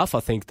 Well, it's enough. I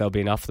think there'll be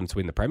enough for them to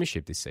win the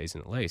premiership this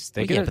season at least.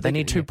 But they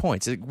need 2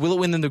 points. Will it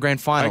win them the grand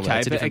final?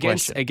 Okay, but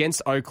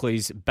against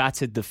Oakley's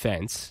battered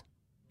defence,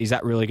 is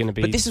that really going to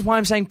be... But this is why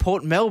I'm saying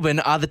Port Melbourne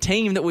are the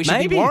team that we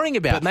should be worrying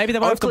about. But maybe they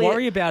won't have to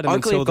worry about them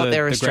until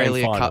the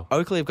Australia Cup.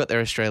 Oakley have got their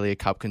Australia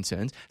Cup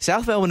concerns.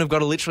 South Melbourne have got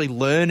to literally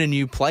learn a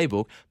new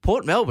playbook.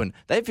 Port Melbourne,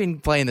 they've been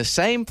playing the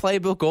same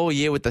playbook all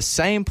year with the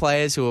same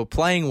players who are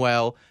playing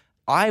well.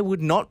 I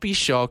would not be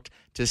shocked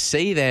to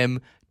see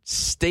them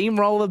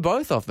steamroller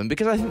both of them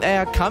because I think they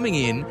are coming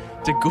in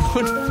to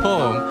good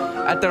form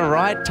at the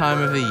right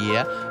time of the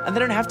year and they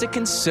don't have to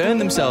concern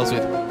themselves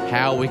with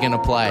how we're going to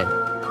play.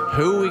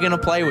 Who are we going to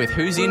play with?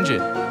 Who's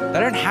injured? They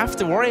don't have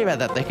to worry about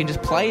that. They can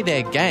just play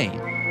their game.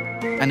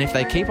 And if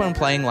they keep on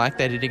playing like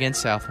they did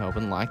against South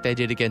Melbourne, like they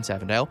did against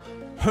Avondale,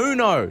 who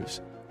knows?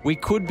 We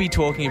could be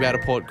talking about a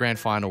Port Grand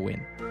Final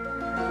win.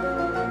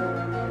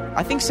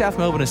 I think South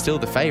Melbourne are still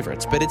the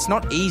favourites, but it's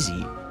not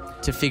easy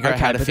to figure out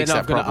how to fix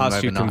that problem overnight. But then I'm going to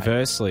ask you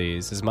conversely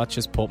is, as much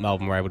as Port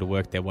Melbourne were able to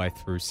work their way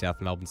through South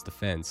Melbourne's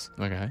defence...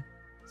 Okay.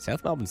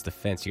 South Melbourne's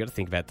defence, you got to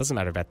think about it. Doesn't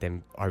matter about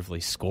them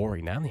overly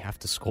scoring. They only have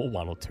to score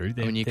 1 or 2.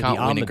 You can't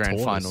win a grand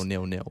final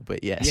 0-0,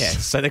 but yes. Yeah,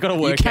 so they've got to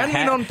work out. You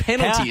can win on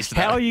penalties.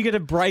 How are you going to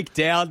break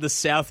down the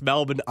South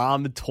Melbourne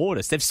Armoured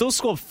Tortoise? They've still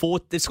scored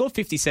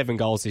 57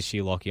 goals this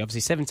year, Lockie.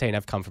 Obviously, 17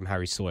 have come from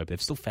Harry Sawyer, but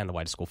they've still found a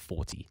way to score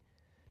 40.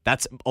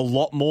 That's a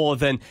lot more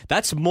than...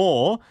 That's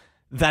more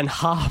than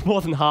half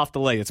the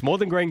league. It's more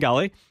than Green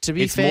Gully. To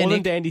be fair, more than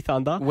Nick, Dandy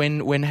Thunder.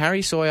 When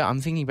Harry Sawyer,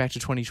 I'm thinking back to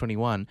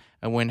 2021,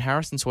 and when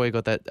Harrison Sawyer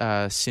got that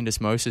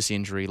syndesmosis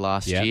injury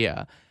last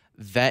year,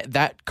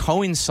 that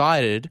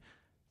coincided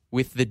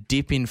with the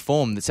dip in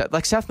form.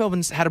 Like South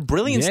Melbourne's had a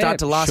brilliant start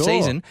to last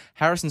season.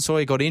 Harrison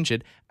Sawyer got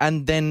injured,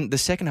 and then the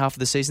second half of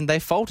the season they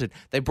faltered.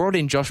 They brought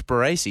in Josh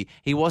Baresi.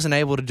 He wasn't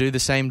able to do the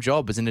same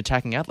job as an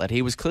attacking outlet.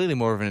 He was clearly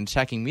more of an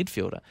attacking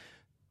midfielder.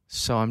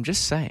 So I'm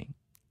just saying.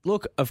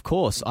 Look, of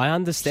course, I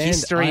understand.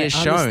 History has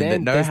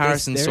shown that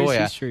Harrison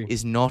Sawyer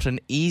is not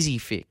an easy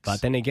fix.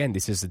 But then again,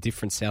 this is a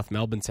different South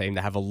Melbourne team.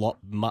 They have a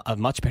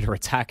much better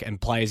attack and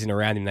players in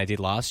around him than they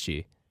did last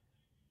year.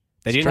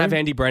 They didn't have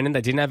Andy Brennan.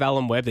 They didn't have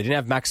Alan Webb. They didn't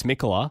have Max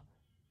Mikola.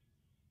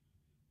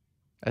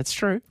 That's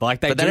true. But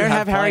they don't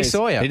have Harry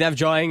Sawyer. They didn't have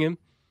Jai Ingham.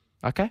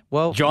 Okay,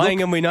 well... Jai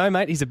Ingham, we know,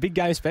 mate. He's a big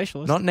game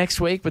specialist. Not next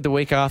week, but the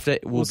week after.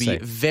 It will be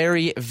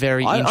very,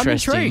 very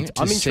interesting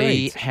to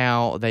see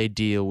how they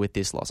deal with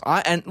this loss.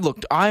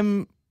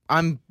 I'm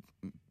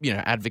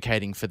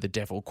advocating for the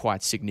Devil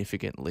quite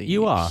significantly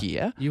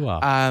here. You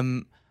are.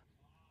 And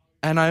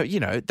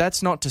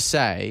that's not to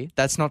say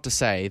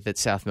that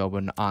South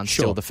Melbourne aren't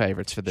still the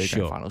favourites for the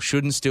grand final.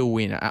 Shouldn't still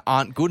win.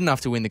 Aren't good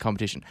enough to win the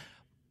competition.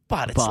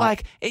 But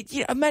it's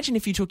imagine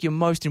if you took your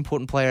most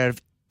important player out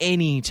of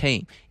any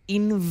team.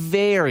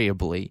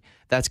 Invariably,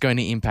 that's going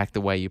to impact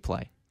the way you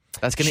play.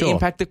 That's going to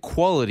impact the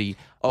quality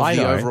of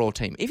the overall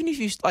team. Even if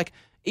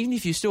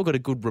you still got a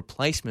good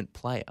replacement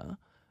player,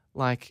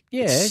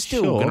 it's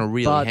still going to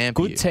really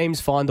hamper you. Good teams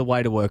find a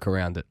way to work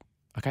around it.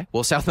 Okay.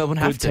 Well, South Melbourne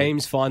have to. Good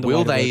teams find a way to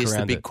work around it. Will they is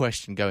the big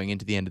question going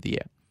into the end of the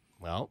year.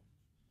 Well,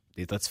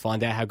 let's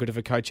find out how good of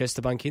a coach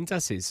Esteban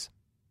Quintas is.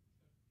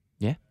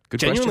 Yeah. Good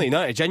genuinely, question.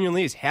 No, it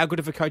genuinely is. How good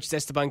of a coach is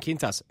Esteban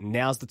Quintas?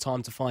 Now's the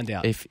time to find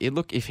out. If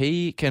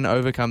he can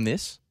overcome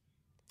this,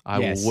 I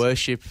will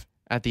worship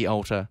at the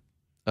altar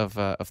of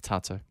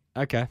Tato.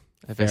 Okay.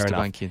 Of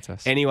Esteban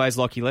Quintas. Anyways,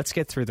 Lockie, let's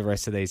get through the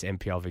rest of these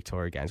NPL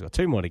Victoria games. We've got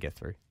 2 more to get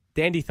through.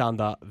 Dandy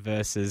Thunder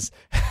versus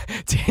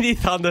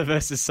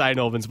St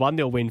Albans.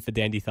 1-0 win for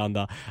Dandy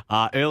Thunder.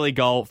 Early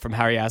goal from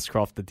Harry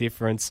Ashcroft, the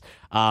difference.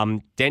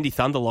 Dandy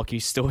Thunder, Lockie,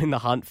 still in the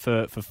hunt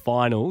for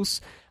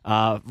finals.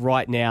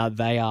 Right now,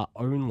 they are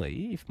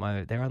only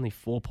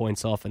 4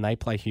 points off, and they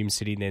play Hume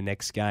City in their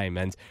next game.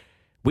 And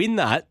win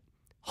that,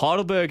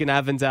 Heidelberg and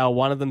Avondale,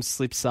 one of them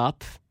slips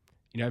up.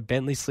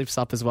 Bentley slips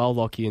up as well,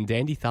 Lockie, and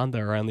Dandy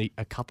Thunder are only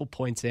a couple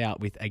points out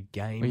with a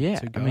game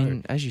to go. I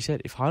mean, as you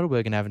said, if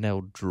Heidelberg and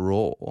Avondale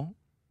draw...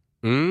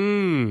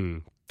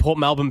 Port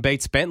Melbourne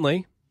beats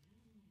Bentley.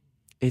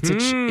 It's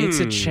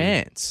a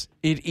chance.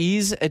 It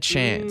is a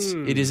chance.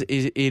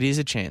 It is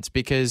a chance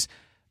because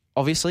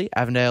obviously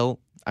Avondale,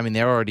 I mean,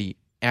 they're already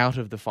out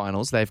of the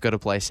finals. They've got to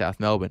play South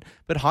Melbourne.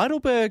 But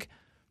Heidelberg's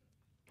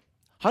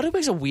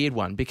a weird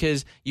one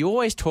because you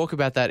always talk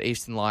about that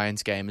Eastern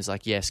Lions game as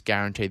like, yes,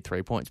 guaranteed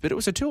 3 points. But it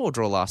was a 2-2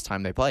 draw last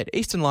time they played.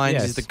 Eastern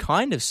Lions is the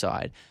kind of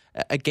side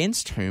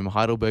against whom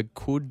Heidelberg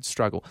could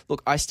struggle.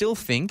 Look, I still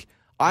think...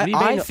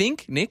 I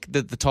think, Nick,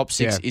 that the top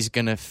six is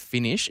going to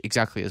finish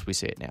exactly as we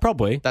see it now.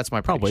 Probably. That's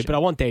my prediction. But I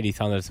want Dandy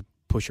Thunder to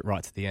push it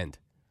right to the end.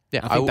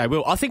 Yeah, I think they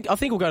will. I think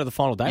we'll go to the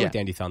final day with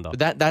Dandy Thunder.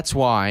 But that's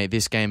why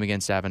this game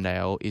against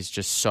Avondale is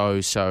just so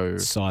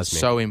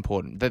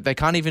important. They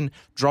can't even...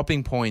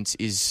 Dropping points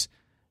is...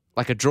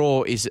 Like a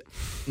draw is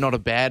not a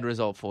bad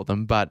result for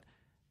them, but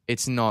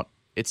it's not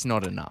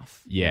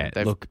enough. Yeah,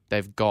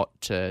 they've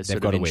got to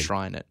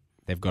enshrine it.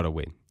 They've got to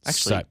win.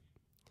 Actually...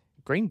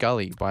 Green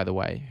Gully, by the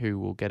way, who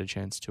will get a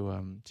chance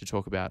to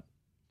talk about.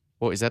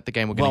 Well, is that the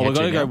game we're going to get to?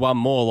 Well, we're going to go one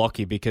more,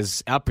 Lockie,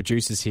 because our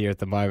producers here at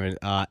the moment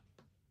are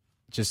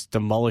just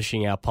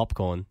demolishing our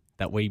popcorn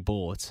that we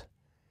bought.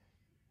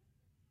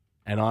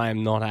 And I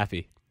am not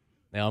happy.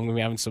 Now, I'm going to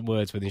be having some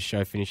words when this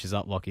show finishes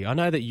up, Lockie. I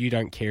know that you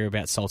don't care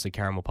about salted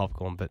caramel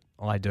popcorn, but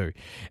I do.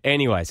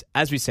 Anyways,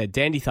 as we said,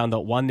 Dandy Thunder,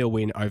 1-0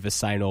 win over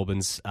St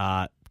Albans.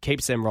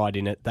 Keeps them right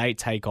in it. They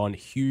take on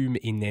Hume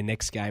in their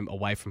next game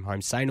away from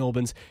home. St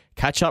Albans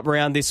catch up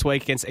round this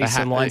week against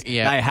Eastern Lions. They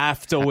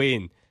have to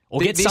win. Or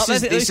get something,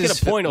 at least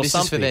get a point or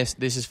something. This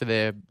is for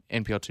their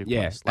NPL 2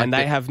 players. And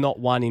they have not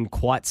won in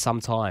quite some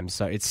time,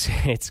 so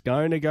it's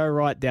going to go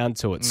right down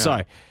to it.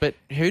 No. But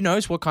who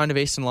knows what kind of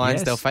Eastern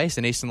Lions they'll face.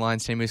 An Eastern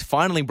Lions team who's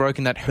finally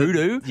broken that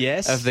hoodoo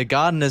of the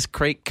Gardeners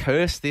Creek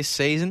curse this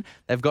season.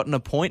 They've gotten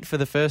a point for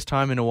the first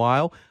time in a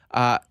while.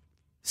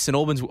 St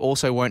Albans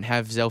also won't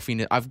have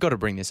Zelfi... I've got to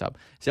bring this up.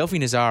 Zelfi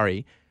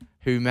Nazari,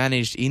 who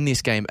managed in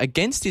this game,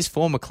 against his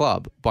former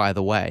club, by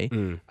the way,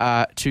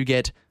 to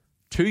get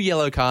 2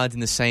 yellow cards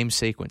in the same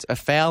sequence. A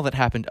foul that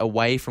happened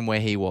away from where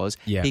he was.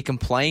 Yeah. He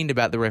complained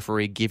about the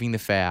referee giving the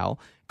foul,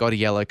 got a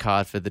yellow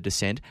card for the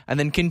dissent, and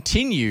then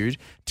continued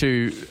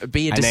to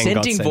be a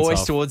dissenting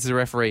voice towards the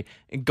referee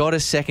and got a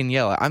second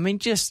yellow. I mean,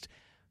 just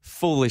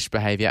foolish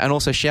behaviour. And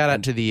also shout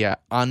out to the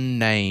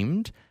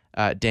unnamed...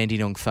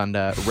 Dandenong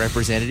Thunder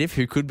representative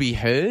who could be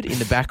heard in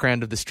the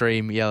background of the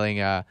stream yelling,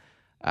 I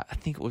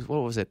think it was,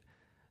 what was it?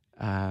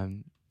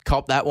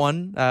 Cop that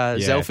one,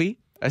 Zelfi,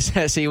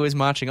 as he was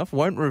marching off.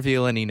 Won't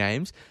reveal any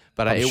names,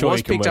 but it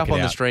was picked up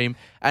on the stream.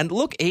 And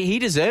look, he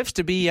deserves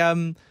to be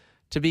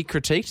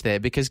critiqued there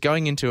because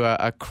going into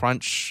a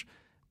crunch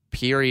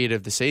period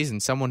of the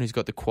season, someone who's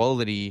got the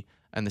quality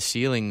and the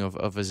ceiling of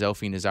a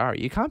Zelfi Nazari,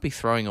 you can't be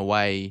throwing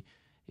away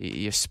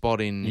your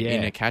spot in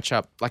a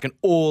catch-up, like an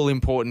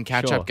all-important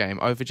catch-up game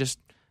over just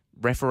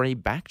referee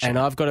backchat. And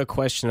I've got a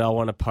question I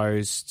want to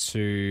pose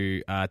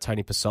to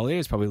Tony Pasolio,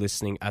 who's probably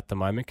listening at the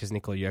moment, because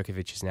Nikola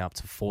Jokovic is now up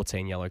to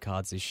 14 yellow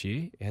cards this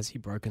year. Has he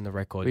broken the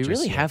record? We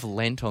really have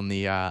lent on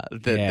the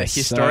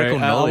historical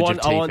knowledge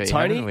of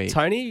TP,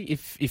 Tony,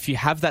 if you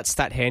have that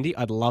stat handy,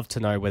 I'd love to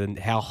know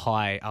how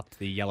high up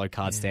the yellow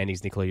card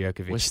standings Nikola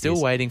Jokovic is. We're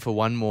still waiting for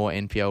one more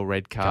NPL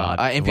red card.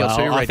 NPL 2 red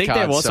card, I think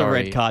there was a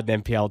red card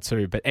in NPL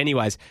 2. But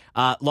anyways,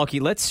 Lockie,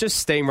 let's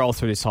just steamroll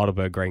through this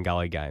Heidelberg Green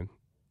Gully game.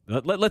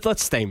 Let's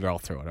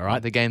steamroll through it, all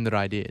right? The game that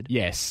I did.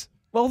 Yes.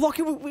 Well,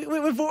 Lockie,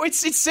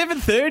 it's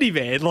 7:30,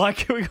 man.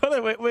 Like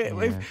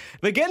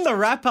we're getting the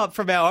wrap up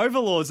from our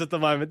overlords at the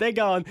moment. They're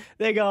going.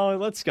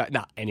 Let's go.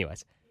 Nah.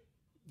 Anyways,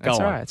 That's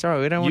all right. It's all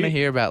right. We don't want to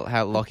hear about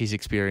how Lockie's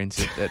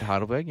experience at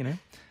Heidelberg. You know.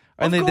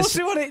 Of course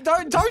we want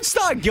to. Don't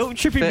start guilt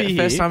tripping me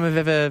here. First time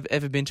I've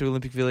ever been to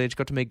Olympic Village.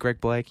 Got to meet Greg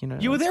Blake. You know.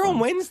 You were there on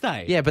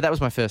Wednesday. Yeah, but that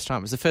was my first time.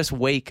 It was the first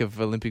week of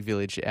Olympic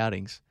Village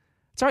outings.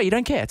 It's all right, you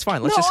don't care. It's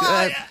fine. Let's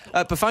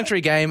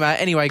perfunctory game.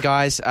 Anyway,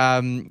 guys,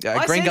 Green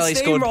Gully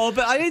scored.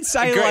 But I didn't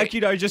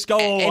say just go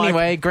all.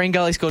 Anyway, Green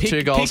Gully scored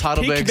 2 goals.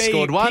 Heidelberg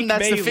scored 1.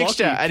 That's the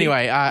fixture.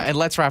 Anyway, and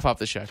let's wrap up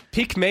the show.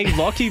 Pick me,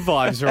 Lockie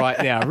vibes right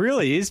now.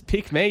 Really is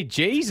pick me.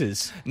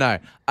 Jesus. No.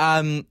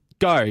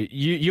 Go.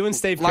 You and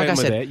Steve. Like Kern I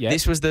said, were there. Yeah.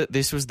 this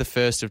was the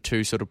first of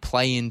 2 sort of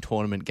play-in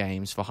tournament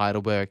games for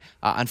Heidelberg.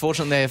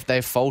 Unfortunately,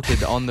 they've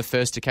faltered on the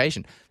first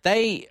occasion.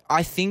 I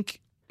think.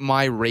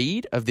 My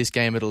read of this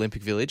game at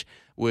Olympic Village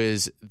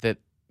was that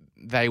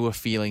they were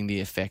feeling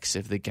the effects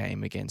of the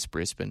game against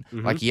Brisbane.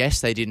 Mm-hmm. Like,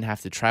 yes, they didn't have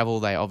to travel.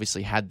 They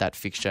obviously had that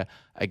fixture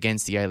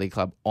against the A-League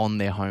club on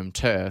their home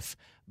turf,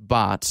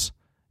 but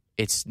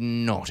it's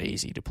not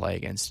easy to play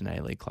against an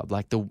A-League club.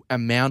 Like, the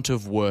amount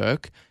of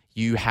work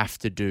you have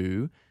to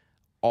do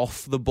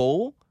off the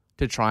ball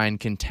to try and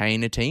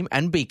contain a team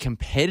and be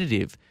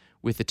competitive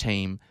with a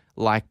team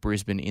like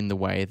Brisbane in the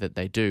way that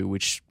they do,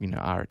 which,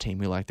 are a team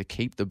who like to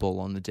keep the ball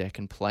on the deck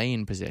and play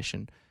in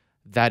possession,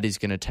 that is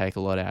going to take a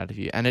lot out of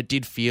you. And it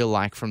did feel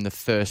like from the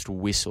first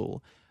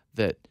whistle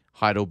that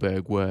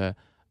Heidelberg were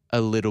a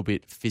little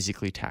bit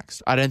physically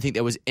taxed. I don't think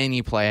there was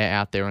any player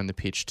out there on the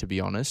pitch, to be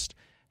honest,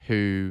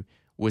 who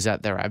was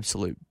at their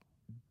absolute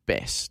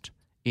best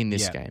in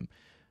this game.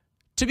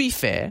 To be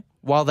fair,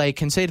 while they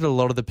conceded a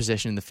lot of the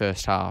possession in the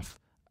first half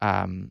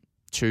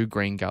to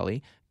Green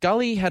Gully,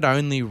 Gully had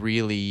only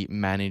really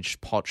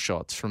managed pot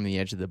shots from the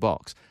edge of the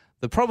box.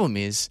 The problem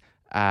is,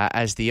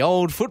 as the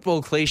old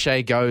football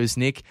cliche goes,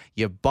 Nick,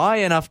 you buy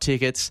enough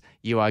tickets,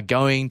 you are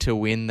going to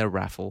win the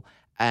raffle.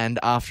 And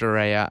after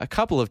a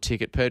couple of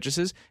ticket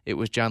purchases, it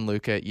was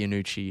Gianluca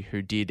Iannucci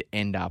who did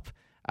end up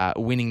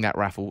winning that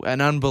raffle.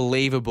 An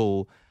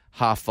unbelievable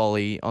half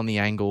volley on the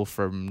angle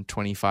from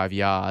 25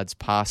 yards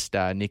past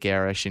Nick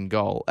Arish in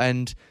goal.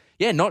 And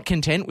not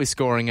content with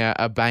scoring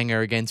a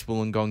banger against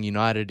Wollongong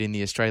United in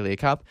the Australia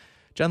Cup,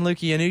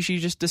 Gianluca Iannucci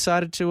just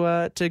decided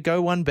to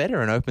go one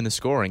better and open the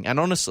scoring. And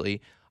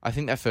honestly, I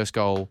think that first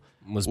goal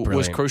was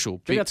crucial. Do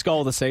you think that's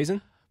goal of the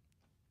season?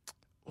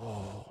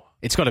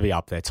 It's got to be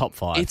up there, top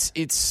 5.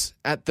 It's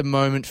at the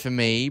moment for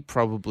me,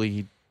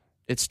 probably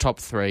it's top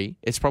 3.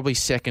 It's probably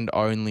second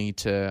only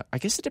to, I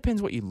guess it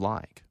depends what you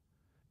like.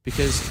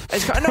 Because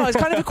it's kind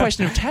of a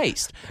question of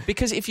taste.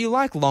 Because if you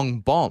like long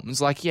bombs,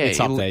 it's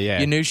up there,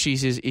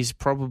 Iannucci's is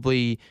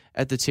probably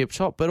at the tip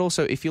top. But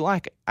also, if you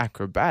like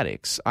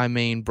acrobatics, I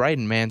mean,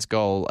 Braden Mann's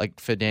goal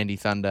for Dandy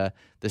Thunder,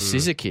 the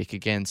scissor kick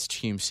against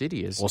Hume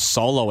City is... Or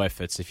solo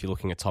efforts, if you're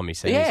looking at Tommy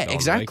Senior's goal. Yeah,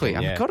 exactly.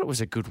 God, it was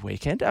a good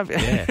weekend.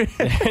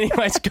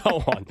 Anyways,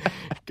 go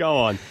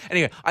on.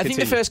 Anyway, I think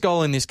the first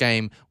goal in this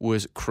game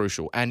was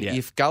crucial. And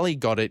if Gully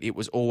got it, it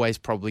was always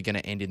probably going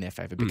to end in their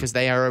favour because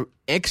they are an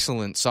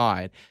excellent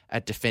side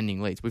at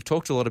defending leads. We've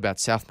talked a lot about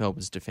South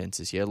Melbourne's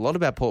defences here, a lot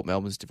about Port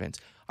Melbourne's defence.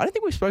 I don't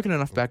think we've spoken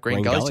enough about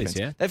Green Gully's defence.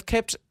 Yeah. They've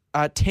kept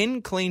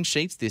 10 clean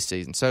sheets this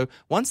season. So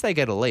once they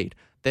get a lead,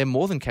 they're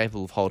more than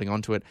capable of holding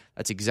on to it.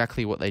 That's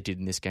exactly what they did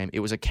in this game. It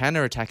was a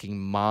counter-attacking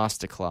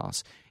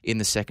masterclass in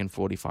the second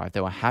 45.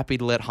 They were happy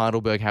to let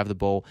Heidelberg have the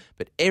ball,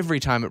 but every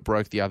time it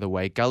broke the other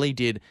way, Gully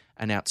did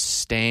an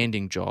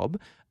outstanding job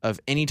of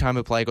any time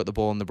a player got the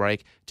ball on the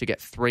break to get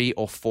 3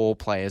 or 4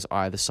 players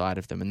either side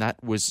of them. And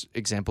that was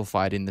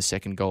exemplified in the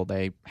second goal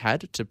they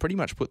had to pretty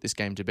much put this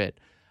game to bed.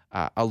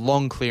 A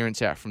long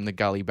clearance out from the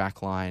Gully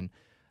back line.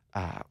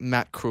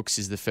 Matt Crooks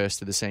is the first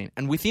to the scene.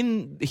 And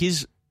within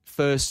his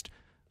first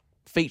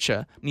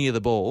feature near the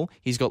ball,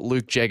 he's got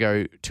Luke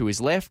Jego to his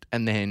left,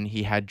 and then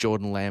he had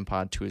Jordan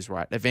Lampard to his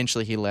right.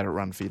 Eventually, he let it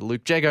run for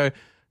Luke Jego,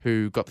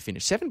 who got the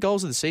finish. 7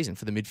 goals of the season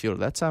for the midfielder.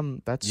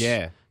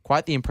 That's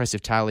quite the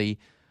impressive tally.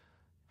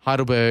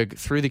 Heidelberg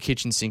threw the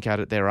kitchen sink at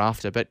it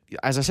thereafter. But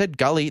as I said,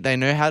 Gully, they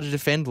know how to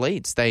defend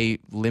leads. They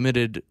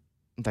limited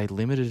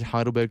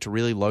Heidelberg to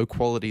really low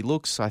quality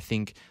looks. I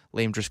think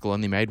Liam Driscoll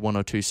only made 1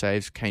 or 2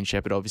 saves. Kane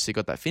Shepherd obviously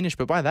got that finish,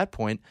 but by that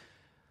point,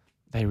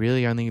 they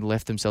really only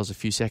left themselves a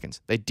few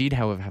seconds. They did,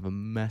 however, have a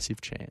massive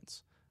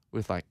chance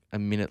with a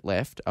minute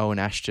left. Owen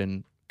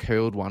Ashton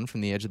curled one from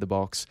the edge of the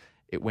box.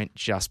 It went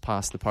just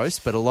past the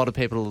post, but a lot of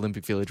people at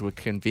Olympic Village were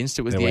convinced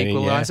it was the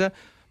equaliser. Yeah.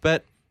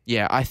 But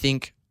I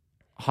think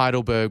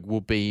Heidelberg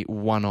will be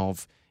one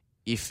of,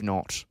 if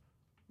not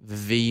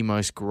the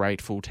most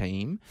grateful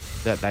team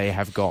that they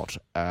have got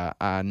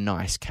a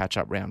nice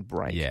catch-up round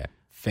break. Yeah,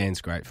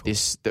 fans grateful.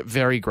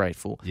 Very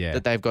grateful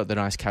that they've got the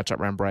nice catch-up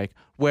round break.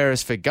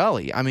 Whereas for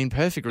Gully, I mean,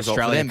 perfect result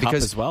Australia for them Cup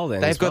because as well,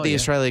 they've got the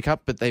Australia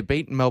Cup, but they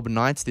beat Melbourne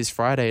Knights this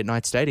Friday at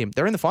Knight Stadium.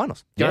 They're in the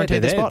finals. Guaranteed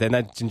they're their spot. Then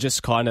they can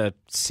just kind of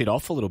sit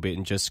off a little bit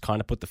and just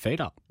kind of put the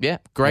feet up. Yeah,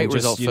 great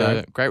result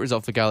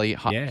for Gully.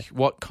 Yeah.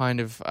 What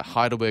kind of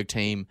Heidelberg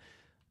team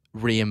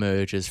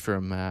re-emerges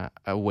from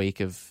a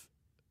week of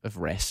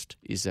rest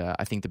is,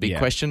 I think, the big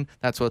question.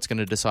 That's what's going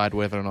to decide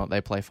whether or not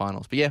they play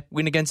finals. But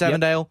win against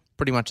Avondale,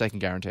 pretty much they can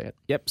guarantee it.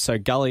 Yep, so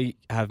Gully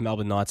have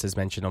Melbourne Knights, as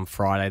mentioned, on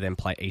Friday, then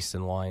play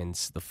Eastern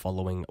Lions the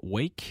following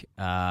week.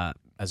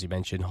 As you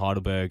mentioned,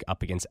 Heidelberg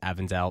up against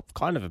Avondale.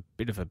 Kind of a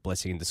bit of a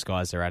blessing in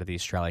disguise. They're out of the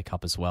Australia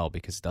Cup as well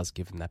because it does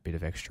give them that bit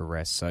of extra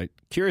rest. So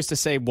curious to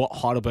see what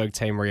Heidelberg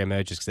team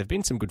re-emerges because they've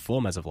been some good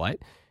form as of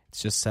late.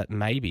 It's just that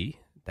maybe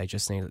they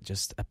just need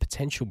just a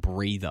potential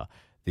breather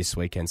this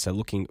weekend. So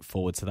looking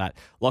forward to that.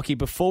 Lockie,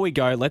 before we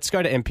go, let's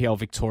go to NPL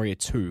Victoria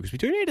 2 because we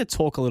do need to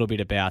talk a little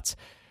bit about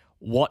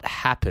what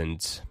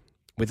happened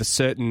with a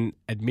certain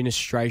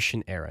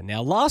administration error.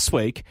 Now, last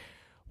week,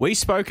 we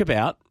spoke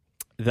about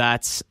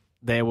that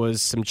there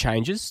was some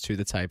changes to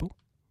the table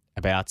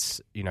about,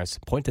 some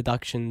point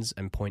deductions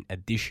and point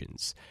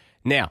additions.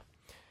 Now,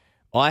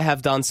 I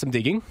have done some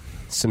digging,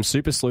 some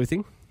super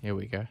sleuthing. Here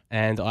we go.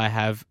 And I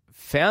have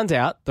found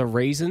out the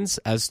reasons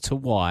as to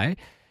why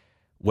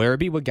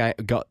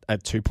Werribee got a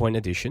 2-point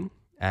addition,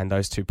 and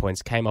those 2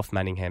 points came off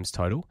Manningham's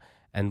total,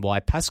 and why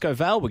Pascoe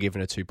Vale were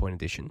given a 2-point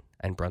addition,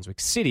 and Brunswick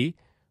City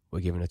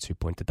were given a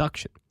 2-point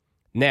deduction.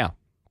 Now,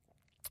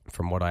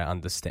 from what I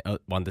understand.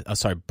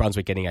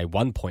 Brunswick getting a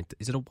 1 point.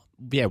 Is it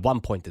a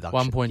 1 point deduction?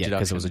 1 point deduction.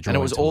 Because it was a draw. And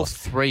it was all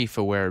three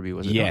for Werribee,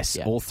 was it? Yes,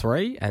 all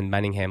three, and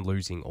Manningham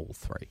losing all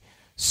three.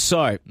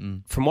 So,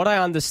 from what I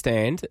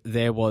understand,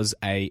 there was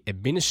a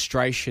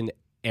administration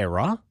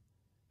error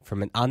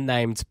from an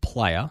unnamed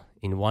player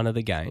in one of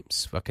the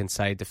games. I can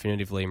say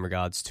definitively in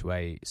regards to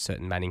a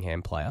certain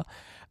Manningham player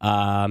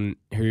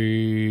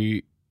who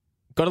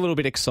got a little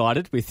bit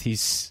excited with his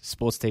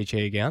Sports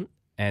TG account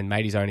and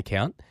made his own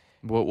account.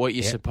 Well, what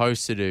you're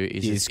supposed to do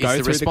is go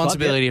the through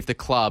responsibility of the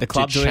club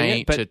to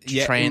change, to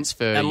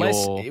transfer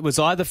unless your... It was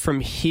either from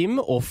him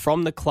or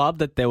from the club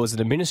that there was an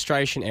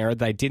administration error.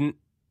 They didn't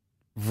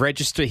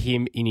register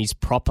him in his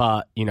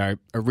proper,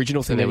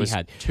 original thing that he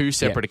had. Two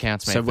separate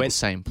accounts made for the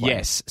same player.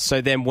 Yes.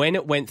 So then when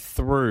it went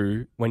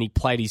through, when he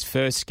played his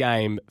first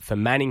game for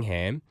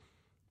Manningham,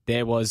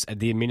 there was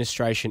the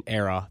administration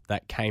error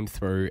that came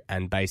through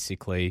and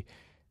basically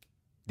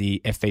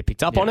the FV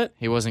picked up on it.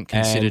 He wasn't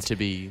considered to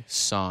be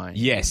signed.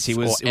 Yes, he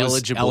was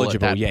eligible. At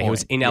that point. He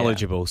was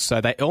ineligible. Yeah.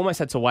 So they almost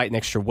had to wait an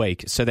extra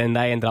week. So then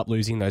they ended up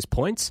losing those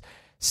points.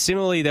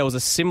 Similarly, there was a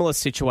similar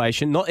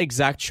situation, not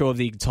exact sure of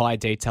the entire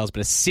details,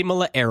 but a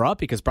similar error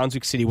because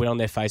Brunswick City went on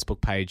their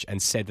Facebook page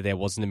and said that there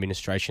was an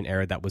administration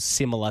error that was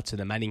similar to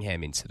the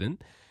Manningham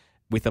incident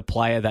with a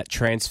player that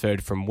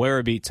transferred from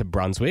Werribee to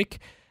Brunswick,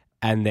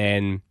 and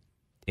then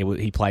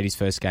he played his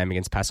first game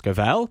against Pascoe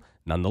Vale.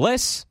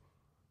 Nonetheless,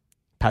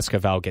 Pascoe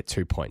Vale get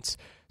 2 points.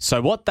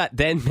 So what that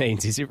then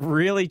means is it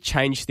really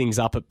changed things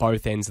up at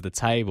both ends of the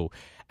table.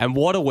 And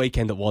what a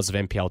weekend it was of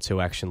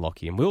NPL2 action,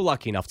 Lockie. And we were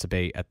lucky enough to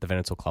be at the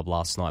Venator Club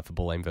last night for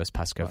Bulleen versus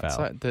Pascoe Vale. It's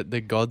like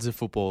the gods of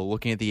football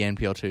looking at the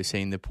NPL2,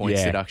 seeing the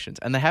points deductions.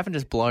 And they haven't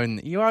just blown...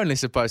 You're only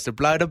supposed to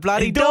blow the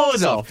bloody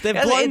doors off. They've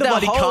blown the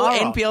bloody whole car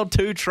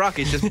NPL2 truck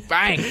is just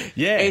bang.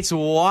 It's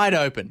wide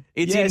open.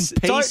 It's in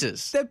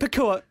pieces.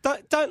 Pakua,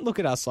 don't look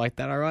at us like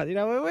that, all right?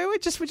 We're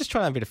just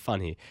trying to have a bit of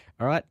fun here,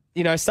 all right?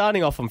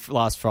 Starting off on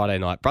last Friday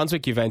night,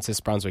 Brunswick Juventus,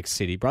 Brunswick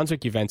City.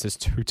 Brunswick Juventus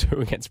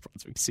 2-2 against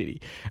Brunswick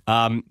City.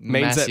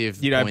 Means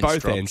Massive that,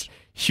 both dropped. ends.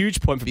 Huge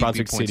point for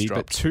Brunswick City,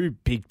 but 2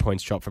 big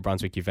points dropped for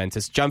Brunswick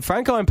Juventus.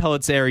 Gianfranco and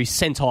Pellizzeri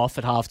sent off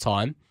at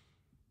halftime.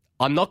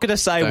 I'm not going to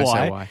say don't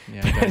why. Say why.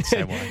 Yeah, don't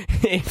say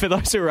why. For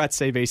those who were at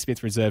CB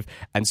Smith Reserve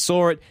and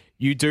saw it,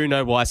 you do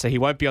know why. So he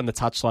won't be on the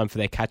touchline for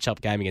their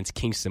catch-up game against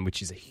Kingston,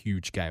 which is a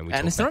huge game.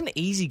 And it's not an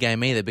easy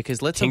game either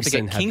because let's not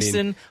forget,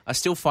 Kingston are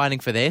still fighting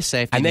for their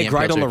safety. And they're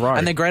great on the road.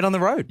 And they're great on the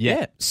road.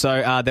 Yeah.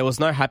 So there was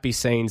no happy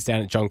scenes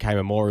down at John Kay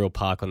Memorial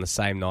Park on the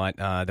same night.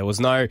 There was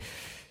no...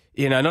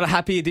 not a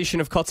happy edition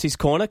of Cotsy's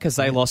Corner because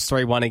they lost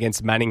 3-1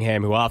 against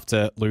Manningham, who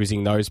after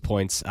losing those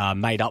points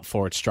made up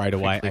for it straight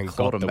away and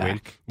got the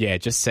win. Yeah,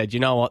 just said, you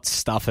know what,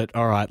 stuff it.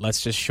 All right,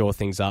 let's just shore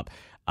things up.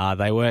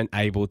 They weren't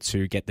able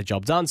to get the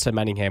job done, so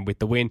Manningham with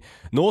the win.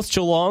 North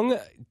Geelong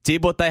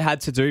did what they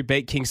had to do,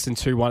 beat Kingston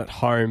 2-1 at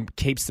home,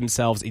 keeps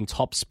themselves in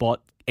top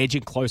spot,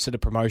 edging closer to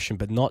promotion,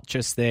 but not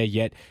just there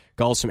yet.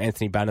 Goals from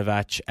Anthony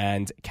Banavac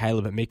and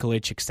Caleb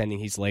Mikulic extending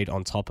his lead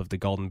on top of the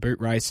Golden Boot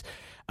race.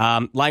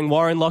 Lang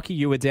Warren, Lockie,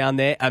 you were down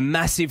there. A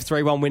massive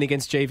 3-1 win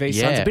against GV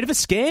Suns. A bit of a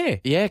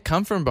scare. Yeah,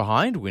 come from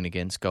behind win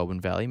against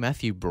Goulburn Valley.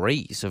 Matthew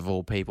Breeze, of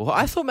all people.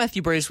 I thought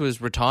Matthew Breeze was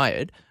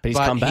retired, but he's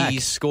come back.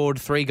 He's scored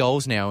 3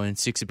 goals now in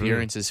 6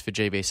 appearances for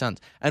GV Suns.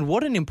 And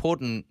what an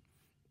important...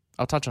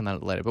 I'll touch on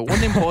that later, but what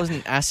an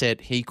important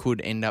asset he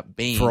could end up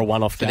being for a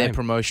one-off game. Their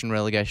promotion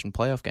relegation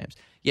playoff games.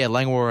 Yeah,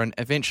 Lang Warren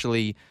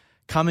eventually...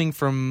 coming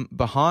from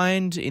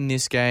behind in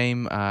this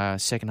game,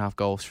 second half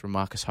goals from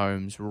Marcus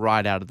Holmes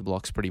right out of the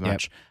blocks pretty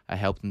much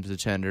helped them to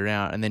turn it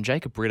around. And then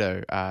Jacob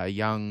Brito, a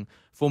young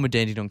former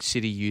Dandenong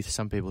City youth,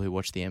 some people who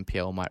watch the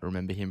NPL might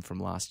remember him from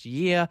last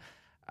year,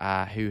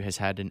 who has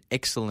had an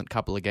excellent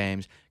couple of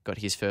games, got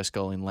his first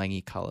goal in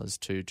Langy colours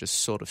to just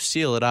sort of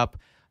seal it up.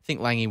 I think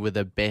Langy were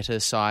the better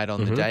side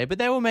on the day, but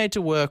they were made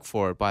to work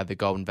for it by the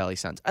Goulburn Valley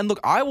Suns. And look,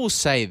 I will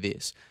say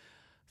this,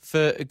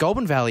 for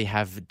Goulburn Valley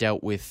have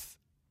dealt with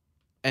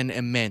an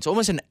immense,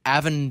 almost an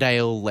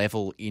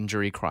Avondale-level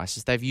injury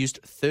crisis. They've used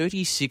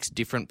 36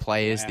 different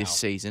players this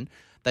season.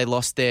 They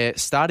lost their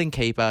starting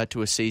keeper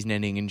to a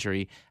season-ending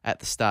injury at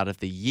the start of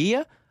the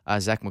year,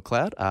 Zach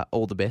McLeod.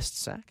 All the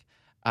best, Zach.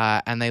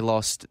 And they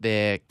lost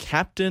their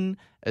captain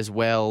as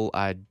well,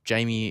 Matt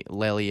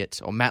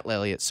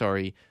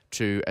Lelliot,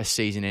 to a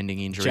season-ending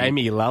injury.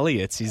 Jamie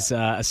Lelliot is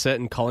a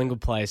certain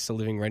Collingwood player still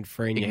living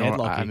rent-free in your head,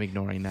 Lockie. I'm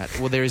ignoring that.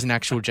 Well, there is an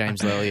actual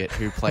James Lelliot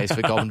who plays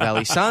for Goulburn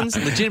Valley Suns.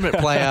 Legitimate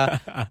player,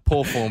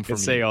 poor form from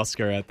see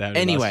Oscar out there.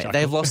 Anyway,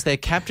 they've lost their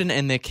captain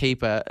and their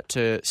keeper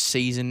to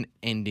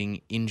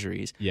season-ending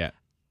injuries. Yeah.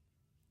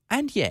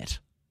 And yet,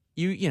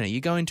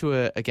 you go into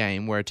a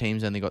game where a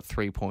team's only got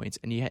 3 points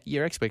and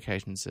your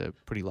expectations are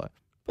pretty low.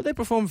 But they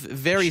performed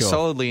very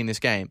solidly in this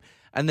game.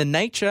 And the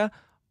nature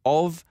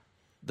of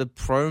the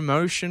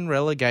promotion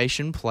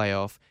relegation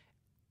playoff,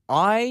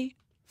 I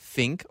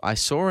think I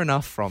saw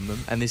enough from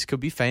them, and this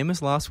could be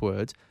famous last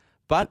words,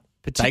 but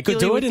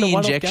particularly with the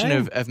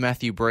injection of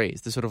Matthew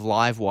Breeze, the sort of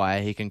live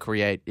wire he can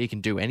create, he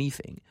can do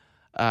anything.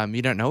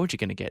 You don't know what you're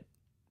going to get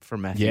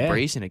from Matthew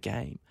Breeze in a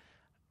game.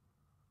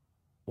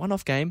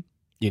 one-off game.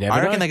 You never I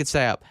know. reckon they could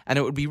stay up, and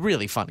it would be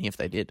really funny if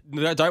they did.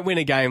 No, don't win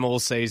a game all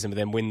season, but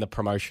then win the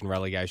promotion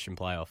relegation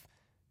playoff.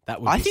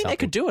 That would. I be think something. they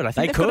could do it. I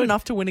think they've got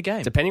enough to win a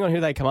game. Depending on who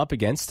they come up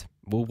against.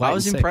 We'll wait I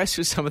was and see. impressed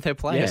with some of their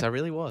players. Yeah. I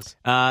really was.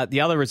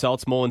 The other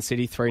results, Moreland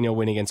City 3-0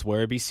 win against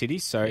Werribee City.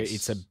 So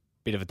it's a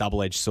bit of a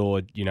double-edged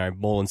sword.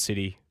 Moreland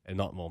City,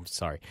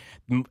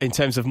 in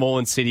terms of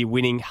Moreland City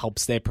winning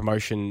helps their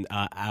promotion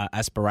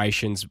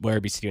aspirations.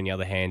 Werribee City, on the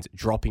other hand,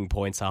 dropping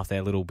points after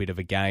their little bit of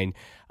a gain,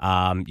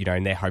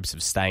 in their hopes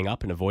of staying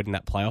up and avoiding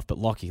that playoff. But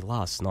Lockie,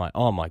 last night,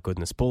 oh my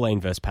goodness,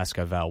 Bulleen versus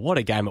Pascoe Vale. What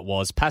a game it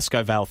was.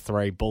 Pascoe Vale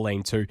 3,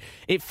 Bulleen 2.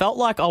 It felt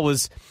like I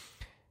was...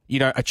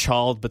 a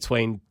child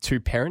between two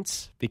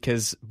parents,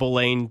 because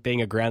Bulleen,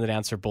 being a ground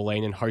announcer of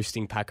Bulleen and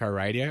hosting Paco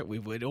Radio,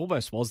 it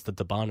almost was the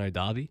Debano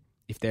Derby,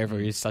 if there ever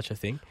is such a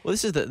thing. Well,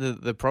 this is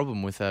the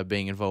problem with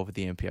being involved with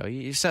the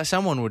NPL.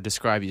 Someone would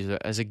describe you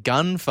as a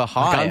gun for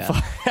hire.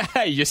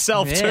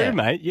 Yourself too,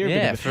 mate.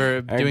 You're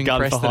for doing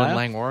Preston and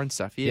Lang Warren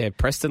stuff. Yeah,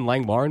 Preston,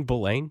 Lang Warren,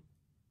 Bulleen.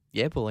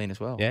 Yeah, Bulleen as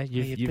well. Yeah,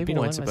 you've people been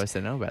weren't supposed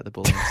to know about the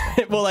Bulleen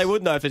stuff. Well, they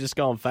would know if they just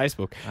go on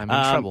Facebook. I'm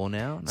in trouble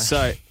now. No.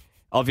 So...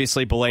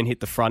 Obviously, Bulleen hit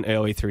the front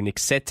early through Nick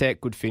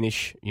Setek. Good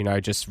finish,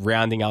 just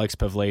rounding Alex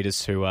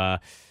Pavlidis, who,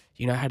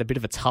 had a bit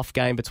of a tough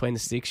game between the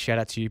sticks. Shout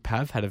out to you,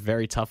 Pav. Had a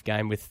very tough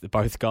game with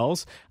both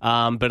goals.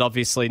 But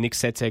obviously, Nick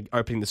Setek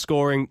opening the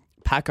scoring.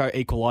 Paco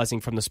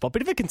equalising from the spot.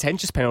 Bit of a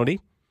contentious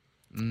penalty.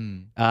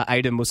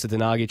 Aidan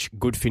Musadanagic,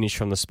 good finish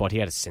from the spot. He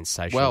had a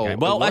sensational game.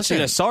 Well,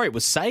 actually, it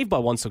was saved by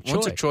Wansuk Choi.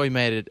 Wansuk Choi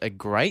made it a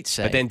great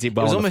save. But then did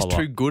well. It was almost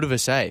too good of a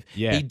save.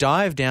 Yeah. He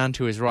dived down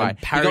to his right. And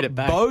parried he got it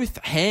back. both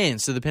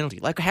hands to the penalty.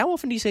 Like, how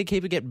often do you see a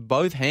keeper get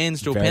both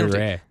hands to a Very penalty?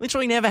 rare.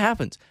 Literally never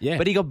happens. Yeah.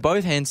 But he got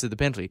both hands to the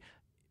penalty.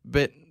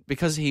 But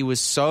because he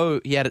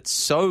had it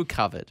so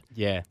covered,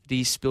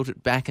 he spilt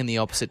it back in the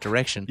opposite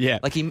direction. Yeah.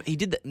 Like he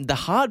did the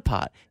hard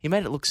part. He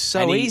made it look so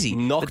And he easy.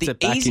 knocked but the it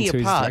back easier into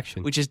his part,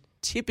 direction. which is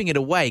tipping it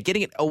away,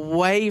 getting it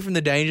away from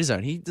the danger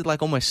zone. He did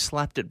almost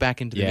slapped it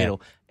back into the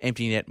middle.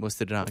 Empty net was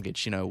the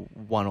Nuggets,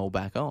 1-1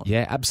 back on.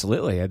 Yeah,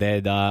 absolutely. And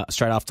then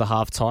straight after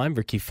half time,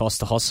 Ricky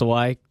Foster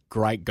Hossaway,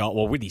 great goal.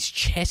 Well, with his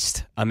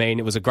chest. I mean,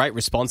 it was a great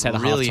response at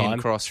half time.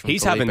 Cross from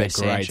He's Felipe having a great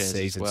Sanchez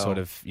season, well. sort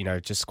of,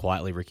 just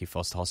quietly Ricky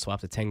Foster Hossaway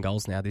up to 10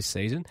 goals now this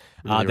season.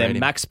 Really then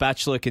Max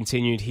Batchelor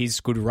continued his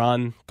good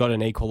run, got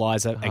an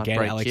equaliser.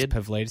 Again, Alex kid.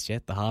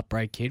 Pavlidis, the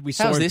heartbreak kid.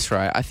 How's this,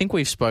 right? I think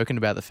we've spoken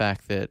about the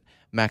fact that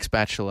Max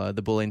Batchelor,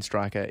 the Bulleen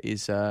striker,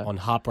 is on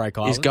Heartbreak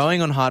Island. Is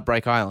going on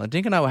Heartbreak Island.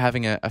 Dink and I were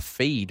having a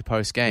feed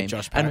post-game.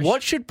 Josh Parrish. And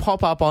what should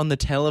pop up on the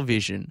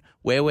television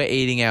where we're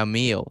eating our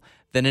meal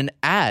than an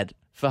ad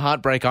for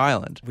Heartbreak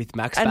Island? With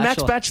Max and Batchelor.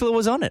 Max Batchelor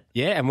was on it.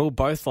 Yeah, and we were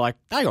both like,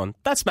 hang on,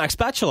 that's Max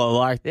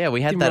Batchelor. Yeah,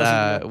 we had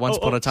that Once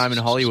Upon a Time in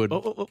Hollywood.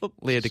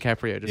 Leo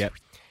DiCaprio just... Yep.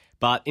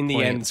 But in the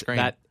pointing at end, the screen.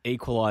 that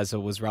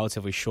equaliser was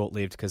relatively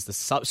short-lived because the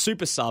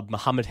super sub,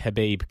 Mohammed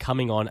Habib,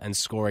 coming on and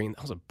scoring.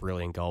 That was a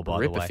brilliant goal, by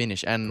the way. Ripper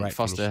finish. And Great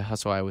Foster finish.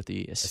 Hossaway with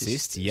the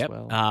assist Yep.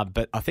 as well.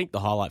 But I think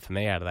the highlight for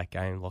me out of that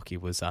game, Lockie,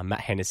 was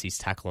Matt Hennessy's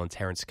tackle on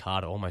Terence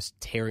Carter, almost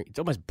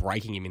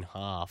breaking him in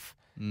half.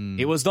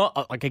 It was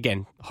not,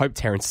 again, hope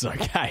Terence is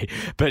okay,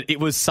 but it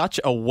was such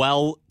a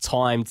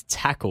well-timed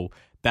tackle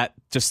that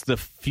just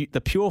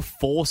the pure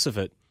force of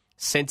it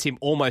sent him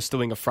almost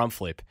doing a front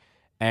flip.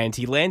 And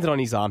he landed on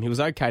his arm. He was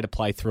okay to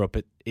play through it,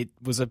 but it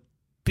was a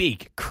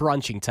big,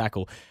 crunching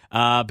tackle.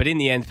 But in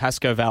the end,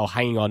 Pascoe Vale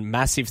hanging on.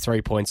 Massive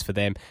 3 points for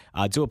them.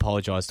 I do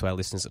apologise to our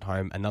listeners at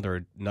home.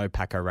 Another No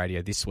Paco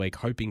Radio this week.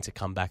 Hoping to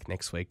come back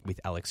next week with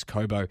Alex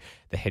Cobo,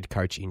 the head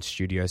coach in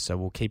studio. So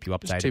we'll keep you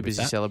updated Just too with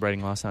busy that.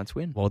 celebrating last night's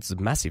win. Well, it's a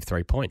massive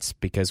 3 points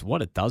because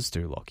what it does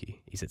do,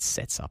 Lockie, is it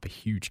sets up a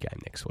huge game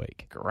next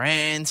week.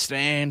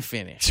 Grandstand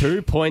finish.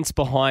 2 points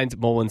behind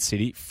Moreland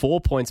City, 4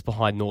 points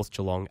behind North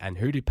Geelong. And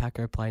who do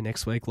Paco play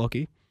next week,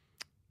 Lockie?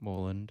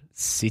 Moreland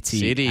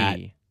City. At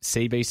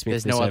CB Smith.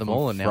 There's no other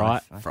Moreland now. I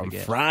From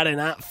forget. Friday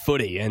night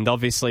footy. And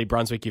obviously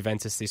Brunswick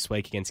Juventus this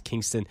week against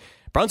Kingston.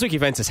 Brunswick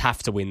Juventus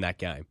have to win that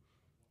game.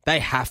 They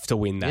have to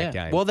win that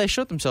game. Well, they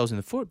shot themselves in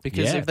the foot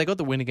because Yeah. if they got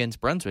the win against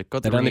Brunswick,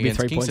 got They'd the win only be against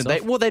 3 points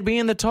Kingston, off. they'd be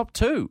in the top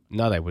two.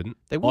 No, they wouldn't.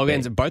 They would be.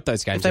 Against both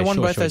those games. If they won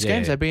both those yeah.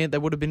 games, they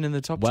would have been in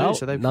the top Well, two.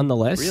 So they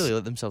nonetheless, really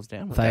let themselves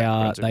down. With They that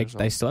are. Brunswick result.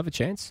 They still have a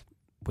chance.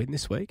 Win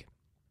this week.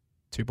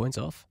 2 points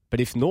off. But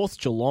if North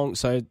Geelong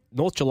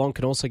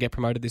can also get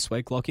promoted this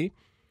week, Lockie.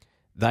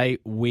 They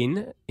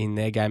win in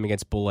their game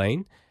against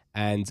Bulleen,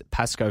 and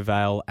Pascoe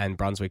Vale and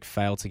Brunswick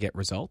fail to get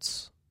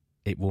results.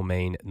 It will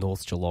mean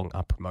North Geelong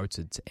are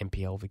promoted to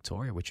NPL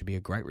Victoria, which would be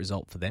a great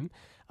result for them.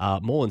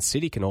 Moreland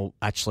City can all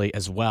actually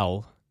as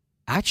well.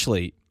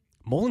 Actually,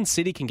 Moreland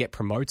City can get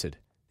promoted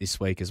this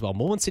week as well.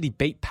 Moreland City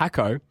beat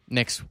Paco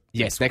next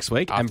week,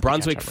 after and the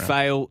Brunswick catch-up round.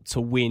 fail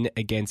to win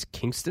against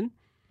Kingston.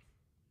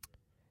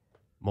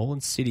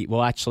 Moreland City,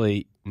 well,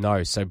 actually,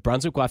 no. So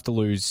Brunswick will have to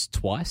lose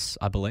twice,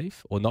 I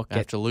believe, or not They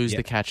have to lose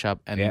the catch up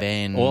and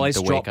then always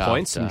the drop week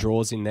points after. and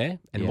draws in there.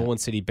 And Yeah.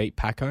 Moreland City beat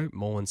Paco.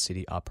 Moreland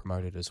City are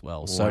promoted as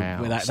well. So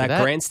Wow. with that, So that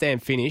that-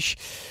 grandstand finish.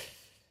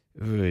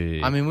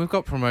 Ooh. I mean, we've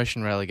got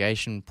promotion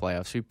relegation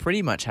playoffs. We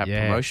pretty much have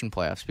Yeah. promotion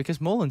playoffs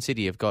because Moreland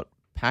City have got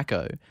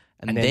Paco,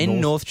 and then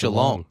North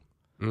Geelong.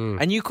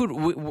 And you could.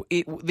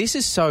 This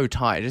is so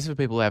tight. This is for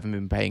people who haven't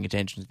been paying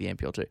attention to the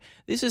NPL2.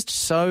 This is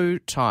so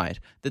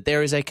tight that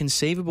there is a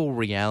conceivable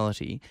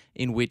reality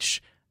in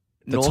which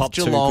North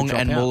Geelong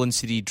and Moreland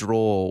City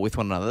draw with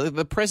one another.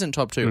 The present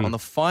top two on the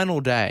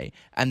final day,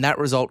 and that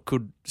result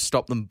could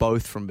stop them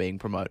both from being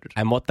promoted.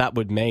 And what that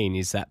would mean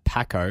is that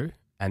Paco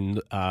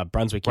and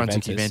Brunswick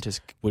Juventus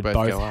would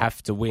both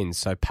have to win.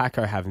 So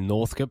Paco have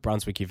Northcote,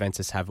 Brunswick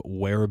Juventus have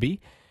Werribee.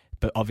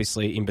 But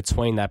obviously, in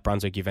between that,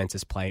 Brunswick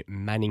Juventus play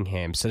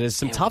Manningham. So there's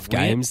some tough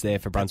games there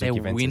for Brunswick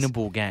Juventus. They're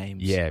winnable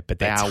games. Yeah, but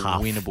they're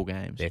tough. Winnable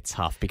games. They're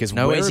tough because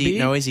no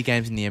Werribee, easy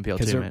games in the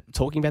NPL2, mate.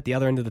 Talking about the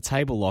other end of the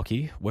table,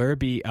 Lockie,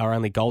 Werribee are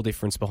only goal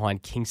difference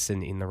behind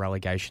Kingston in the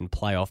relegation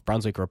playoff.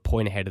 Brunswick are a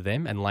point ahead of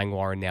them, and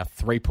Langwarrin now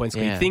 3 points.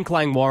 You think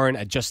Langwarrin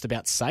are just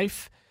about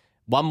safe?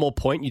 One more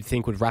point you'd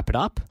think would wrap it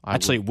up.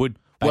 Wrap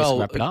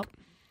it up.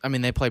 I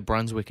mean, they play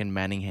Brunswick and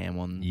Manningham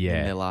in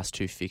their last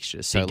two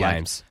fixtures. So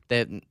games.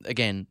 They're,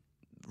 again,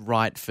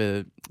 right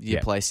for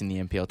your place in the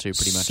NPL2,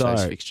 pretty much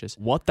those fixtures.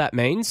 What that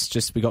means,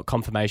 we got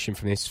confirmation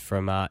from this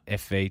from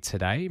FV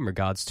today in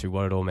regards to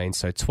what it all means.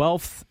 So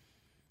 12th,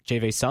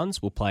 GV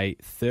Suns will play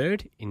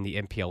third in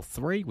the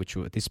NPL3, which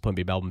will at this point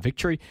be Melbourne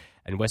Victory,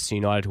 and Western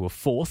United, who are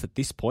fourth at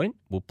this point,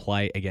 will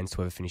play against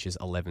whoever finishes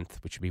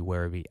 11th, which will be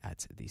Werribee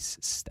at this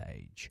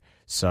stage.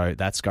 So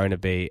that's going to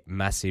be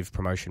massive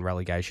promotion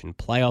relegation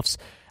playoffs.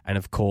 And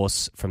of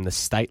course, from the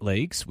state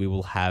leagues, we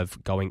will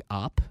have going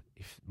up,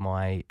 if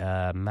my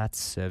maths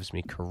serves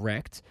me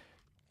correct,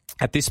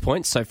 at this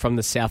point, so from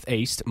the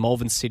southeast,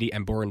 Malvern City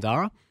and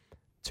Boroondara,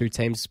 two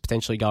teams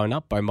potentially going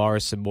up. Beau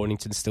Morris and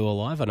Mornington still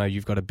alive. I know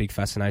you've got a big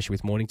fascination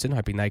with Mornington,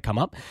 hoping they come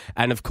up.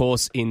 And of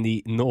course, in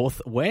the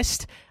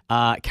northwest,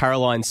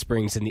 Caroline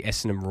Springs and the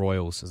Essendon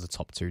Royals as the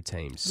top two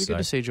teams. We're good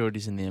to see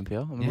Geordies in the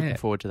NPL. I'm looking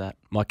forward to that.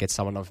 Might get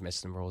someone on from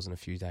Essendon Royals in a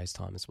few days'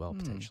 time as well,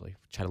 potentially.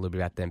 Chat a little bit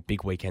about them.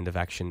 Big weekend of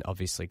action,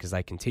 obviously, because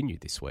they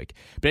continued this week.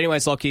 But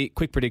anyways, Lockie,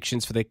 quick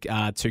predictions for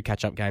the two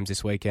catch-up games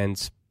this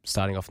weekend.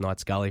 Starting off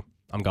Knights Gully.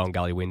 I'm going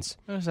Gully wins.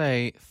 I'm going to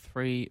say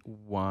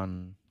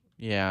 3-1.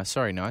 Yeah,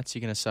 sorry, Knights.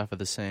 You're going to suffer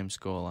the same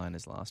scoreline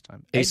as last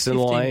time. Eastern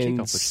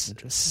Lions,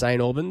 St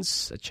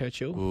Albans at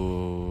Churchill.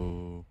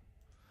 Ooh.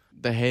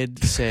 The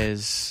head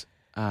says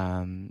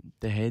that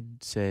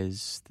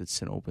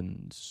St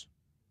Albans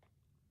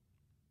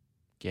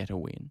get a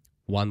win.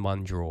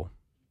 1-1 draw.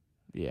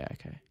 Yeah,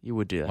 okay. You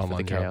would do that for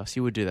the chaos.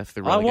 You would do that for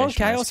the relegation. I want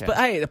chaos, but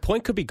hey, the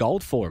point could be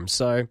gold for him,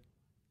 so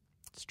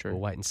it's true.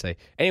 We'll wait and see.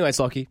 Anyways,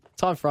 Lockie,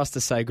 time for us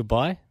to say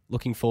goodbye.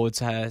 Looking forward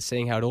to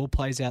seeing how it all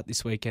plays out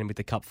this weekend with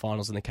the cup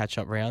finals and the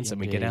catch-up rounds, and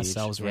we get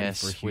ourselves ready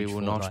for a huge we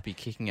will fortnight. Not be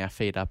kicking our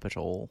feet up at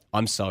all.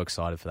 I'm so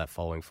excited for that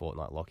following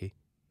fortnight, Lockie.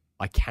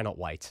 I cannot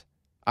wait.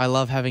 I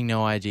love having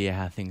no idea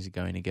how things are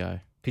going to go.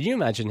 Could you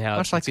imagine how...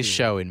 Much like this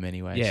show in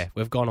many ways. Yeah,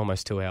 we've gone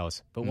almost 2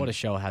 hours, but what a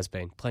show it has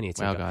been. Plenty of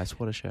time. Wow, guys,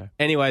 what a show.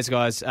 Anyways,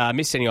 guys,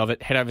 miss any of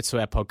it, head over to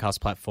our podcast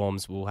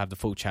platforms. We'll have the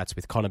full chats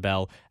with Connor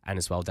Bell and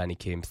as well Danny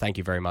Kim. Thank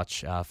you very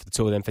much for the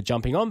two of them for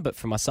jumping on, but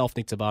for myself,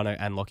 Nick Tabano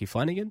and Lockie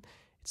Flanagan,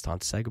 it's time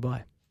to say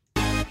goodbye.